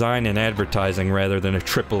in design and advertising rather than a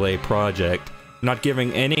AAA project, not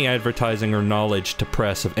giving any advertising or knowledge to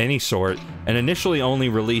press of any sort, and initially only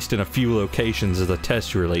released in a few locations as a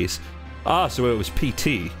test release. Ah, so it was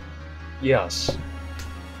PT. Yes.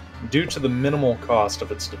 Due to the minimal cost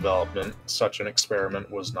of its development, such an experiment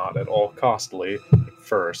was not at all costly at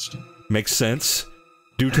first. Makes sense.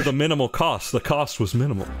 Due to the minimal cost, the cost was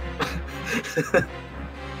minimal.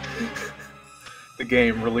 The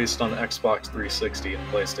game released on Xbox 360 and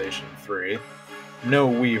PlayStation 3. No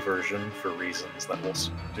Wii version, for reasons that will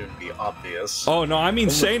soon be obvious. Oh no, I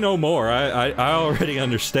mean say no more, I already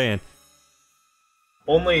understand.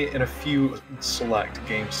 Only in a few select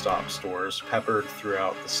GameStop stores peppered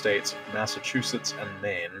throughout the states of Massachusetts and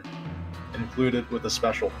Maine, included with a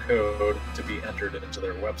special code to be entered into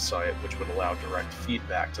their website, which would allow direct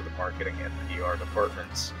feedback to the marketing and PR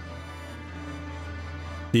departments.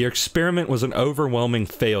 The experiment was an overwhelming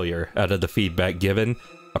failure out of the feedback given.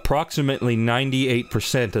 Approximately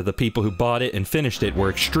 98% of the people who bought it and finished it were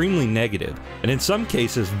extremely negative, and in some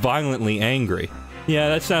cases violently angry. Yeah,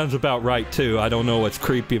 that sounds about right too. I don't know what's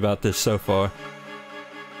creepy about this so far.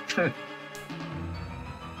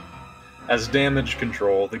 As damage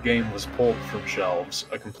control, the game was pulled from shelves,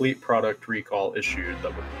 a complete product recall issued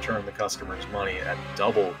that would return the customers' money at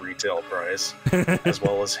double retail price, as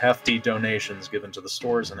well as hefty donations given to the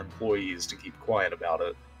stores and employees to keep quiet about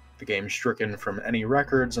it. The game stricken from any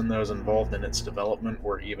records, and those involved in its development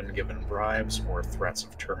were even given bribes or threats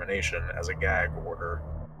of termination as a gag order.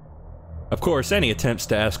 Of course, any attempts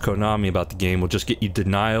to ask Konami about the game will just get you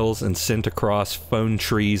denials and sent across phone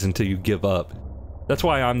trees until you give up. That's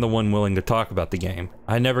why I'm the one willing to talk about the game.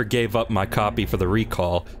 I never gave up my copy for the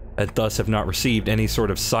recall, and thus have not received any sort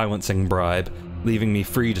of silencing bribe, leaving me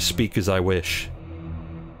free to speak as I wish.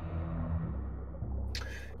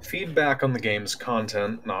 Feedback on the game's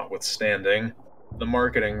content notwithstanding, the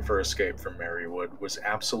marketing for Escape from Marywood was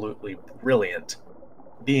absolutely brilliant,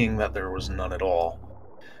 being that there was none at all.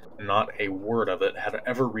 Not a word of it had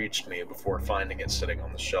ever reached me before finding it sitting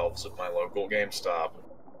on the shelves of my local GameStop.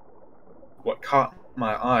 What caught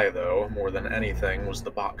my eye, though, more than anything, was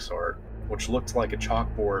the box art, which looked like a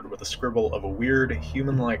chalkboard with a scribble of a weird,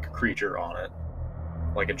 human-like creature on it,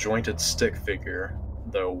 like a jointed stick figure,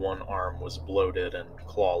 though one arm was bloated and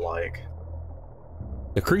claw-like.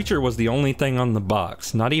 The creature was the only thing on the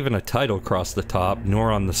box, not even a title across the top,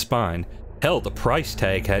 nor on the spine. Hell, the price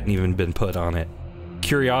tag hadn't even been put on it.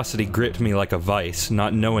 Curiosity gripped me like a vice,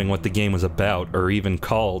 not knowing what the game was about, or even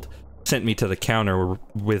called, sent me to the counter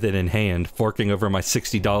with it in hand, forking over my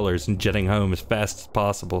 $60 and jetting home as fast as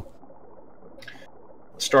possible.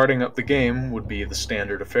 Starting up the game would be the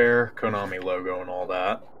standard affair, Konami logo and all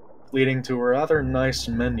that, leading to a rather nice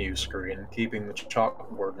menu screen keeping the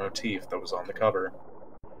chalkboard motif that was on the cover.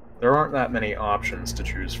 There aren't that many options to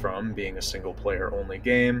choose from, being a single-player only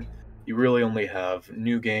game. You really only have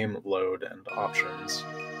New Game, Load, and Options.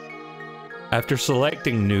 After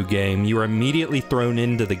selecting New Game, you are immediately thrown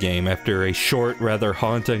into the game after a short, rather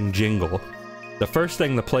haunting jingle. The first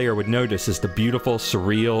thing the player would notice is the beautiful,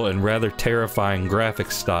 surreal, and rather terrifying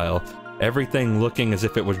graphics style, everything looking as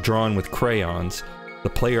if it was drawn with crayons. The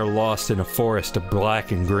player lost in a forest of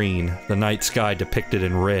black and green, the night sky depicted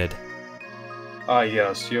in red. Ah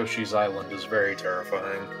yes, Yoshi's Island is very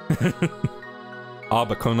terrifying. Ah,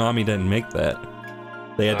 but Konami didn't make that.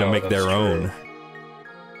 They had to make their own.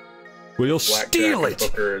 We'll steal it!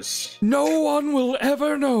 Bookers. No one will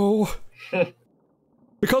ever know!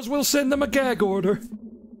 Because we'll send them a gag order.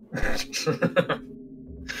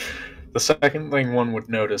 The second thing one would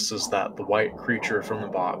notice is that the white creature from the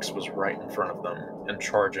box was right in front of them, and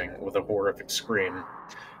charging with a horrific scream.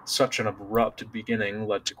 Such an abrupt beginning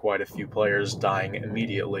led to quite a few players dying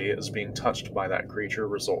immediately, as being touched by that creature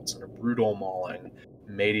results in a brutal mauling,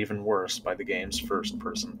 made even worse by the game's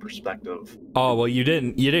first-person perspective. Oh, well, you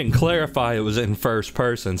didn't clarify it was in first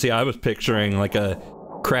person. See, I was picturing like a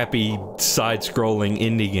crappy side-scrolling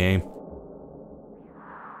indie game.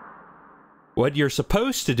 What you're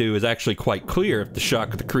supposed to do is actually quite clear if the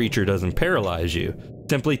shock of the creature doesn't paralyze you.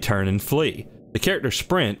 Simply turn and flee. The character's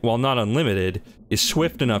sprint, while not unlimited, is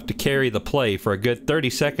swift enough to carry the play for a good 30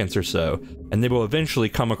 seconds or so, and they will eventually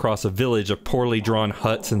come across a village of poorly drawn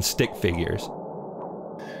huts and stick figures.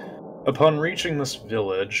 Upon reaching this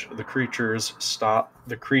village, the creature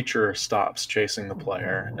stops chasing the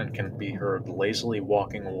player and can be heard lazily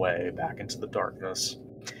walking away back into the darkness.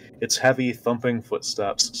 Its heavy, thumping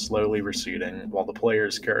footsteps slowly receding, while the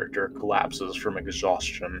player's character collapses from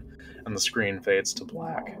exhaustion, and the screen fades to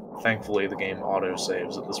black. Thankfully, the game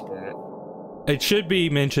auto-saves at this point. It should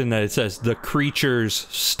be mentioned that it says the creatures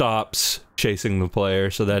stops chasing the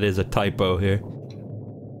player, so that is a typo here.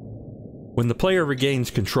 When the player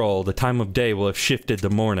regains control, the time of day will have shifted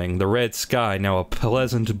to morning, the red sky now a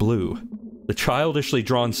pleasant blue. The childishly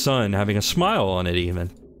drawn sun having a smile on it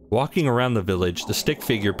even. Walking around the village, the stick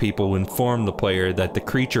figure people inform the player that the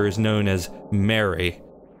creature is known as Mary,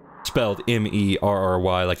 spelled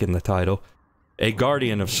M-E-R-R-Y like in the title, a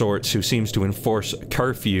guardian of sorts who seems to enforce a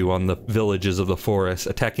curfew on the villages of the forest,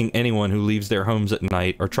 attacking anyone who leaves their homes at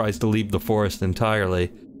night or tries to leave the forest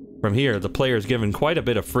entirely. From here, the player is given quite a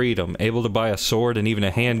bit of freedom, able to buy a sword and even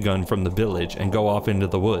a handgun from the village and go off into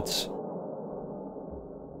the woods.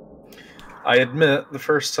 I admit, the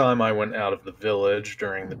first time I went out of the village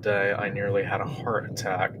during the day, I nearly had a heart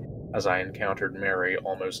attack as I encountered Mary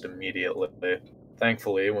almost immediately.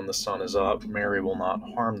 Thankfully, when the sun is up, Mary will not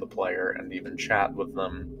harm the player and even chat with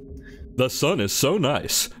them. The sun is so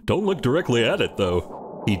nice. Don't look directly at it,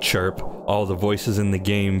 though, he'd chirp, all the voices in the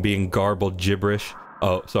game being garbled gibberish.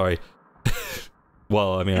 Oh, sorry.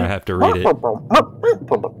 Well, I mean, I have to read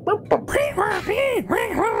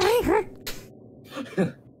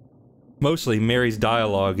it. Mostly, Mary's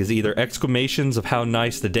dialogue is either exclamations of how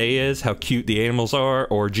nice the day is, how cute the animals are,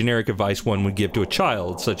 or generic advice one would give to a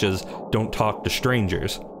child, such as, don't talk to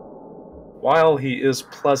strangers. While he is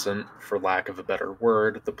pleasant, for lack of a better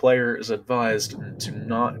word, the player is advised to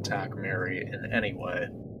not attack Mary in any way,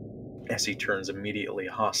 as he turns immediately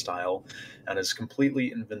hostile and is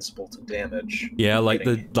completely invincible to damage. Yeah, like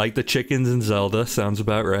the chickens in Zelda, sounds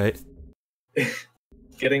about right.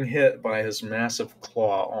 Getting hit by his massive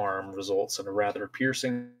claw arm results in a rather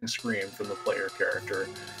piercing scream from the player character,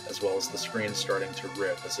 as well as the screen starting to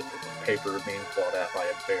rip as if it were paper being clawed at by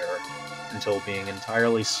a bear, until being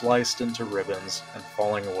entirely sliced into ribbons and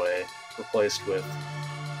falling away, replaced with,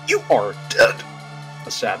 "You are dead!"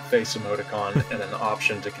 a sad face emoticon, and an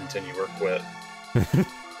option to continue or quit.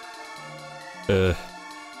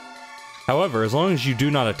 However, as long as you do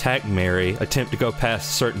not attack Mary, attempt to go past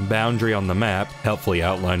a certain boundary on the map, helpfully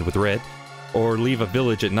outlined with red, or leave a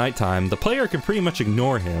village at nighttime, the player can pretty much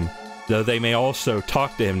ignore him, though they may also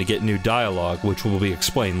talk to him to get new dialogue, which will be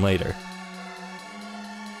explained later.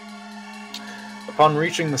 Upon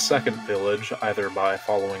reaching the second village, either by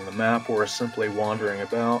following the map or simply wandering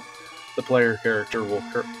about, the player character will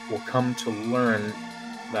come to learn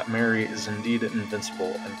that Mary is indeed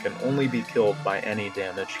invincible and can only be killed by any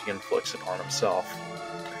damage he inflicts upon himself.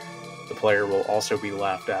 The player will also be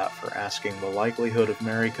laughed at for asking the likelihood of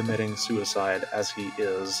Mary committing suicide, as he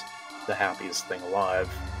is the happiest thing alive.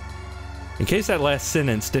 In case that last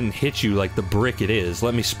sentence didn't hit you like the brick it is,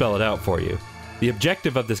 let me spell it out for you. The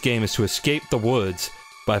objective of this game is to escape the woods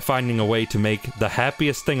by finding a way to make the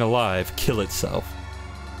happiest thing alive kill itself.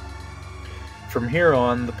 From here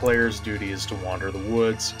on, the player's duty is to wander the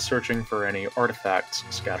woods, searching for any artifacts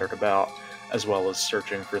scattered about, as well as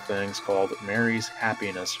searching for things called Mary's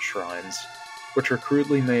Happiness Shrines, which are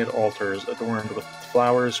crudely made altars adorned with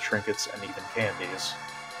flowers, trinkets, and even candies.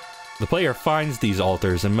 The player finds these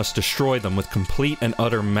altars and must destroy them with complete and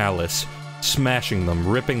utter malice, smashing them,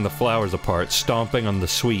 ripping the flowers apart, stomping on the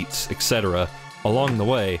sweets, etc. Along the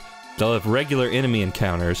way, they'll have regular enemy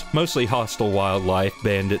encounters, mostly hostile wildlife,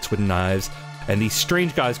 bandits with knives, and these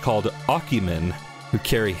strange guys called Akimen, who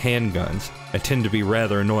carry handguns, and tend to be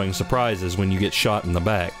rather annoying surprises when you get shot in the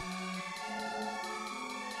back.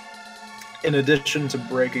 In addition to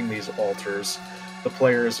breaking these altars, the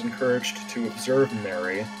player is encouraged to observe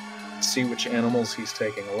Mary, see which animals he's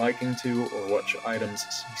taking a liking to, or which items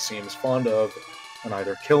he seems fond of, and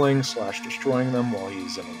either killing/destroying them while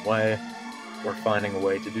he's in the way, or finding a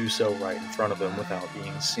way to do so right in front of him without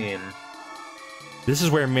being seen. This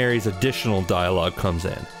is where Mary's additional dialogue comes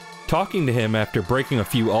in. Talking to him after breaking a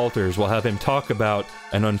few altars will have him talk about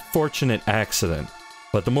an unfortunate accident,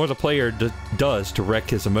 but the more the player does to wreck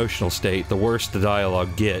his emotional state, the worse the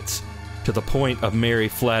dialogue gets, to the point of Mary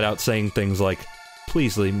flat out saying things like,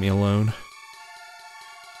 "Please leave me alone."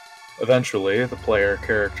 Eventually, the player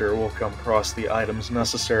character will come across the items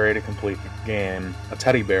necessary to complete the game: a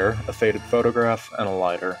teddy bear, a faded photograph, and a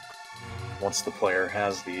lighter. Once the player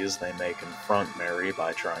has these, they may confront Mary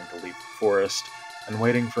by trying to leave the forest, and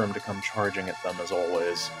waiting for him to come charging at them as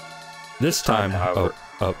always. This time, however...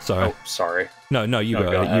 sorry. Oh, sorry. No, you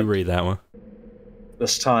go ahead. You read that one.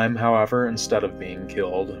 This time, however, instead of being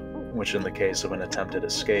killed, which in the case of an attempted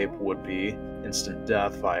escape would be instant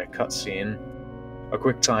death via cutscene, a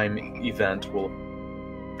QuickTime event will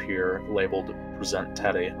appear labeled Present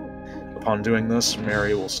Teddy. Upon doing this,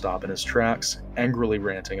 Mary will stop in his tracks, angrily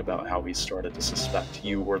ranting about how he started to suspect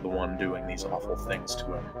you were the one doing these awful things to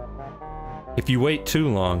him. If you wait too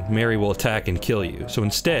long, Mary will attack and kill you, so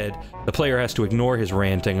instead, the player has to ignore his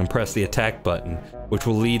ranting and press the attack button, which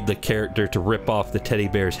will lead the character to rip off the teddy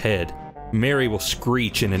bear's head. Mary will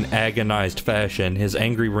screech in an agonized fashion, his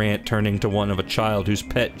angry rant turning to one of a child whose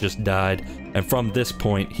pet just died, and from this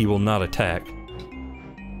point, he will not attack.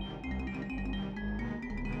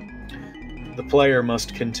 The player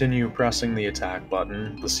must continue pressing the attack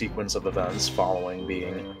button, the sequence of events following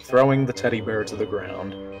being throwing the teddy bear to the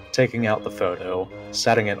ground, taking out the photo,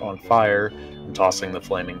 setting it on fire, and tossing the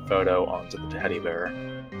flaming photo onto the teddy bear.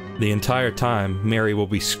 The entire time, Mary will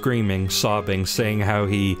be screaming, sobbing, saying how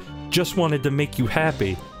he just wanted to make you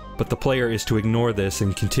happy, but the player is to ignore this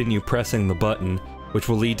and continue pressing the button, which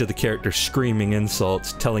will lead to the character screaming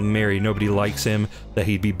insults, telling Mary nobody likes him, that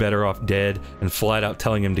he'd be better off dead, and flat out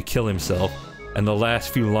telling him to kill himself, and the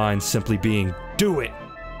last few lines simply being, "Do it!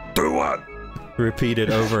 Do what?" repeated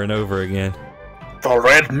over and over again. "The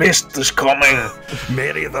red mist is coming!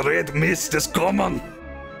 Mary, the red mist is coming!"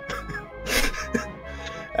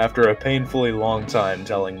 After a painfully long time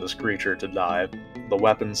telling this creature to die, the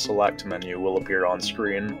weapon select menu will appear on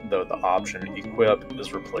screen, though the option Equip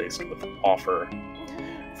is replaced with Offer.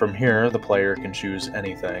 From here, the player can choose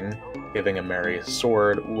anything. Giving Mary a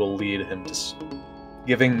sword will lead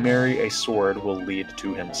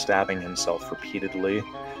to him stabbing himself repeatedly.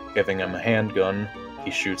 Giving him a handgun, he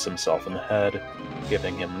shoots himself in the head.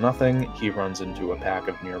 Giving him nothing, he runs into a pack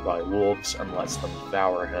of nearby wolves and lets them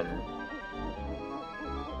devour him.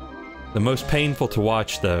 The most painful to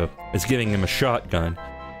watch, though, is giving him a shotgun,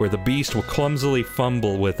 where the beast will clumsily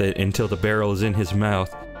fumble with it until the barrel is in his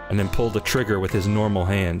mouth, and then pull the trigger with his normal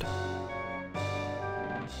hand.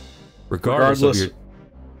 Regardless of your...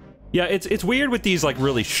 Yeah, it's weird with these, like,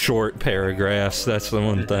 really short paragraphs, that's the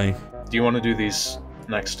one thing. Do you want to do these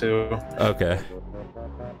next two? Okay.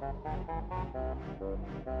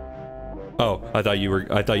 Oh, I thought you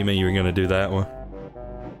meant you were gonna do that one.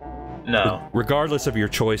 No. Regardless of your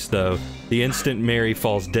choice, though, the instant Mary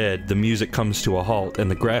falls dead, the music comes to a halt and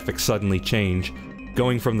the graphics suddenly change,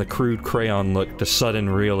 going from the crude crayon look to sudden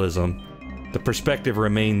realism. The perspective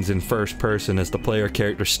remains in first person as the player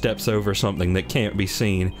character steps over something that can't be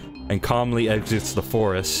seen and calmly exits the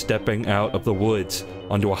forest, stepping out of the woods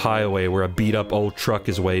onto a highway where a beat-up old truck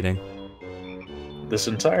is waiting. This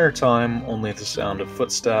entire time, only the sound of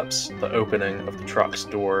footsteps, the opening of the truck's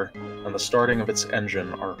door, and the starting of its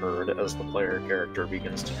engine are heard as the player character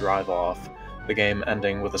begins to drive off, the game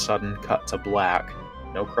ending with a sudden cut to black,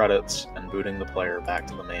 no credits, and booting the player back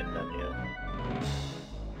to the main menu.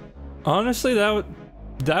 Honestly, that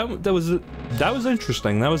was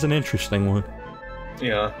interesting. That was an interesting one.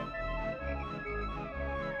 Yeah.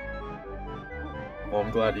 Well,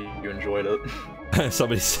 I'm glad you enjoyed it.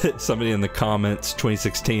 Somebody in the comments,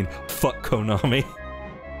 2016, fuck Konami.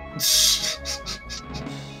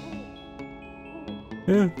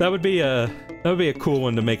 Yeah, that would be a cool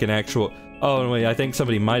one to make an actual. Oh wait, I think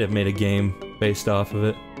somebody might have made a game based off of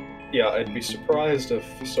it. Yeah, I'd be surprised if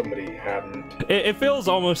somebody hadn't. It feels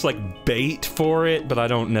almost like bait for it, but I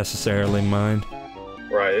don't necessarily mind.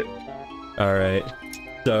 Right. Alright.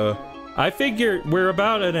 So, I figured we're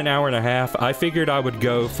about at an hour and a half. I figured I would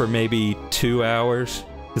go for maybe 2 hours,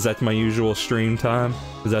 because that's my usual stream time.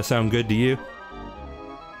 Does that sound good to you?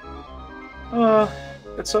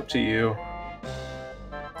 It's up to you.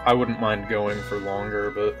 I wouldn't mind going for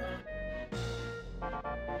longer, but...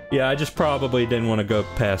 Yeah, I just probably didn't want to go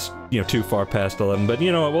past, too far past 11, but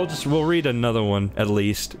you know what, we'll read another one, at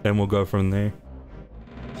least, and we'll go from there.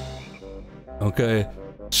 Okay.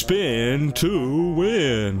 Spin to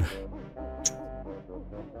win!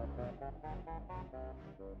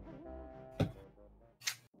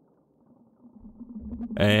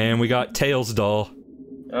 And we got Tails Doll.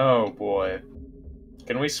 Oh boy.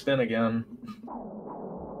 Can we spin again?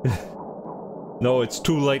 No, it's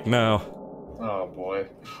too late now. Oh boy.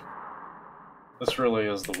 This really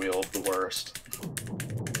is the wheel of the worst.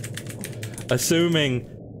 Assuming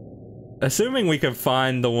we can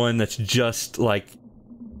find the one that's just like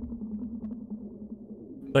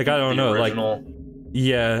I don't know, original. like,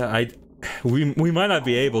 yeah, we might not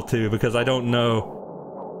be able to because I don't know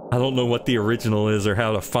what the original is or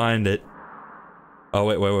how to find it. Oh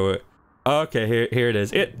wait. Okay, here it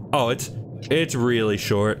is. It's really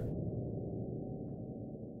short.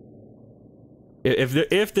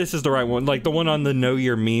 If this is the right one, like the one on the Know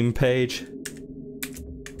Your Meme page.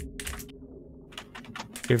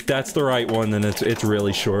 If that's the right one, then it's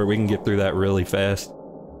really short. We can get through that really fast.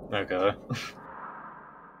 Okay.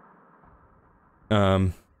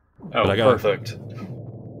 Oh, perfect.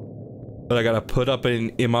 But I gotta put up an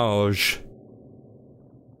image.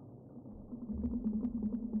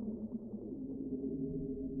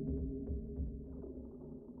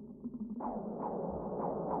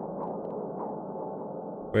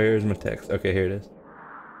 Where's my text? Okay, here it is.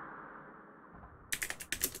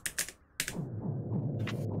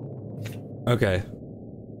 Okay.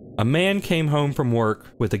 A man came home from work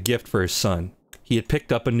with a gift for his son. He had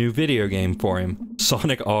picked up a new video game for him,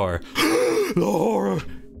 Sonic R. The horror!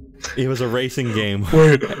 It was a racing game.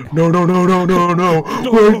 Wait, no. Wait, no.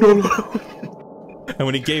 And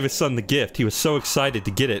when he gave his son the gift, he was so excited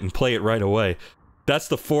to get it and play it right away. That's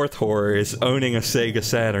the fourth horror, is owning a Sega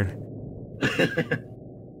Saturn.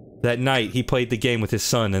 That night, he played the game with his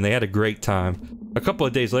son, and they had a great time. A couple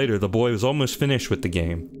of days later, the boy was almost finished with the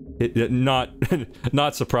game. Not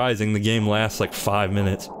surprising, the game lasts like 5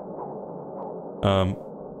 minutes. I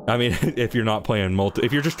mean, if you're not playing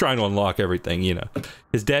if you're just trying to unlock everything, you know.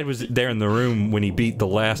 His dad was there in the room when he beat the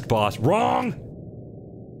last boss. Wrong!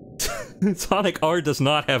 Sonic R does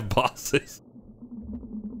not have bosses.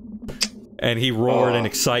 And he roared in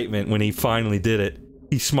excitement when he finally did it.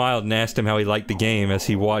 He smiled and asked him how he liked the game as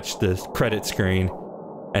he watched the credit screen.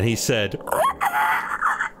 And he said...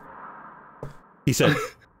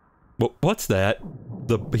 What's that?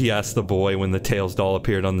 He asked the boy when the Tails doll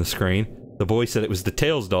appeared on the screen. The boy said it was the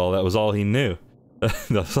Tails doll, that was all he knew.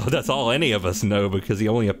 That's all any of us know because he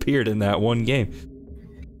only appeared in that one game.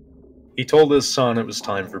 He told his son it was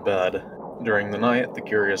time for bed. During the night, the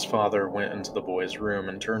curious father went into the boy's room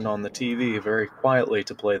and turned on the TV very quietly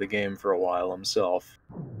to play the game for a while himself.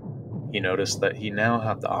 He noticed that he now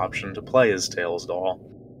had the option to play as Tails doll.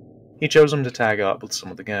 He chose him to tag up with some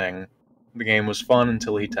of the gang. The game was fun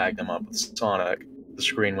until he tagged him up with Sonic. The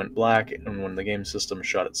screen went black, and when the game system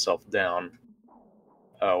shut itself down...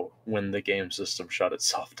 Oh, when the game system shut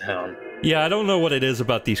itself down. Yeah, I don't know what it is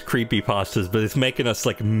about these creepypastas, but it's making us,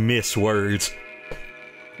 like, miss words.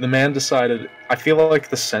 The man decided, I feel like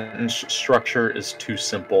the sentence structure is too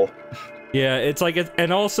simple. Yeah, it's like,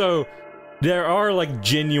 and also, there are, like,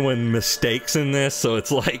 genuine mistakes in this, so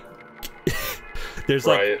it's like... There's,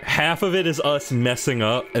 like, half of it is us messing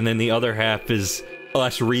up, and then the other half is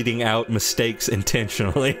us reading out mistakes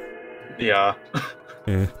intentionally. Yeah.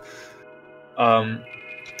 Yeah.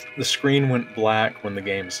 The screen went black when the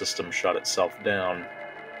game system shut itself down.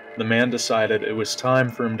 The man decided it was time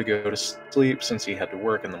for him to go to sleep since he had to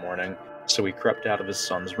work in the morning, so he crept out of his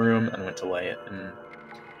son's room and went to lay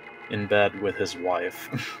in bed with his wife.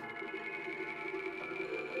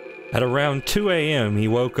 At around 2 a.m., he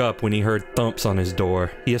woke up when he heard thumps on his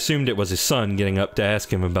door. He assumed it was his son getting up to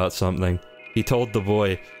ask him about something. He told the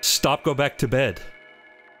boy, "Stop, go back to bed."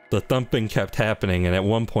 The thumping kept happening, and at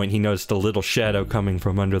one point he noticed a little shadow coming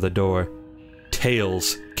from under the door.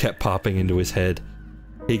 Tales kept popping into his head.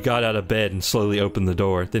 He got out of bed and slowly opened the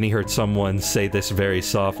door. Then he heard someone say this very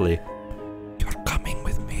softly. "You're coming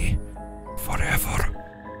with me. Forever."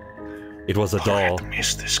 It was a doll. The red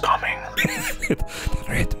mist is coming. The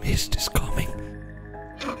red mist is coming.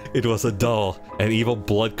 It was a doll. An evil,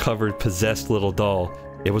 blood-covered, possessed little doll.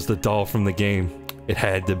 It was the doll from the game. It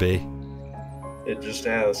had to be. It just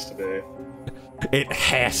has to be. It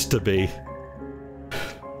has to be.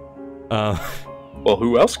 Well,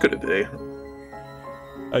 who else could it be?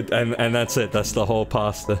 And that's it. That's the whole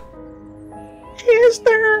pasta. Is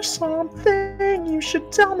there something you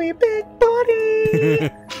should tell me, big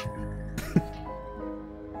buddy?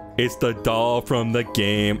 It's the doll from the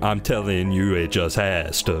game. I'm telling you, it just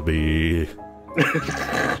has to be.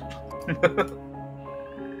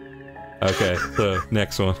 Okay, so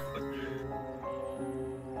next one.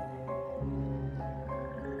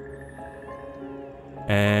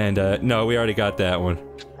 And, no, we already got that one.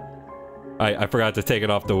 I forgot to take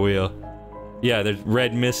it off the wheel. Yeah, the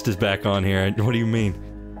red mist is back on here. What do you mean?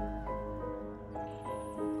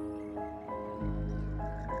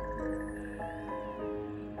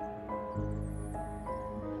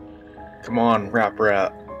 Come on, Rap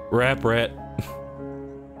Rat. Rap Rat.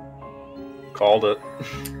 Called it.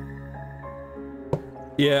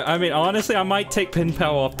 Yeah, I mean, honestly, I might take Pen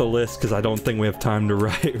Pal off the list because I don't think we have time to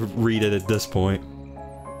read it at this point.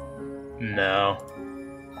 No.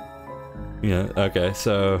 Yeah, okay,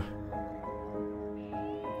 so...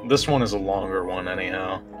 This one is a longer one,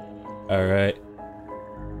 anyhow. Alright.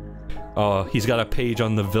 Oh, he's got a page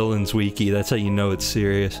on the Villains Wiki. That's how you know it's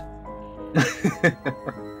serious.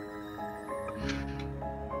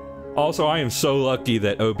 Also, I am so lucky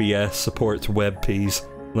that OBS supports WebPs.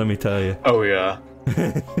 Let me tell you. Oh, yeah.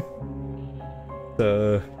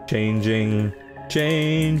 So, changing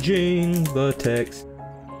the text.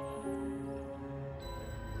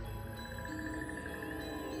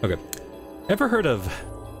 Okay. Ever heard of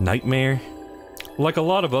Nightmare? Like a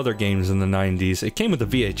lot of other games in the 90s, it came with a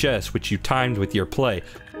VHS, which you timed with your play.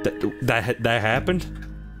 That happened?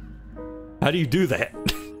 How do you do that?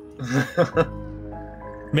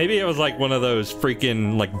 Maybe it was like one of those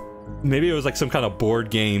freaking, like, maybe it was like some kind of board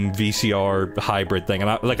game VCR hybrid thing, and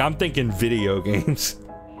I'm thinking video games.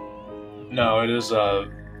 No, it is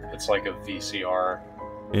it's like a VCR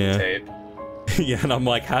tape. Yeah, and I'm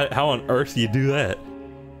like, how on earth do you do that?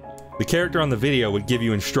 The character on the video would give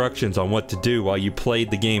you instructions on what to do while you played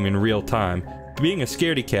the game in real time. Being a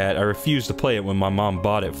scaredy cat, I refused to play it when my mom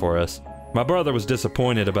bought it for us. My brother was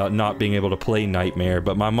disappointed about not being able to play Nightmare,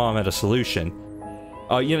 but my mom had a solution.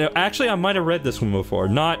 You know, actually I might have read this one before.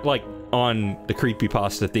 Not, like, on the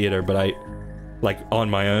Creepypasta Theater, but like, on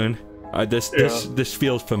my own. This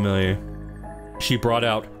feels familiar. She brought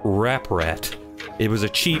out Rap Rat. It was a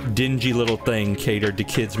cheap, dingy little thing catered to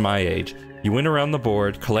kids my age. You went around the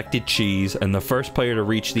board, collected cheese, and the first player to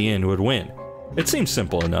reach the end would win. It seemed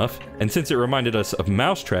simple enough, and since it reminded us of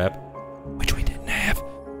Mousetrap, which we didn't have,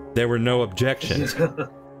 there were no objections.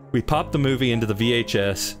 We popped the movie into the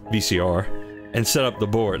VCR, and set up the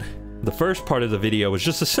board. The first part of the video was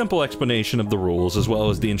just a simple explanation of the rules, as well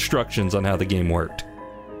as the instructions on how the game worked.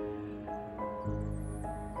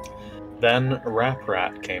 Then Rap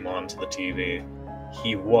Rat came onto the TV.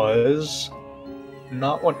 He was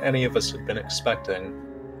not what any of us had been expecting.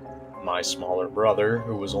 My smaller brother,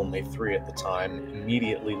 who was only 3 at the time,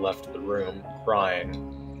 immediately left the room,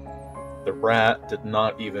 crying. The rat did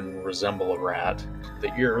not even resemble a rat.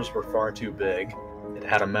 The ears were far too big. It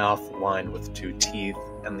had a mouth lined with 2 teeth,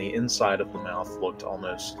 and the inside of the mouth looked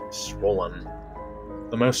almost swollen.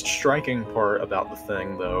 The most striking part about the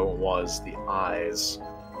thing, though, was the eyes.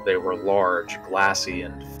 They were large, glassy,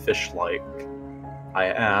 and fish-like. I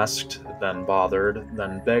asked, then bothered,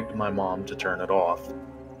 then begged my mom to turn it off.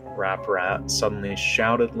 Rap Rat suddenly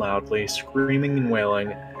shouted loudly, screaming and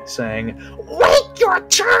wailing, saying, "Wait your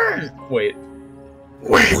turn!" Wait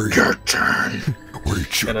your turn!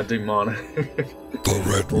 Wait in a demonic... The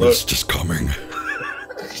red mist is coming.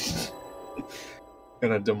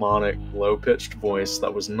 in a demonic, low-pitched voice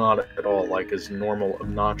that was not at all like his normal,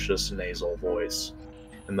 obnoxious nasal voice.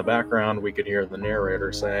 In the background, we could hear the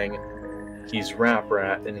narrator saying, "He's Rap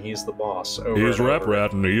Rat and he's the boss." He's Rap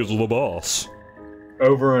Rat and he's the boss.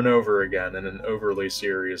 Over and over again in an overly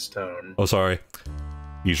serious tone. Oh, sorry.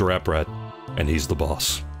 He's Rap Rat and he's the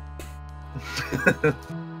boss.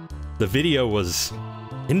 The video was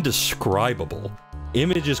indescribable.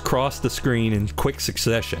 Images crossed the screen in quick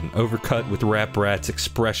succession, overcut with Rap Rat's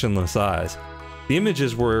expressionless eyes. The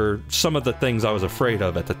images were some of the things I was afraid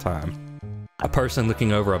of at the time. A person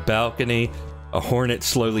looking over a balcony, a hornet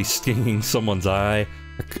slowly stinging someone's eye,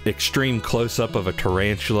 an extreme close-up of a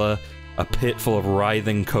tarantula, a pit full of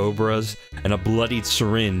writhing cobras, and a bloodied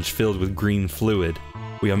syringe filled with green fluid.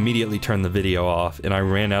 We immediately turned the video off, and I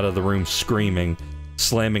ran out of the room screaming,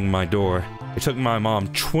 slamming my door. It took my mom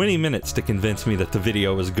 20 minutes to convince me that the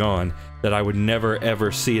video was gone, that I would never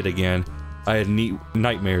ever see it again. I had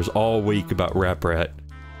nightmares all week about Rap Rat.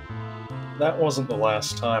 That wasn't the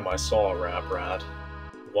last time I saw Rap Rat.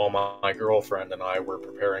 While my girlfriend and I were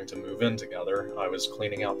preparing to move in together, I was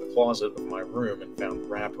cleaning out the closet of my room and found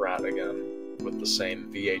Rap Rat again, with the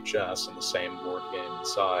same VHS and the same board game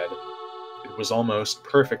inside. It was almost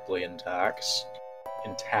perfectly intact,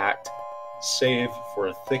 save for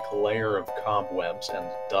a thick layer of cobwebs and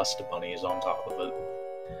dust bunnies on top of it.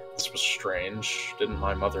 This was strange. Didn't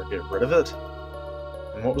my mother get rid of it?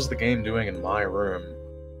 And what was the game doing in my room?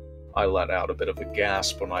 I let out a bit of a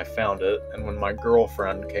gasp when I found it, and when my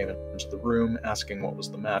girlfriend came into the room asking what was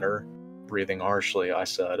the matter, breathing harshly, I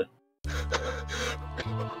said,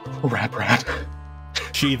 "Rap Rat."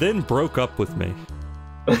 She then broke up with me.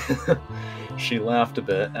 She laughed a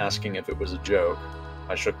bit, asking if it was a joke.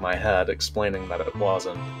 I shook my head, explaining that it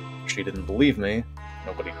wasn't. She didn't believe me,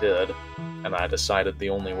 nobody did, and I decided the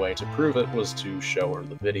only way to prove it was to show her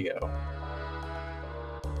the video.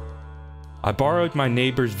 I borrowed my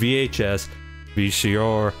neighbor's VHS,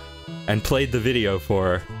 VCR, and played the video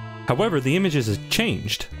for her. However, the images had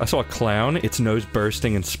changed. I saw a clown, its nose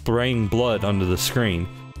bursting and spraying blood onto the screen.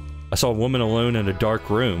 I saw a woman alone in a dark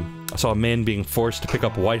room. I saw a man being forced to pick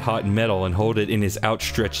up white-hot metal and hold it in his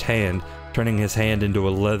outstretched hand, turning his hand into a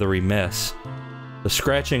leathery mess. The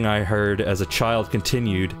scratching I heard as a child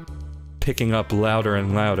continued, picking up louder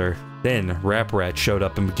and louder. Then, Rap Rat showed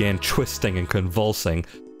up and began twisting and convulsing,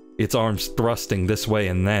 its arms thrusting this way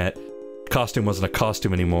and that. The costume wasn't a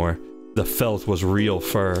costume anymore. The felt was real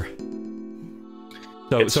fur.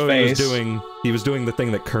 So he was doing the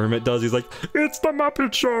thing that Kermit does. He's like, "It's the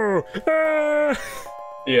Muppet Show!" Ah!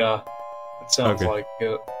 Yeah, it sounds like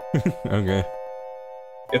it. Okay.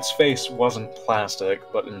 Its face wasn't plastic,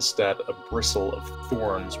 but instead a bristle of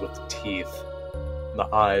thorns with teeth. The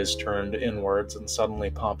eyes turned inwards and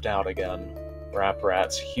suddenly popped out again. Rap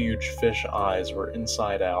Rat's huge fish eyes were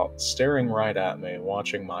inside out, staring right at me,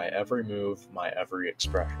 watching my every move, my every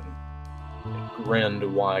expression. It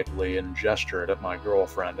grinned widely and gestured at my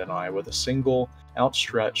girlfriend and I with a single,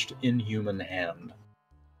 outstretched, inhuman hand.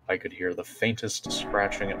 I could hear the faintest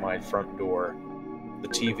scratching at my front door. The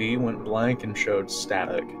TV went blank and showed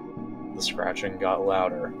static. The scratching got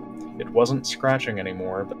louder. It wasn't scratching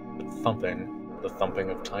anymore, but thumping, the thumping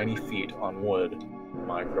of tiny feet on wood.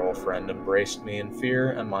 My girlfriend embraced me in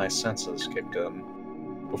fear, and my senses kicked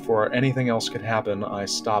in. Before anything else could happen, I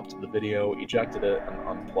stopped the video, ejected it, and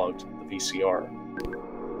unplugged the VCR.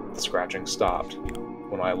 The scratching stopped.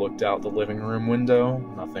 When I looked out the living room window,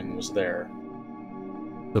 nothing was there.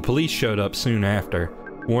 The police showed up soon after,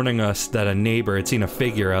 warning us that a neighbor had seen a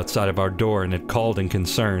figure outside of our door and had called in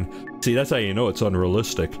concern. See, that's how you know it's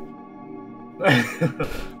unrealistic.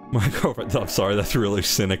 My girlfriend— I'm sorry, that's really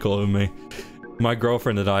cynical of me. My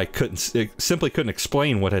girlfriend and I simply couldn't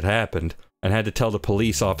explain what had happened, and had to tell the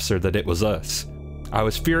police officer that it was us. I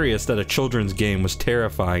was furious that a children's game was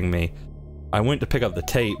terrifying me. I went to pick up the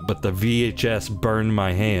tape, but the VHS burned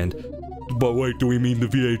my hand. But wait, do we mean the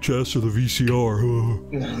VHS or the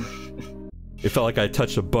VCR? It felt like I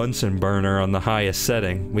touched a Bunsen burner on the highest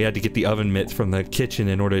setting. We had to get the oven mitts from the kitchen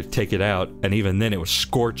in order to take it out, and even then it was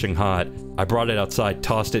scorching hot. I brought it outside,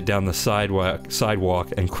 tossed it down the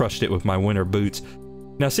sidewalk, and crushed it with my winter boots.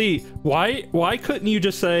 Now see, why couldn't you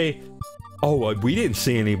just say, "Oh, we didn't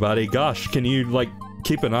see anybody. Gosh, can you, like,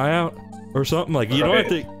 keep an eye out?" Or something? Like, you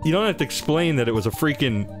don't have to explain that it was a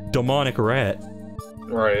freaking demonic rat.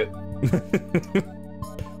 Right.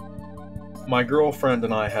 My girlfriend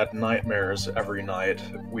and I had nightmares every night.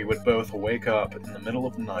 We would both wake up in the middle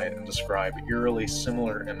of the night and describe eerily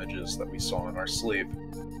similar images that we saw in our sleep.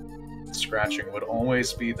 scratching would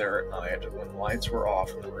always be there at night when the lights were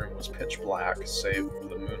off and the room was pitch black, save for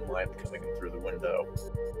the moonlight coming in through the window.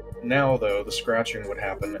 Now, though, the scratching would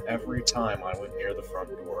happen every time I went near the front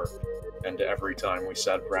door, and every time we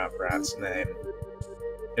said Rap Rat's name.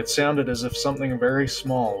 It sounded as if something very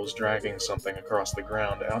small was dragging something across the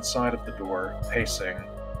ground outside of the door, pacing,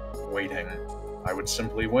 waiting. I would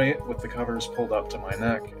simply wait with the covers pulled up to my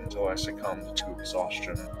neck until I succumbed to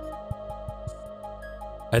exhaustion.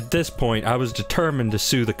 At this point, I was determined to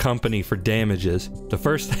sue the company for damages. The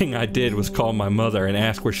first thing I did was call my mother and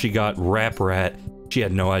ask where she got Rap Rat. She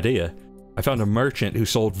had no idea. I found a merchant who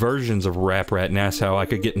sold versions of Rap Rat and asked how I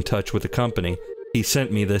could get in touch with the company. He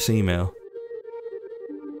sent me this email.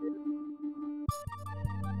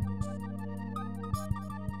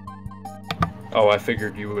 Oh, I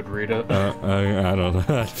figured you would read it. I don't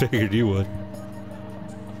know. I figured you would.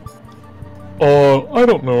 I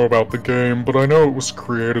don't know about the game, but I know it was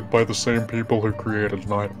created by the same people who created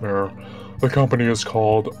Nightmare. The company is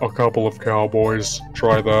called A Couple of Cowboys.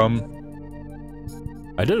 Try them.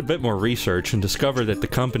 I did a bit more research and discovered that the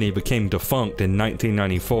company became defunct in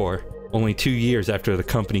 1994. Only 2 years after the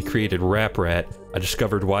company created Rap Rat, I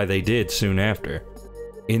discovered why they did soon after.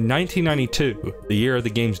 In 1992, the year of the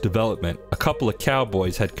game's development, a couple of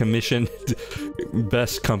cowboys had commissioned...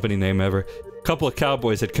 best company name ever. A couple of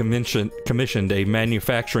cowboys had commissioned a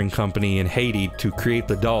manufacturing company in Haiti to create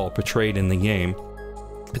the doll portrayed in the game.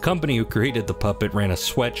 The company who created the puppet ran a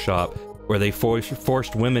sweatshop where they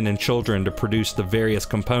forced women and children to produce the various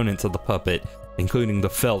components of the puppet, including the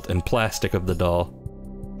felt and plastic of the doll.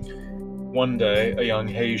 One day, a young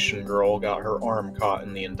Haitian girl got her arm caught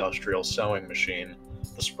in the industrial sewing machine.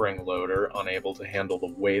 The spring loader, unable to handle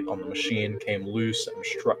the weight on the machine, came loose and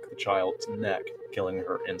struck the child's neck, killing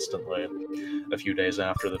her instantly. A few days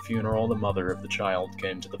after the funeral, the mother of the child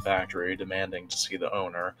came to the factory demanding to see the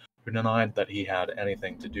owner, who denied that he had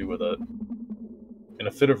anything to do with it. In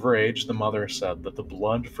a fit of rage, the mother said that the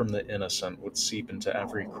blood from the innocent would seep into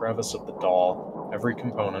every crevice of the doll, every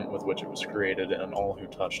component with which it was created, and all who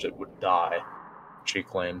touched it would die. She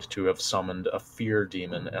claimed to have summoned a fear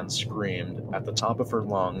demon and screamed, at the top of her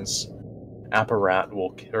lungs, "Apparat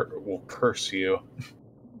will curse you."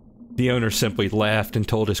 The owner simply laughed and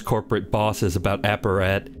told his corporate bosses about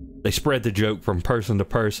Apparat. They spread the joke from person to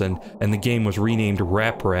person, and the game was renamed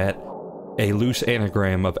Rap Rat, a loose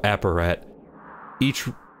anagram of Apparat. Each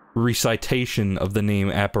recitation of the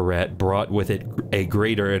name Apparat brought with it a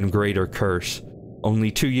greater and greater curse.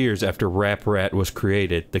 Only 2 years after Rap Rat was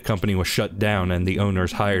created, the company was shut down and the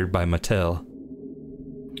owners hired by Mattel.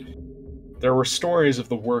 There were stories of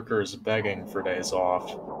the workers begging for days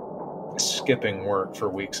off, skipping work for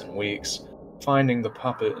weeks and weeks, finding the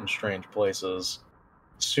puppet in strange places.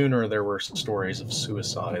 Sooner there were stories of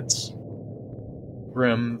suicides.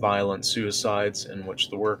 Grim, violent suicides in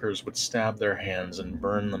which the workers would stab their hands and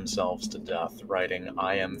burn themselves to death, writing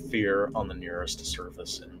 "I am fear" on the nearest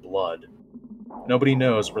surface in blood. Nobody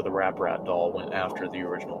knows where the Rap Rat doll went after the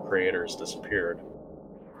original creators disappeared.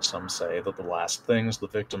 Some say that the last things the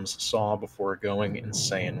victims saw before going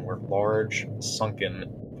insane were large, sunken,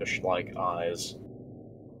 fish-like eyes.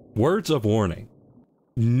 Words of warning.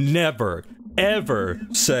 Never, ever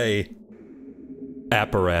say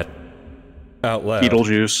Apparat out loud.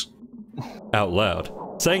 Beetlejuice. Out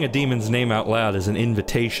loud. Saying a demon's name out loud is an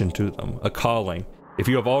invitation to them, a calling. If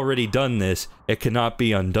you have already done this, it cannot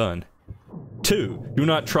be undone. 2. Do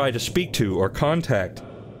not try to speak to or contact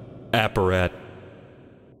Apparat.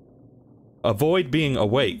 Avoid being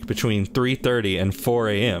awake between 3:30 and 4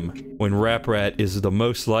 a.m. when Rap Rat is the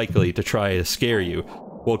most likely to try to scare you.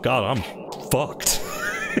 Well, God, I'm fucked.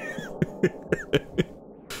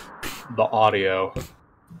 The audio.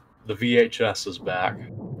 The VHS is back.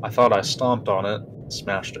 I thought I stomped on it,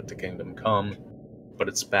 smashed it to Kingdom Come, but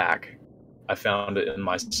it's back. I found it in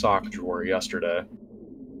my sock drawer yesterday.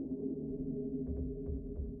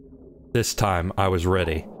 This time, I was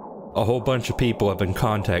ready. A whole bunch of people have been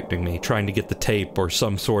contacting me, trying to get the tape or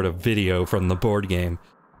some sort of video from the board game.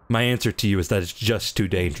 My answer to you is that it's just too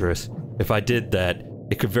dangerous. If I did that,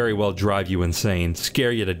 it could very well drive you insane,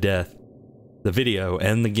 scare you to death. The video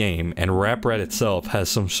and the game, and Rap Rat itself, has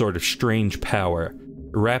some sort of strange power.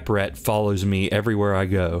 Rap Rat follows me everywhere I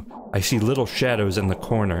go. I see little shadows in the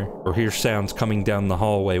corner, or hear sounds coming down the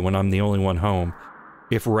hallway when I'm the only one home.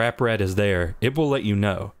 If Rap Rat is there, it will let you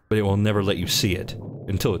know, but it will never let you see it.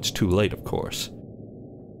 Until it's too late, of course.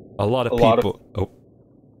 A lot of people...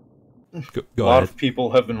 Go ahead. Of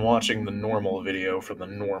people have been watching the normal video for the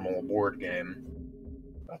normal board game.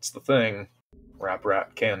 That's the thing. Rap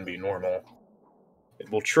Rat can be normal.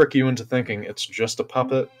 It will trick you into thinking it's just a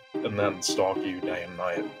puppet, and then stalk you day and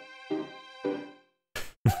night.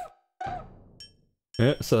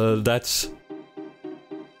 Yeah, so that's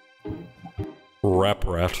Rap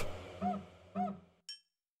Rat.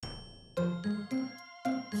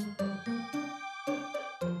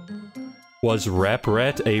 Was Rap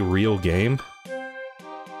Rat a real game?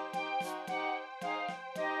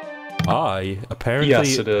 Apparently...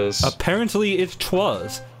 Yes, it is. Apparently it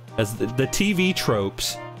twas, as the TV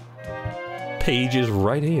tropes page is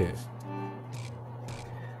right here.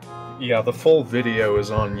 Yeah, the full video is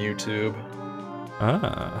on YouTube.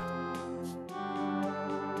 Ah.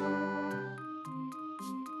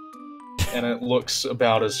 And it looks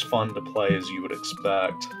about as fun to play as you would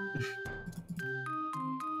expect.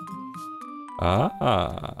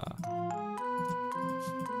 Ah.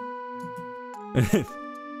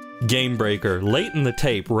 Game Breaker. Late in the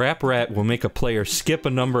tape, Rap Rat will make a player skip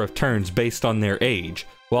a number of turns based on their age.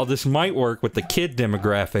 While this might work with the kid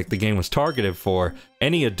demographic the game was targeted for,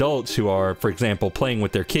 any adults who are, for example, playing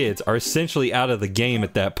with their kids are essentially out of the game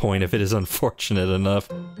at that point if it is unfortunate enough.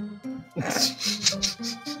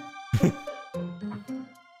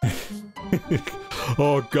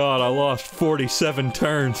 Oh god, I lost 47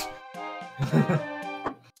 turns.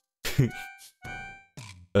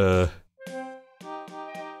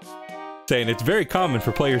 Saying it's very common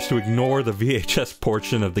for players to ignore the VHS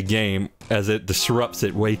portion of the game as it disrupts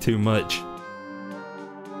it way too much.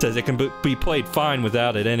 Says it can be played fine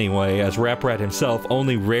without it anyway, as Rap Rat himself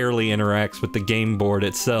only rarely interacts with the game board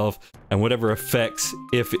itself, and whatever effects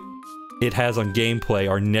if it has on gameplay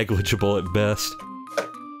are negligible at best.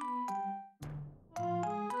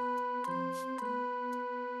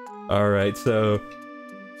 Alright, so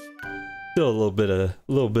still a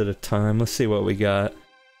little bit of time. Let's see what we got.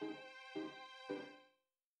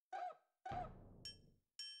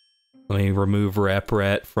 Let me remove Rap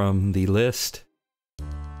Rat from the list.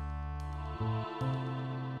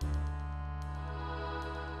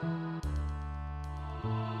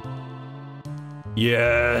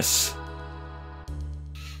 Yes!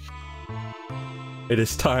 It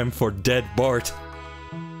is time for Dead Bart.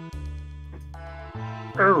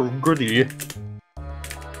 Oh, goody.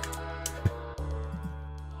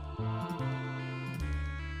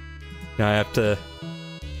 Now I have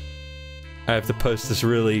to post this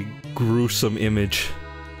really gruesome image.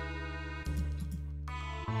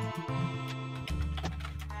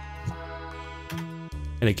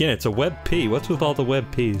 And again, it's a web P. What's with all the web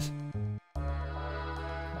Ps?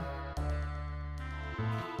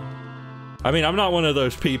 I mean, I'm not one of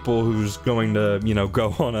those people who's going to, you know,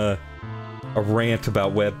 go on a rant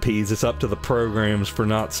about web Ps. It's up to the programs for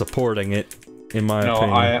not supporting it, in my opinion.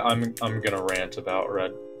 No, I'm gonna rant about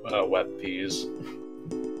web Ps.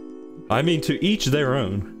 I mean, to each their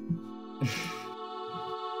own.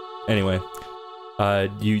 Anyway,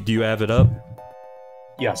 do you have it up?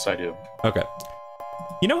 Yes, I do. Okay.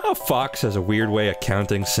 You know how Fox has a weird way of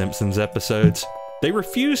counting Simpsons episodes? They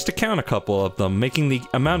refuse to count a couple of them, making the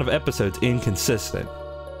amount of episodes inconsistent.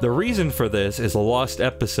 The reason for this is a lost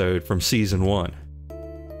episode from Season 1.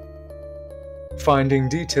 Finding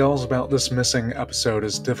details about this missing episode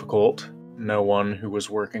is difficult. No one who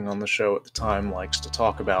was working on the show at the time likes to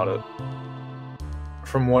talk about it.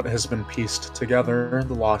 From what has been pieced together,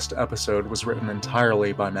 the lost episode was written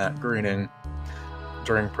entirely by Matt Groening.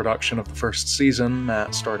 During production of the first season,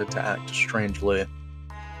 Matt started to act strangely.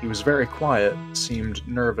 He was very quiet, seemed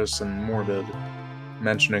nervous and morbid.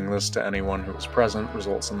 Mentioning this to anyone who was present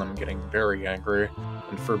results in them getting very angry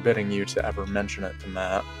and forbidding you to ever mention it to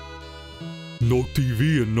Matt. No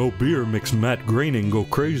TV and no beer makes Matt Groening go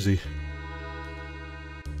crazy.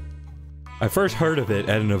 I first heard of it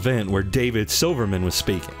at an event where David Silverman was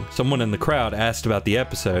speaking. Someone in the crowd asked about the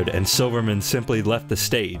episode, and Silverman simply left the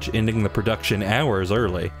stage, ending the production hours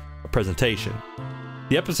early, a presentation.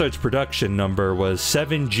 The episode's production number was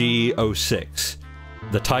 7G06.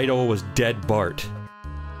 The title was Dead Bart.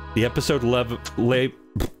 The episode labeled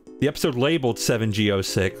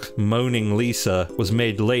 7G06, Moaning Lisa, was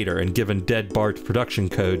made later and given Dead Bart's production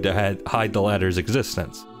code to hide the latter's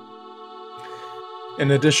existence.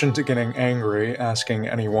 In addition to getting angry, asking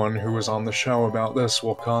anyone who was on the show about this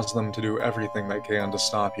will cause them to do everything they can to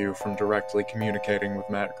stop you from directly communicating with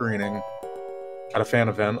Matt Groening. At a fan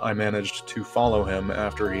event, I managed to follow him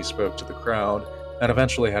after he spoke to the crowd, and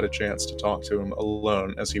eventually had a chance to talk to him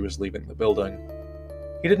alone as he was leaving the building.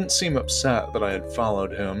 He didn't seem upset that I had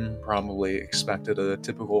followed him, probably expected a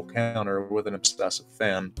typical counter with an obsessive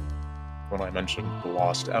fan. When I mentioned the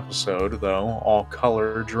lost episode, though, all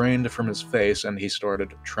color drained from his face and he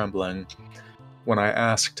started trembling. When I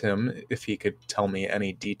asked him if he could tell me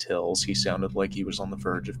any details, he sounded like he was on the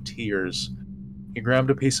verge of tears. He grabbed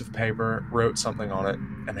a piece of paper, wrote something on it,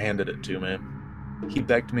 and handed it to me. He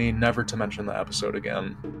begged me never to mention the episode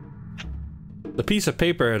again. The piece of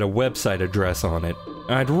paper had a website address on it.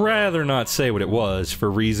 I'd rather not say what it was, for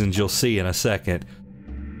reasons you'll see in a second.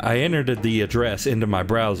 I entered the address into my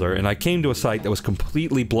browser, and I came to a site that was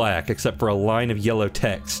completely black except for a line of yellow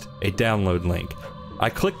text, a download link. I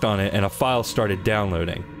clicked on it and a file started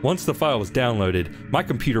downloading. Once the file was downloaded, my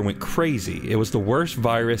computer went crazy. It was the worst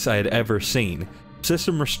virus I had ever seen.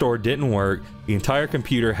 System restore didn't work, the entire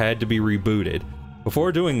computer had to be rebooted.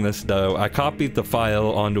 Before doing this though, I copied the file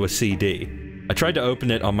onto a CD. I tried to open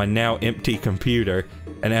it on my now empty computer,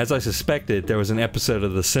 and as I suspected, there was an episode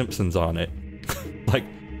of The Simpsons on it. Like,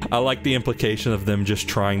 I like the implication of them just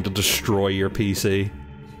trying to destroy your PC.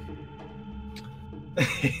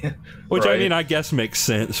 Which, right. I mean, I guess makes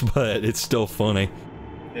sense, but it's still funny.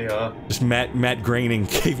 Yeah. Just Matt Groening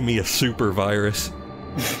gave me a super virus.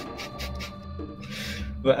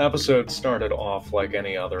 The episode started off like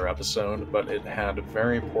any other episode, but it had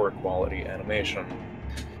very poor quality animation.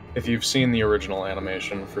 If you've seen the original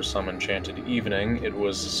animation for Some Enchanted Evening, it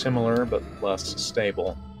was similar but less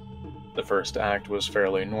stable. The first act was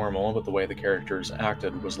fairly normal, but the way the characters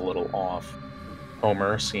acted was a little off.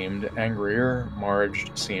 Homer seemed angrier,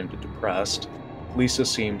 Marge seemed depressed, Lisa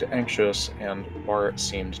seemed anxious, and Bart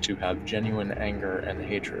seemed to have genuine anger and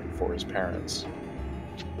hatred for his parents.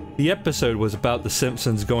 The episode was about the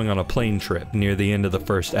Simpsons going on a plane trip near the end of the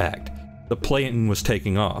first act. The plane was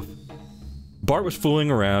taking off. Bart was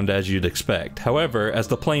fooling around as you'd expect. However, as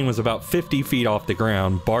the plane was about 50 feet off the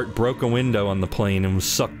ground, Bart broke a window on the plane and was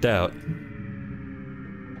sucked out.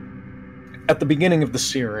 At the beginning of the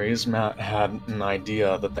series, Matt had an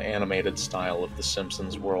idea that the animated style of The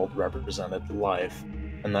Simpsons world represented life,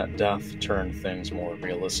 and that death turned things more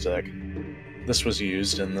realistic. This was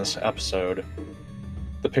used in this episode.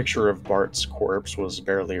 The picture of Bart's corpse was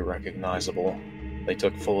barely recognizable. They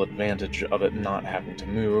took full advantage of it not having to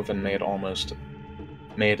move and made an almost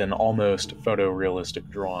photorealistic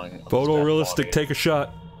drawing of Photorealistic, take a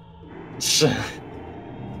shot.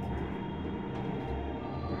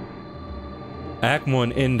 Act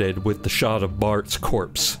 1 ended with the shot of Bart's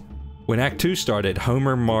corpse. When Act 2 started,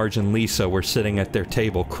 Homer, Marge, and Lisa were sitting at their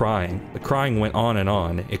table crying. The crying went on and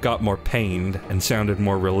on. It got more pained and sounded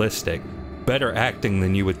more realistic. Better acting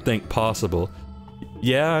than you would think possible.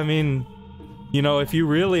 Yeah, I mean, you know, if you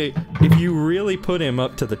really put him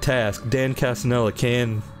up to the task, Dan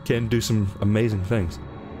Castellaneta can do some amazing things.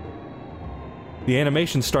 The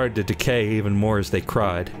animation started to decay even more as they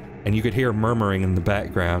cried, and you could hear murmuring in the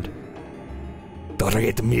background. The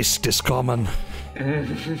red mist is coming.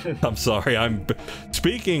 I'm sorry,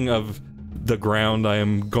 speaking of the ground, I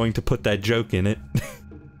am going to put that joke in it.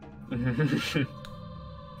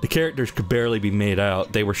 The characters could barely be made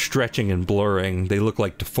out. They were stretching and blurring. They looked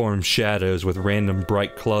like deformed shadows with random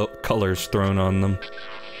bright colors thrown on them.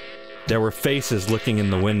 There were faces looking in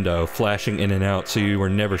the window, flashing in and out, so you were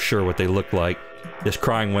never sure what they looked like. This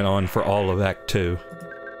crying went on for all of Act 2.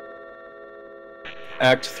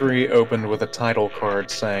 Act 3 opened with a title card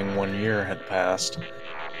saying 1 year had passed.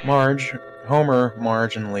 Homer,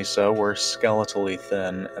 Marge, and Lisa were skeletally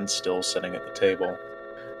thin and still sitting at the table.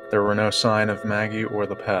 There were no sign of Maggie or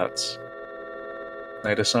the pets.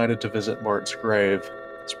 They decided to visit Bart's grave.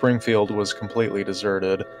 Springfield was completely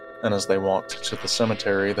deserted, and as they walked to the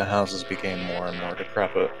cemetery, the houses became more and more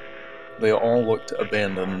decrepit. They all looked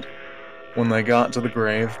abandoned. When they got to the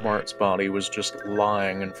grave, Bart's body was just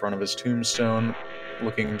lying in front of his tombstone,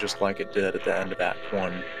 looking just like it did at the end of Act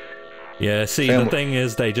 1. Yeah, see, the thing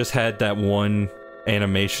is, they just had that one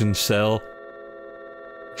animation cell,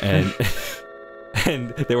 and... And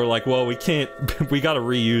they were like, well, we gotta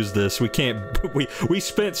reuse this. We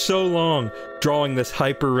spent so long drawing this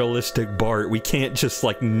hyper-realistic Bart, we can't just,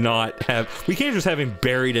 like, we can't just have him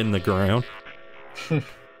buried in the ground.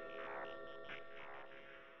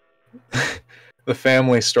 The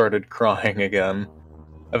family started crying again.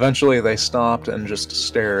 Eventually they stopped and just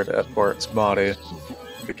stared at Bart's body.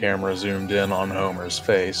 The camera zoomed in on Homer's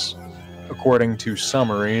face. According to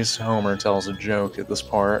summaries, Homer tells a joke at this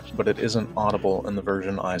part, but it isn't audible in the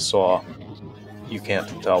version I saw. You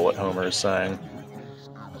can't tell what Homer is saying.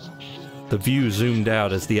 The view zoomed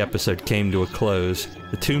out as the episode came to a close.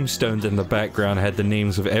 The tombstones in the background had the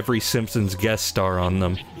names of every Simpsons guest star on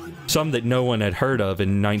them. Some that no one had heard of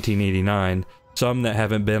in 1989, some that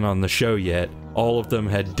haven't been on the show yet. All of them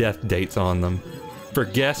had death dates on them. For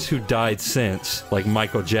guests who died since, like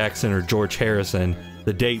Michael Jackson or George Harrison,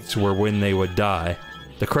 the dates were when they would die.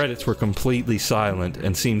 The credits were completely silent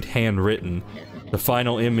and seemed handwritten. The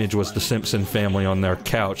final image was the Simpson family on their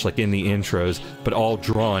couch, like in the intros, but all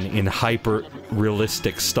drawn in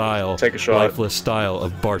hyper-realistic style, Take a shot. lifeless style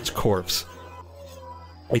of Bart's corpse.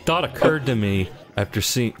 A thought occurred to me after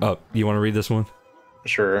seeing... Oh, you want to read this one?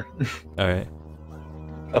 Sure. Alright.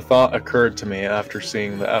 A thought occurred to me after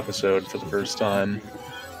seeing the episode for the first time.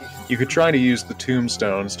 You could try to use the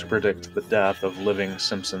tombstones to predict the death of living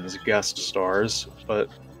Simpsons guest stars, but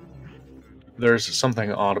there's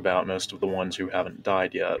something odd about most of the ones who haven't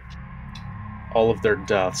died yet. All of their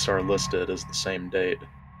deaths are listed as the same date.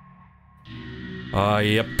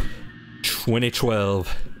 Yep.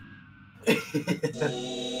 2012.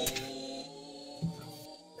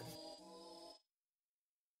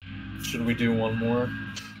 Should we do one more?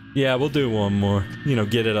 Yeah, we'll do one more. You know,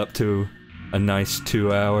 get it up to a nice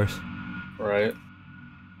 2 hours. Right.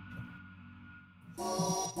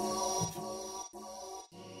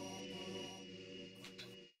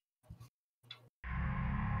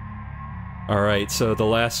 Alright, so the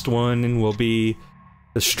last one will be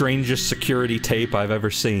the strangest security tape I've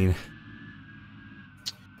ever seen.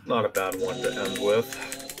 Not a bad one to end with.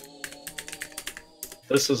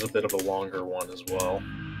 This is a bit of a longer one as well.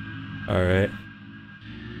 Alright.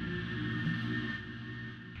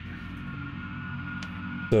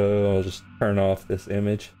 So I'll just turn off this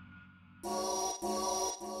image.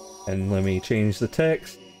 And let me change the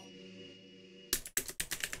text.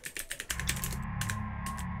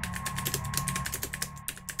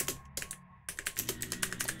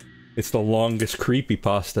 It's the longest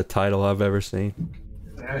creepypasta title I've ever seen.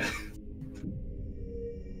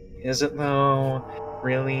 Is it though?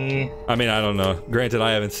 Really? I mean, I don't know. Granted,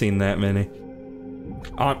 I haven't seen that many.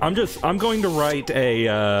 I'm going to write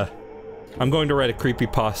a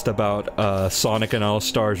creepypasta about Sonic and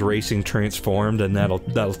All-Stars Racing Transformed, and that'll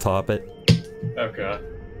top it. Okay.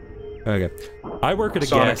 Okay. I work at a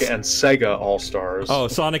Sonic and Sega All-Stars. Oh,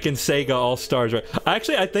 Sonic and Sega All-Stars.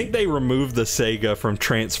 Actually, I think they removed the Sega from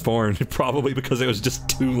Transformed, probably because it was just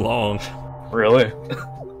too long. Really?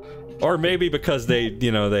 Or maybe because they,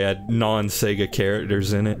 you know, they had non-Sega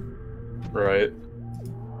characters in it. Right.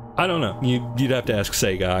 I don't know. You'd have to ask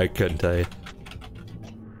Sega. I couldn't tell you.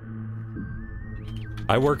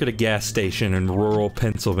 I work at a gas station in rural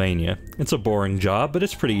Pennsylvania. It's a boring job, but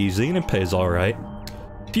it's pretty easy and it pays alright.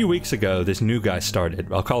 A few weeks ago, this new guy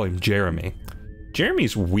started. I'll call him Jeremy.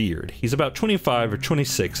 Jeremy's weird. He's about 25 or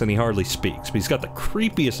 26 and he hardly speaks, but he's got the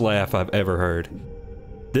creepiest laugh I've ever heard.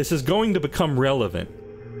 This is going to become relevant.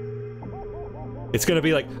 It's gonna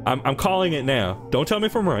be like, I'm calling it now. Don't tell me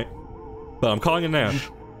if I'm right, but I'm calling it now.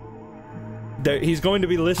 He's going to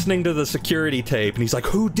be listening to the security tape, and he's like,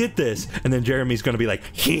 who did this? And then Jeremy's gonna be like,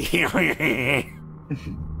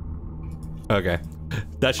 okay.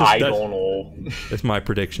 That's just- I don't know. That's my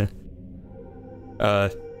prediction.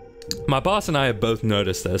 My boss and I have both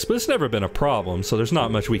noticed this, but it's never been a problem, so there's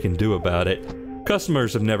not much we can do about it.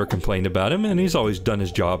 Customers have never complained about him, and he's always done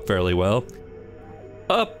his job fairly well.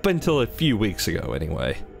 Up until a few weeks ago,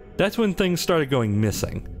 anyway. That's when things started going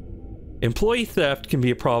missing. Employee theft can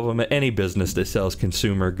be a problem at any business that sells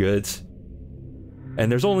consumer goods.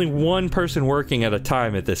 And there's only one person working at a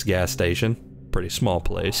time at this gas station. Pretty small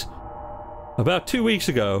place. About 2 weeks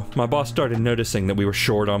ago, my boss started noticing that we were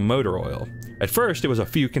short on motor oil. At first, it was a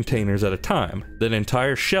few containers at a time, then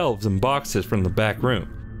entire shelves and boxes from the back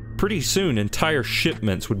room. Pretty soon, entire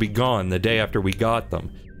shipments would be gone the day after we got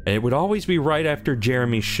them, and it would always be right after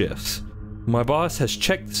Jeremy's shifts. My boss has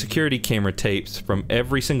checked the security camera tapes from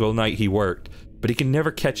every single night he worked, but he can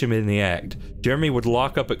never catch him in the act. Jeremy would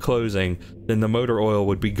lock up at closing, then the motor oil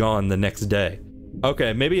would be gone the next day.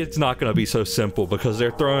 Okay, maybe it's not gonna be so simple because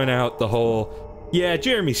they're throwing out the whole, yeah,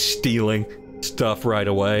 Jeremy's stealing stuff right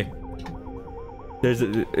away.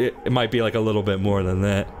 It might be like a little bit more than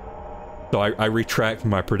that. So I retract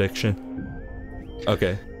my prediction.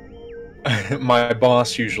 Okay. My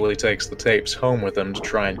boss usually takes the tapes home with him to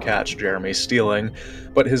try and catch Jeremy stealing,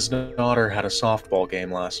 but his daughter had a softball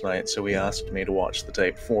game last night, so he asked me to watch the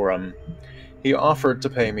tape for him. He offered to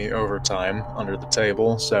pay me overtime under the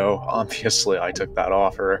table, so obviously I took that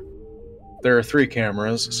offer. There are 3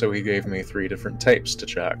 cameras, so he gave me 3 different tapes to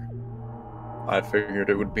check. I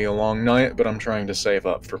figured it would be a long night, but I'm trying to save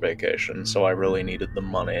up for vacation, so I really needed the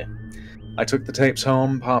money. I took the tapes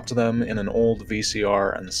home, popped them in an old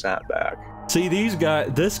VCR, and sat back. See,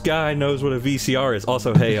 this guy knows what a VCR is.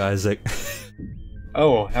 Also, hey, Isaac.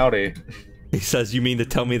 Oh, howdy. He says, you mean to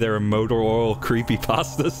tell me there are motor oil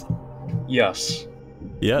creepypastas? Yes.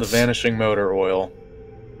 Yes. The Vanishing Motor Oil.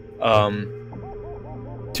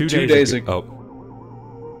 2 days ago.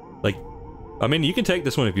 Oh. Like, I mean, you can take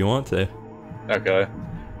this one if you want to. Okay.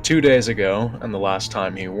 2 days ago, and the last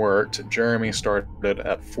time he worked, Jeremy started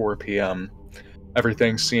at 4 p.m.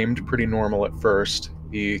 Everything seemed pretty normal at first.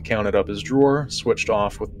 He counted up his drawer, switched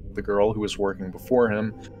off with the girl who was working before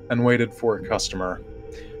him, and waited for a customer.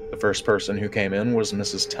 The first person who came in was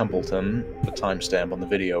Mrs. Templeton. The timestamp on the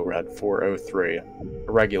video read 4:03.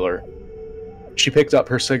 A regular. She picked up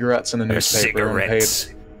her cigarettes in a newspaper and paid...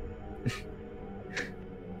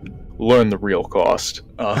 Learn the real cost.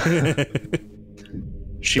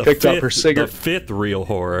 She picked up her cigarette... The fifth real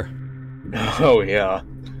horror. Oh, yeah.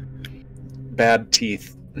 Bad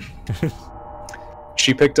teeth.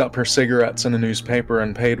 She picked up her cigarettes in a newspaper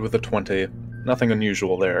and paid with a 20. Nothing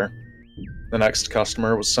unusual there. The next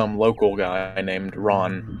customer was some local guy named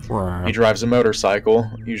Ron. He drives a motorcycle,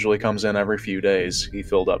 usually comes in every few days. He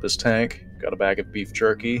filled up his tank, got a bag of beef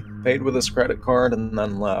jerky, paid with his credit card, and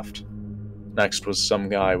then left. Next was some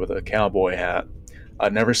guy with a cowboy hat.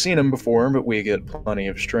 I'd never seen him before, but we get plenty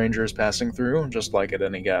of strangers passing through, just like at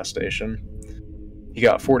any gas station. He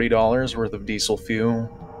got $40 worth of diesel fuel,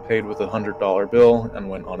 paid with a $100 bill, and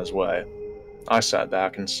went on his way. I sat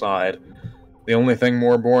back and sighed. The only thing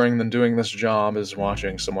more boring than doing this job is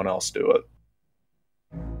watching someone else do it.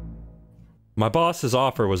 My boss's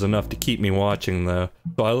offer was enough to keep me watching, though,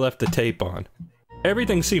 so I left the tape on.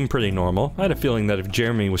 Everything seemed pretty normal. I had a feeling that if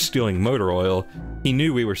Jeremy was stealing motor oil, he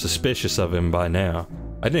knew we were suspicious of him by now.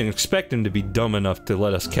 I didn't expect him to be dumb enough to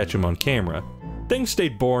let us catch him on camera. Things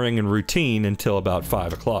stayed boring and routine until about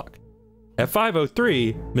 5 o'clock. At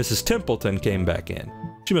 5:03, Mrs. Templeton came back in.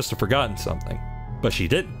 She must have forgotten something. But she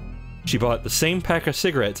didn't. She bought the same pack of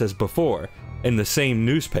cigarettes as before, in the same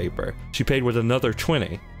newspaper. She paid with another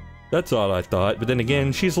 20. That's odd, I thought, but then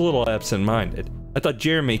again, she's a little absent-minded. I thought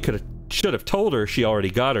Jeremy should have told her she already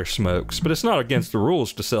got her smokes, but it's not against the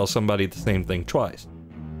rules to sell somebody the same thing twice.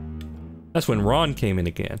 That's when Ron came in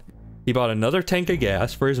again. He bought another tank of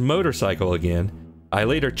gas for his motorcycle again. I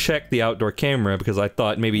later checked the outdoor camera because I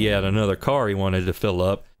thought maybe he had another car he wanted to fill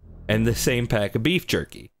up, and the same pack of beef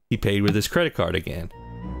jerky. He paid with his credit card again.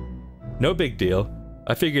 No big deal.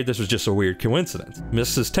 I figured this was just a weird coincidence.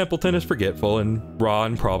 Mrs. Templeton is forgetful, and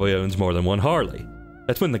Ron probably owns more than one Harley.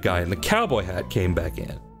 That's when the guy in the cowboy hat came back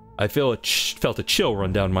in. I felt a chill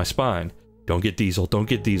run down my spine. Don't get Diesel, don't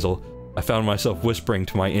get Diesel. I found myself whispering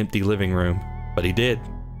to my empty living room. But he did.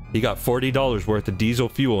 He got $40 worth of diesel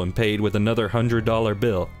fuel and paid with another $100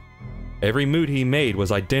 bill. Every move he made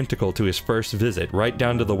was identical to his first visit, right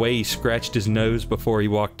down to the way he scratched his nose before he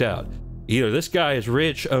walked out. Either this guy is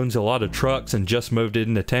rich, owns a lot of trucks, and just moved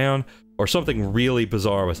into town, or something really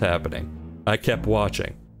bizarre was happening. I kept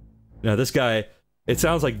watching. Now this guy, it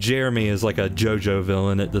sounds like Jeremy is like a JoJo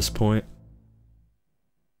villain at this point.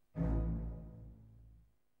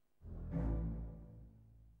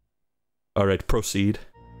 Alright, proceed.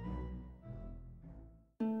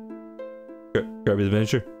 Kirby's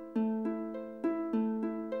Adventure?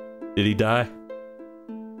 Did he die?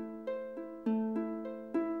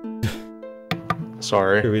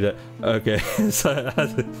 Sorry. Okay.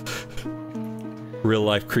 Real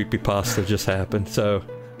life creepypasta just happened. So,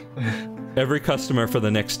 every customer for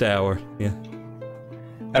the next hour. Yeah.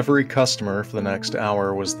 Every customer for the next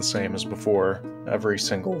hour was the same as before. Every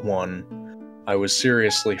single one. I was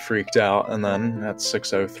seriously freaked out, and then, at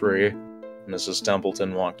 6:03, Mrs.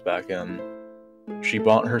 Templeton walked back in. She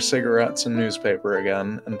bought her cigarettes and newspaper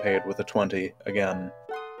again, and paid with a 20 again.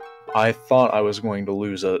 I thought I was going to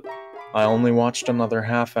lose it. I only watched another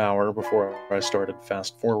half hour before I started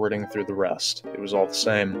fast-forwarding through the rest. It was all the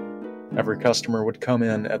same. Every customer would come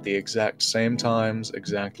in at the exact same times,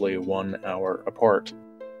 exactly 1 hour apart.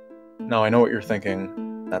 Now I know what you're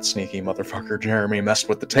thinking. That sneaky motherfucker Jeremy messed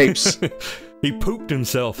with the tapes. He pooped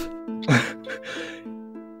himself.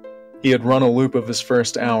 He had run a loop of his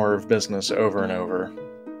first hour of business over and over.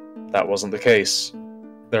 That wasn't the case.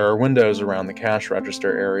 There are windows around the cash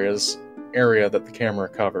register area that the camera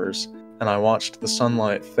covers, and I watched the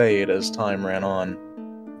sunlight fade as time ran on.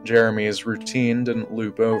 Jeremy's routine didn't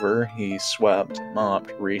loop over. He swept,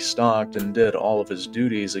 mopped, restocked, and did all of his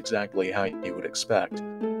duties exactly how you would expect.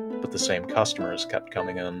 But the same customers kept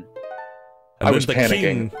coming in. And I was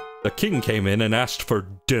panicking. The king came in and asked for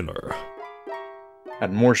dinner.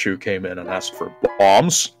 And Morshu came in and asked for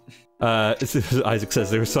bombs. Isaac says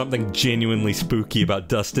there was something genuinely spooky about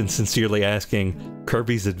Dustin sincerely asking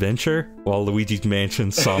Kirby's Adventure while Luigi's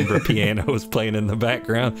Mansion's somber piano was playing in the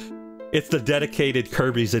background. It's the dedicated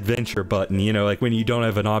Kirby's Adventure button, you know, like when you don't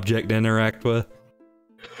have an object to interact with.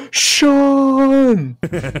 Sean!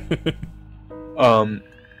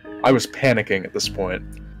 I was panicking at this point.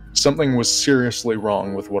 Something was seriously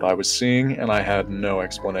wrong with what I was seeing, and I had no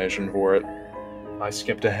explanation for it. I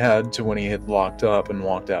skipped ahead to when he had locked up and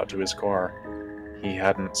walked out to his car. He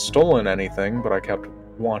hadn't stolen anything, but I kept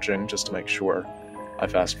watching just to make sure. I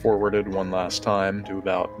fast-forwarded one last time to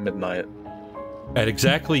about midnight. At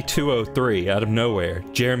exactly 2:03, out of nowhere,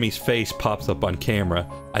 Jeremy's face pops up on camera.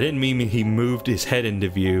 I didn't mean he moved his head into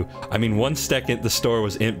view. I mean, 1 second the store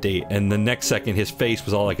was empty, and the next second his face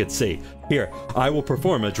was all I could see. Here, I will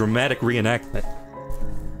perform a dramatic reenactment.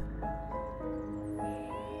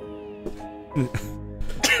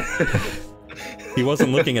 He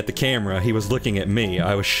wasn't looking at the camera, he was looking at me.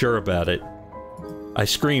 I was sure about it. I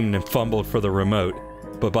screamed and fumbled for the remote,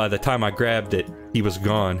 but by the time I grabbed it, he was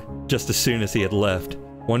gone, just as soon as he had left.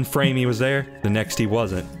 One frame he was there, the next he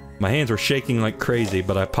wasn't. My hands were shaking like crazy,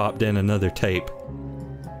 but I popped in another tape.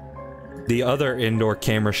 The other indoor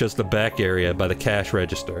camera shows the back area by the cash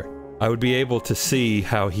register. I would be able to see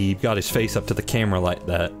how he got his face up to the camera like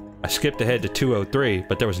that. I skipped ahead to 2:03,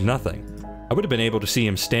 but there was nothing. I would have been able to see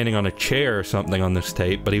him standing on a chair or something on this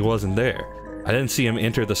tape, but he wasn't there. I didn't see him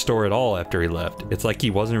enter the store at all after he left. It's like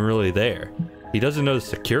he wasn't really there. He doesn't know the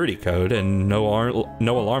security code, and no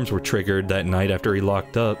alarms were triggered that night after he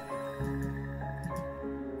locked up.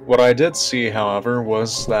 What I did see, however,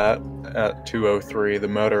 was that at 2:03 the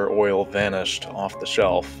motor oil vanished off the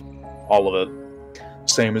shelf. All of it.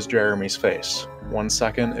 Same as Jeremy's face. 1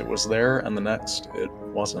 second it was there, and the next it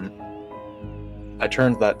wasn't. I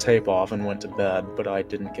turned that tape off and went to bed, but I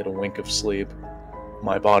didn't get a wink of sleep.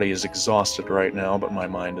 My body is exhausted right now, but my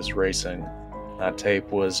mind is racing. That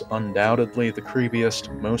tape was undoubtedly the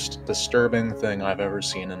creepiest, most disturbing thing I've ever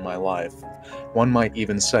seen in my life. One might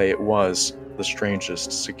even say it was the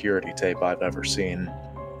strangest security tape I've ever seen.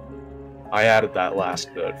 I added that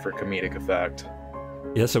last bit for comedic effect.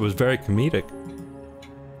 Yes, it was very comedic.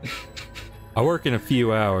 I work in a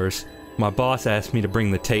few hours. My boss asked me to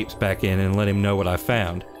bring the tapes back in and let him know what I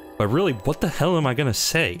found. But really, what the hell am I gonna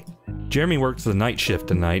say? Jeremy works the night shift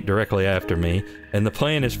tonight, directly after me, and the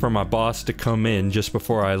plan is for my boss to come in just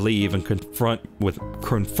before I leave and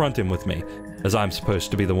confront him with me, as I'm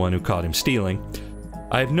supposed to be the one who caught him stealing.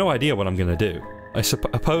 I have no idea what I'm gonna do. I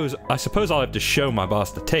suppose I'll have to show my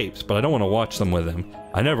boss the tapes, but I don't want to watch them with him.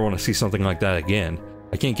 I never want to see something like that again.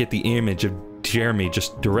 I can't get the image of Jeremy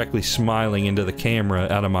just directly smiling into the camera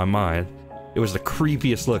out of my mind. It was the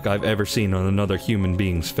creepiest look I've ever seen on another human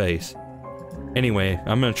being's face. Anyway,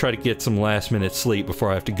 I'm gonna try to get some last-minute sleep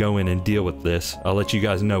before I have to go in and deal with this. I'll let you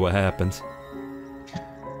guys know what happens.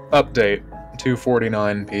 Update,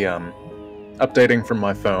 2:49 p.m. Updating from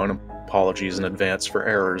my phone. Apologies in advance for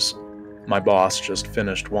errors. My boss just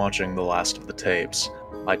finished watching the last of the tapes.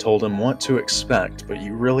 I told him what to expect, but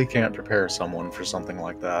you really can't prepare someone for something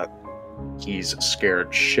like that. He's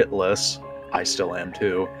scared shitless. I still am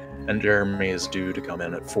too. And Jeremy is due to come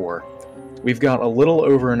in at 4. We've got a little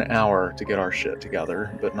over an hour to get our shit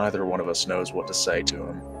together, but neither one of us knows what to say to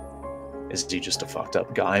him. Is he just a fucked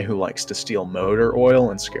up guy who likes to steal motor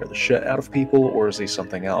oil and scare the shit out of people, or is he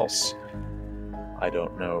something else? I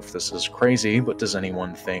don't know if this is crazy, but does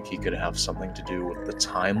anyone think he could have something to do with the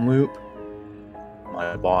time loop?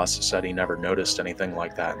 My boss said he never noticed anything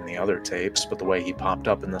like that in the other tapes, but the way he popped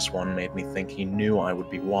up in this one made me think he knew I would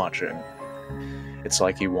be watching. It's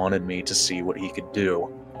like he wanted me to see what he could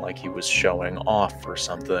do, like he was showing off or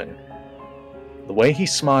something. The way he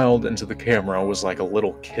smiled into the camera was like a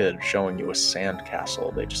little kid showing you a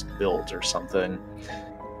sandcastle they just built or something.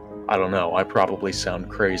 I don't know, I probably sound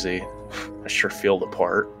crazy. I sure feel the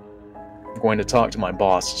part. I'm going to talk to my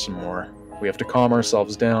boss some more. We have to calm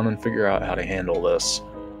ourselves down and figure out how to handle this.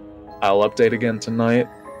 I'll update again tonight,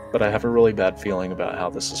 but I have a really bad feeling about how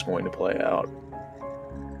this is going to play out.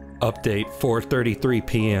 Update, 4:33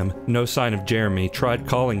 p.m. No sign of Jeremy. Tried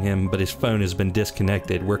calling him, but his phone has been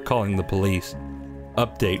disconnected. We're calling the police.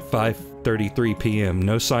 Update, 5:33 p.m.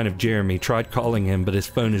 No sign of Jeremy. Tried calling him, but his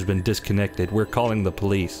phone has been disconnected. We're calling the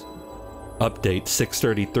police. Update,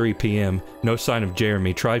 6:33 p.m. No sign of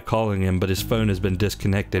Jeremy. Tried calling him, but his phone has been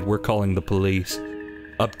disconnected. We're calling the police.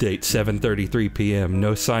 Update, 7:33 p.m.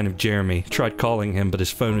 No sign of Jeremy. Tried calling him, but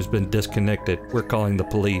his phone has been disconnected. We're calling the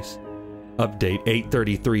police. Update,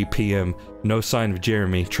 8:33 p.m. No sign of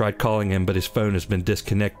Jeremy. Tried calling him, but his phone has been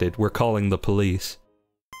disconnected. We're calling the police.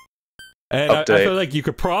 And I feel like you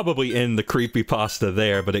could probably end the creepypasta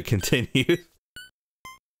there, but it continues.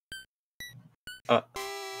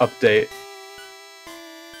 Update.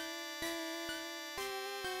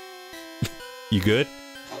 You good?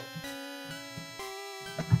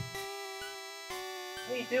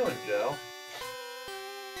 What are you doing, Joe?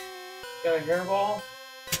 Got a hairball?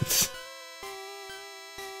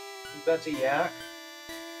 You about to yak?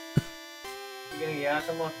 You gonna yak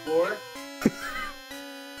on my floor?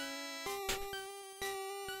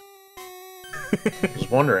 I was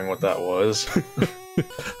wondering what that was.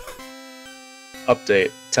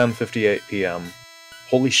 Update, 10:58 p.m.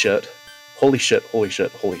 Holy shit. Holy shit, holy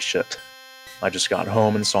shit, holy shit. I just got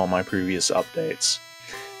home and saw my previous updates.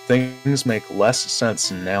 Things make less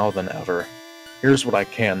sense now than ever. Here's what I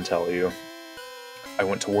can tell you. I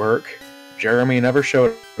went to work. Jeremy never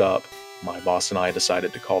showed up. My boss and I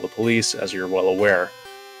decided to call the police, as you're well aware.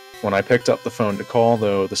 When I picked up the phone to call,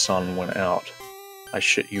 though, the sun went out. I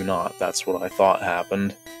shit you not, that's what I thought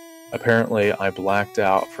happened. Apparently, I blacked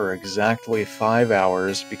out for exactly 5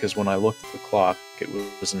 hours because when I looked at the clock, it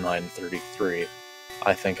was 9:33.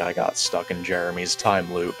 I think I got stuck in Jeremy's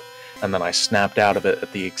time loop, and then I snapped out of it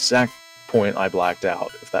at the exact point I blacked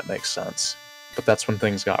out, if that makes sense. But that's when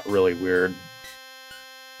things got really weird.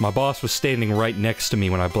 My boss was standing right next to me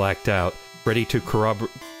when I blacked out, ready to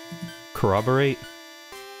corroborate?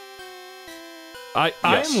 I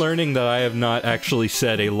am learning that I have not actually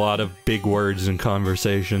said a lot of big words in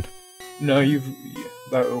conversation. No,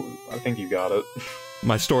 I think you got it.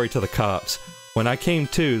 My story to the cops. When I came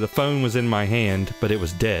to, the phone was in my hand, but it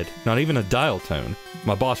was dead. Not even a dial tone.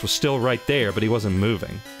 My boss was still right there, but he wasn't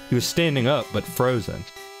moving. He was standing up, but frozen.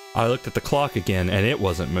 I looked at the clock again, and it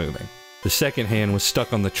wasn't moving. The second hand was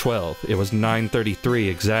stuck on the 12. It was 9:33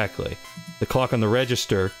 exactly. The clock on the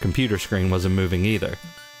register computer screen wasn't moving either.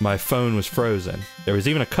 My phone was frozen. There was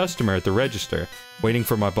even a customer at the register, waiting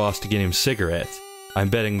for my boss to get him cigarettes. I'm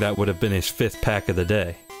betting that would have been his 5th pack of the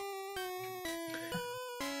day.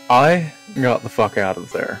 I got the fuck out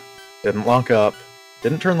of there. Didn't lock up,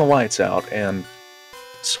 didn't turn the lights out, and...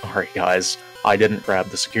 sorry guys, I didn't grab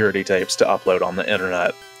the security tapes to upload on the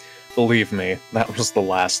internet. Believe me, that was the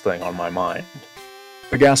last thing on my mind.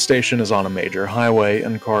 The gas station is on a major highway,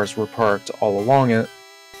 and cars were parked all along it.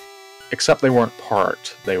 Except they weren't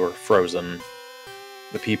parked, they were frozen.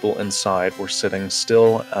 The people inside were sitting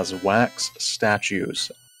still as wax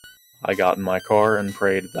statues. I got in my car and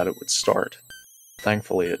prayed that it would start.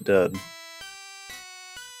 Thankfully it did.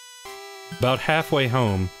 About halfway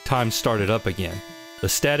home, time started up again. The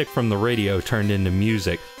static from the radio turned into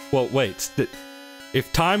music. Well, wait,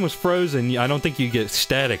 if time was frozen, I don't think you get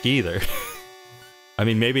static either. I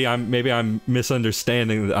mean, maybe I'm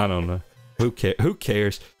misunderstanding. I don't know. Who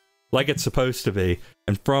cares? Like it's supposed to be.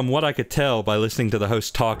 And from what I could tell by listening to the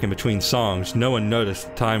host talk in between songs, no one noticed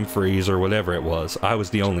the time freeze or whatever it was. I was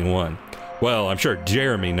the only one. Well, I'm sure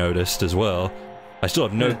Jeremy noticed as well. I still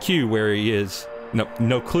have no clue where he is.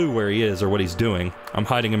 No clue where he is or what he's doing. I'm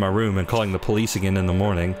hiding in my room and calling the police again in the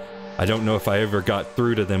morning. I don't know if I ever got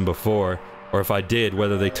through to them before, or if I did,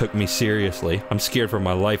 whether they took me seriously. I'm scared for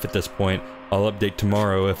my life at this point. I'll update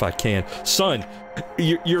tomorrow if I can. Son,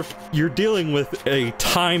 you're dealing with a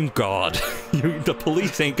time god. The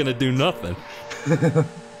police ain't gonna do nothing.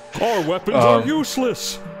 Our weapons are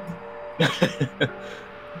useless.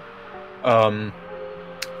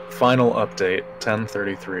 Final update,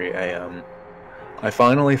 10:33 a.m. I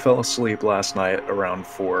finally fell asleep last night around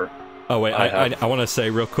 4. Oh wait, I want to say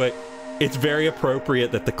real quick, it's very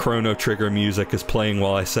appropriate that the Chrono Trigger music is playing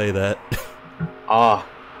while I say that. Ah.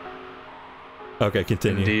 Okay,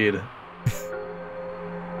 continue. Indeed.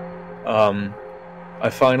 I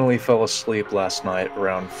finally fell asleep last night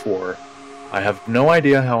around 4. I have no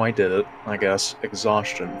idea how I did it. I guess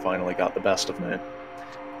exhaustion finally got the best of me.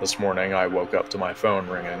 This morning I woke up to my phone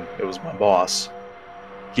ringing. It was my boss.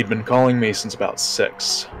 He'd been calling me since about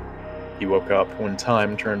 6. He woke up when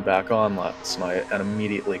time turned back on last night and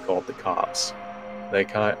immediately called the cops.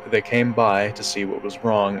 They came by to see what was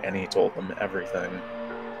wrong and he told them everything.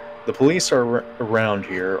 The police around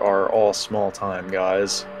here are all small-time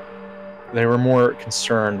guys. They were more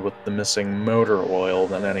concerned with the missing motor oil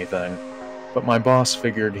than anything, but my boss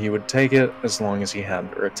figured he would take it as long as he had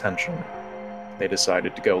their attention. They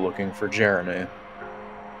decided to go looking for Jeremy.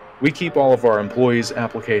 We keep all of our employees'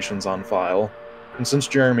 applications on file, and since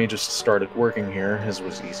Jeremy just started working here, his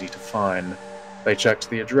was easy to find. They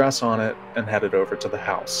checked the address on it and headed over to the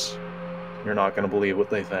house. You're not going to believe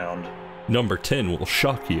what they found. Number 10 will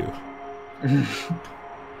shock you.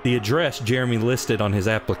 The address Jeremy listed on his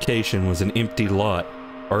application was an empty lot,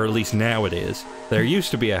 or at least now it is. There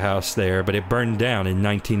used to be a house there, but it burned down in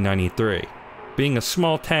 1993. Being a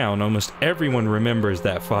small town, almost everyone remembers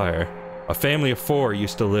that fire. A family of 4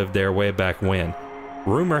 used to live there way back when.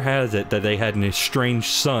 Rumor has it that they had an estranged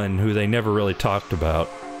son who they never really talked about,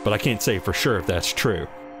 but I can't say for sure if that's true.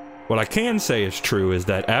 What I can say is true is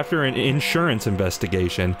that after an insurance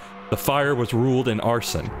investigation, the fire was ruled an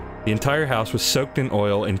arson. The entire house was soaked in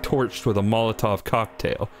oil and torched with a Molotov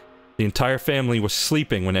cocktail. The entire family was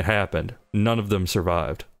sleeping when it happened. None of them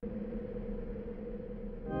survived.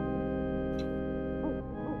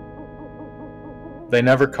 They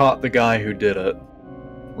never caught the guy who did it.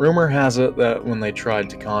 Rumor has it that when they tried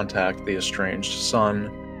to contact the estranged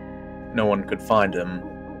son, no one could find him.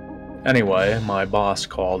 Anyway, my boss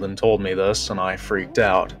called and told me this, and I freaked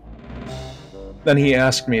out. Then he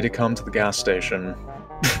asked me to come to the gas station.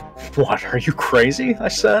 What, are you crazy? I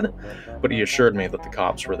said, but he assured me that the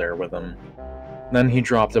cops were there with him. Then he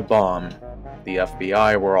dropped a bomb. The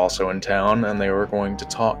FBI were also in town, and they were going to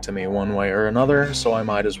talk to me one way or another, so I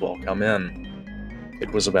might as well come in.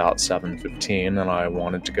 It was about 7:15, and I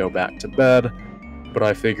wanted to go back to bed, but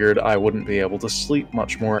I figured I wouldn't be able to sleep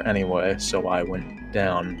much more anyway, so I went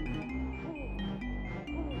down.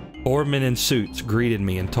 4 men in suits greeted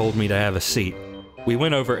me and told me to have a seat. We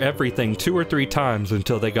went over everything 2 or 3 times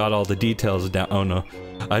until they got all the details down. Oh no.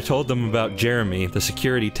 I told them about Jeremy, the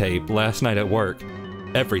security tape, last night at work.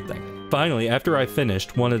 Everything. Finally, after I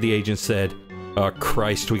finished, one of the agents said, "Oh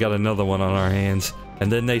Christ, we got another one on our hands."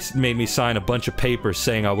 And then they made me sign a bunch of papers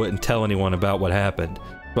saying I wouldn't tell anyone about what happened.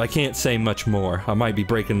 But I can't say much more. I might be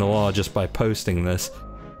breaking the law just by posting this.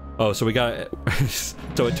 Oh, so we got...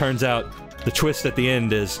 So it turns out, the twist at the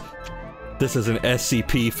end is, this is an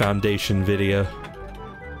SCP Foundation video.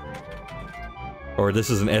 Or this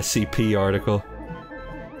is an SCP article.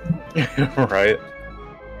 Right.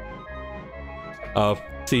 Oh,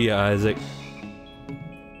 see ya, Isaac.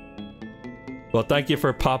 Well, thank you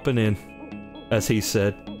for popping in, as he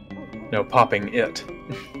said. No, popping it.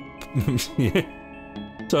 Yeah.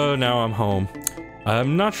 So now I'm home.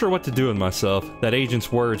 I'm not sure what to do with myself. That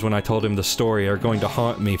agent's words when I told him the story are going to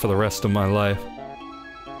haunt me for the rest of my life.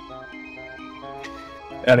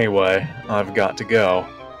 Anyway, I've got to go.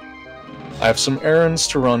 I have some errands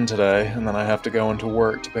to run today, and then I have to go into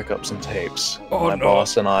work to pick up some tapes. Oh, My no.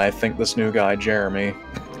 boss and I think this new guy, Jeremy,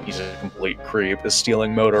 he's a complete creep, is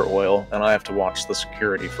stealing motor oil, and I have to watch the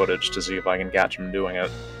security footage to see if I can catch him doing it.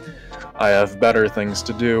 I have better things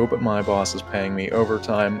to do, but my boss is paying me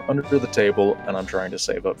overtime under the table, and I'm trying to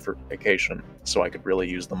save up for vacation, so I could really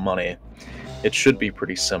use the money. It should be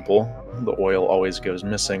pretty simple. The oil always goes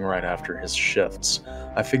missing right after his shifts.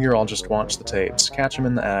 I figure I'll just watch the tapes, catch him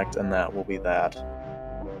in the act, and that will be that.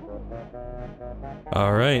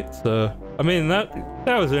 Alright, so... I mean, that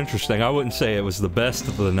was interesting. I wouldn't say it was the best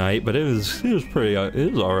of the night, but it was pretty...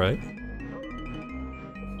 it was alright.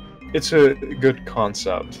 It's a good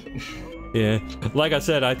concept. Yeah. Like I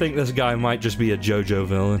said, I think this guy might just be a JoJo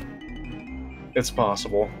villain. It's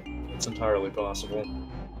possible. It's entirely possible.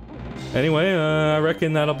 Anyway, I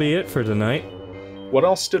reckon that'll be it for tonight. What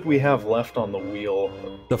else did we have left on the wheel?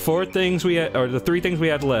 The 4 things we had, or the 3 things we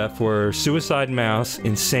had left were Suicide Mouse,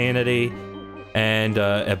 Insanity, and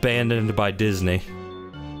Abandoned by Disney.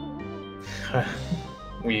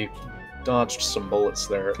 We dodged some bullets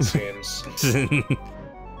there, it seems.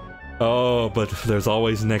 Oh, but there's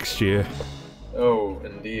always next year. Oh,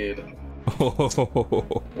 indeed.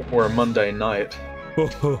 Or Monday night.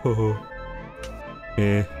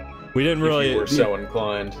 Yeah. We didn't really... If you were so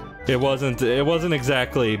inclined. It wasn't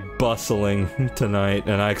exactly bustling tonight,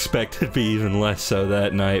 and I expect it to be even less so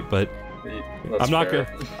that night, but... That's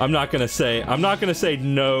I'm not gonna say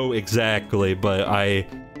no exactly, but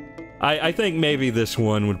I think maybe this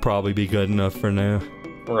one would probably be good enough for now.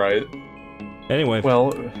 Right. Anyway.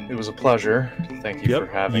 Well, it was a pleasure. Thank you for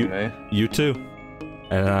having me. You too.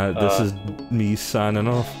 And this is me signing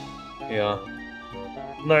off. Yeah.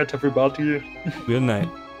 Night, everybody. Good night.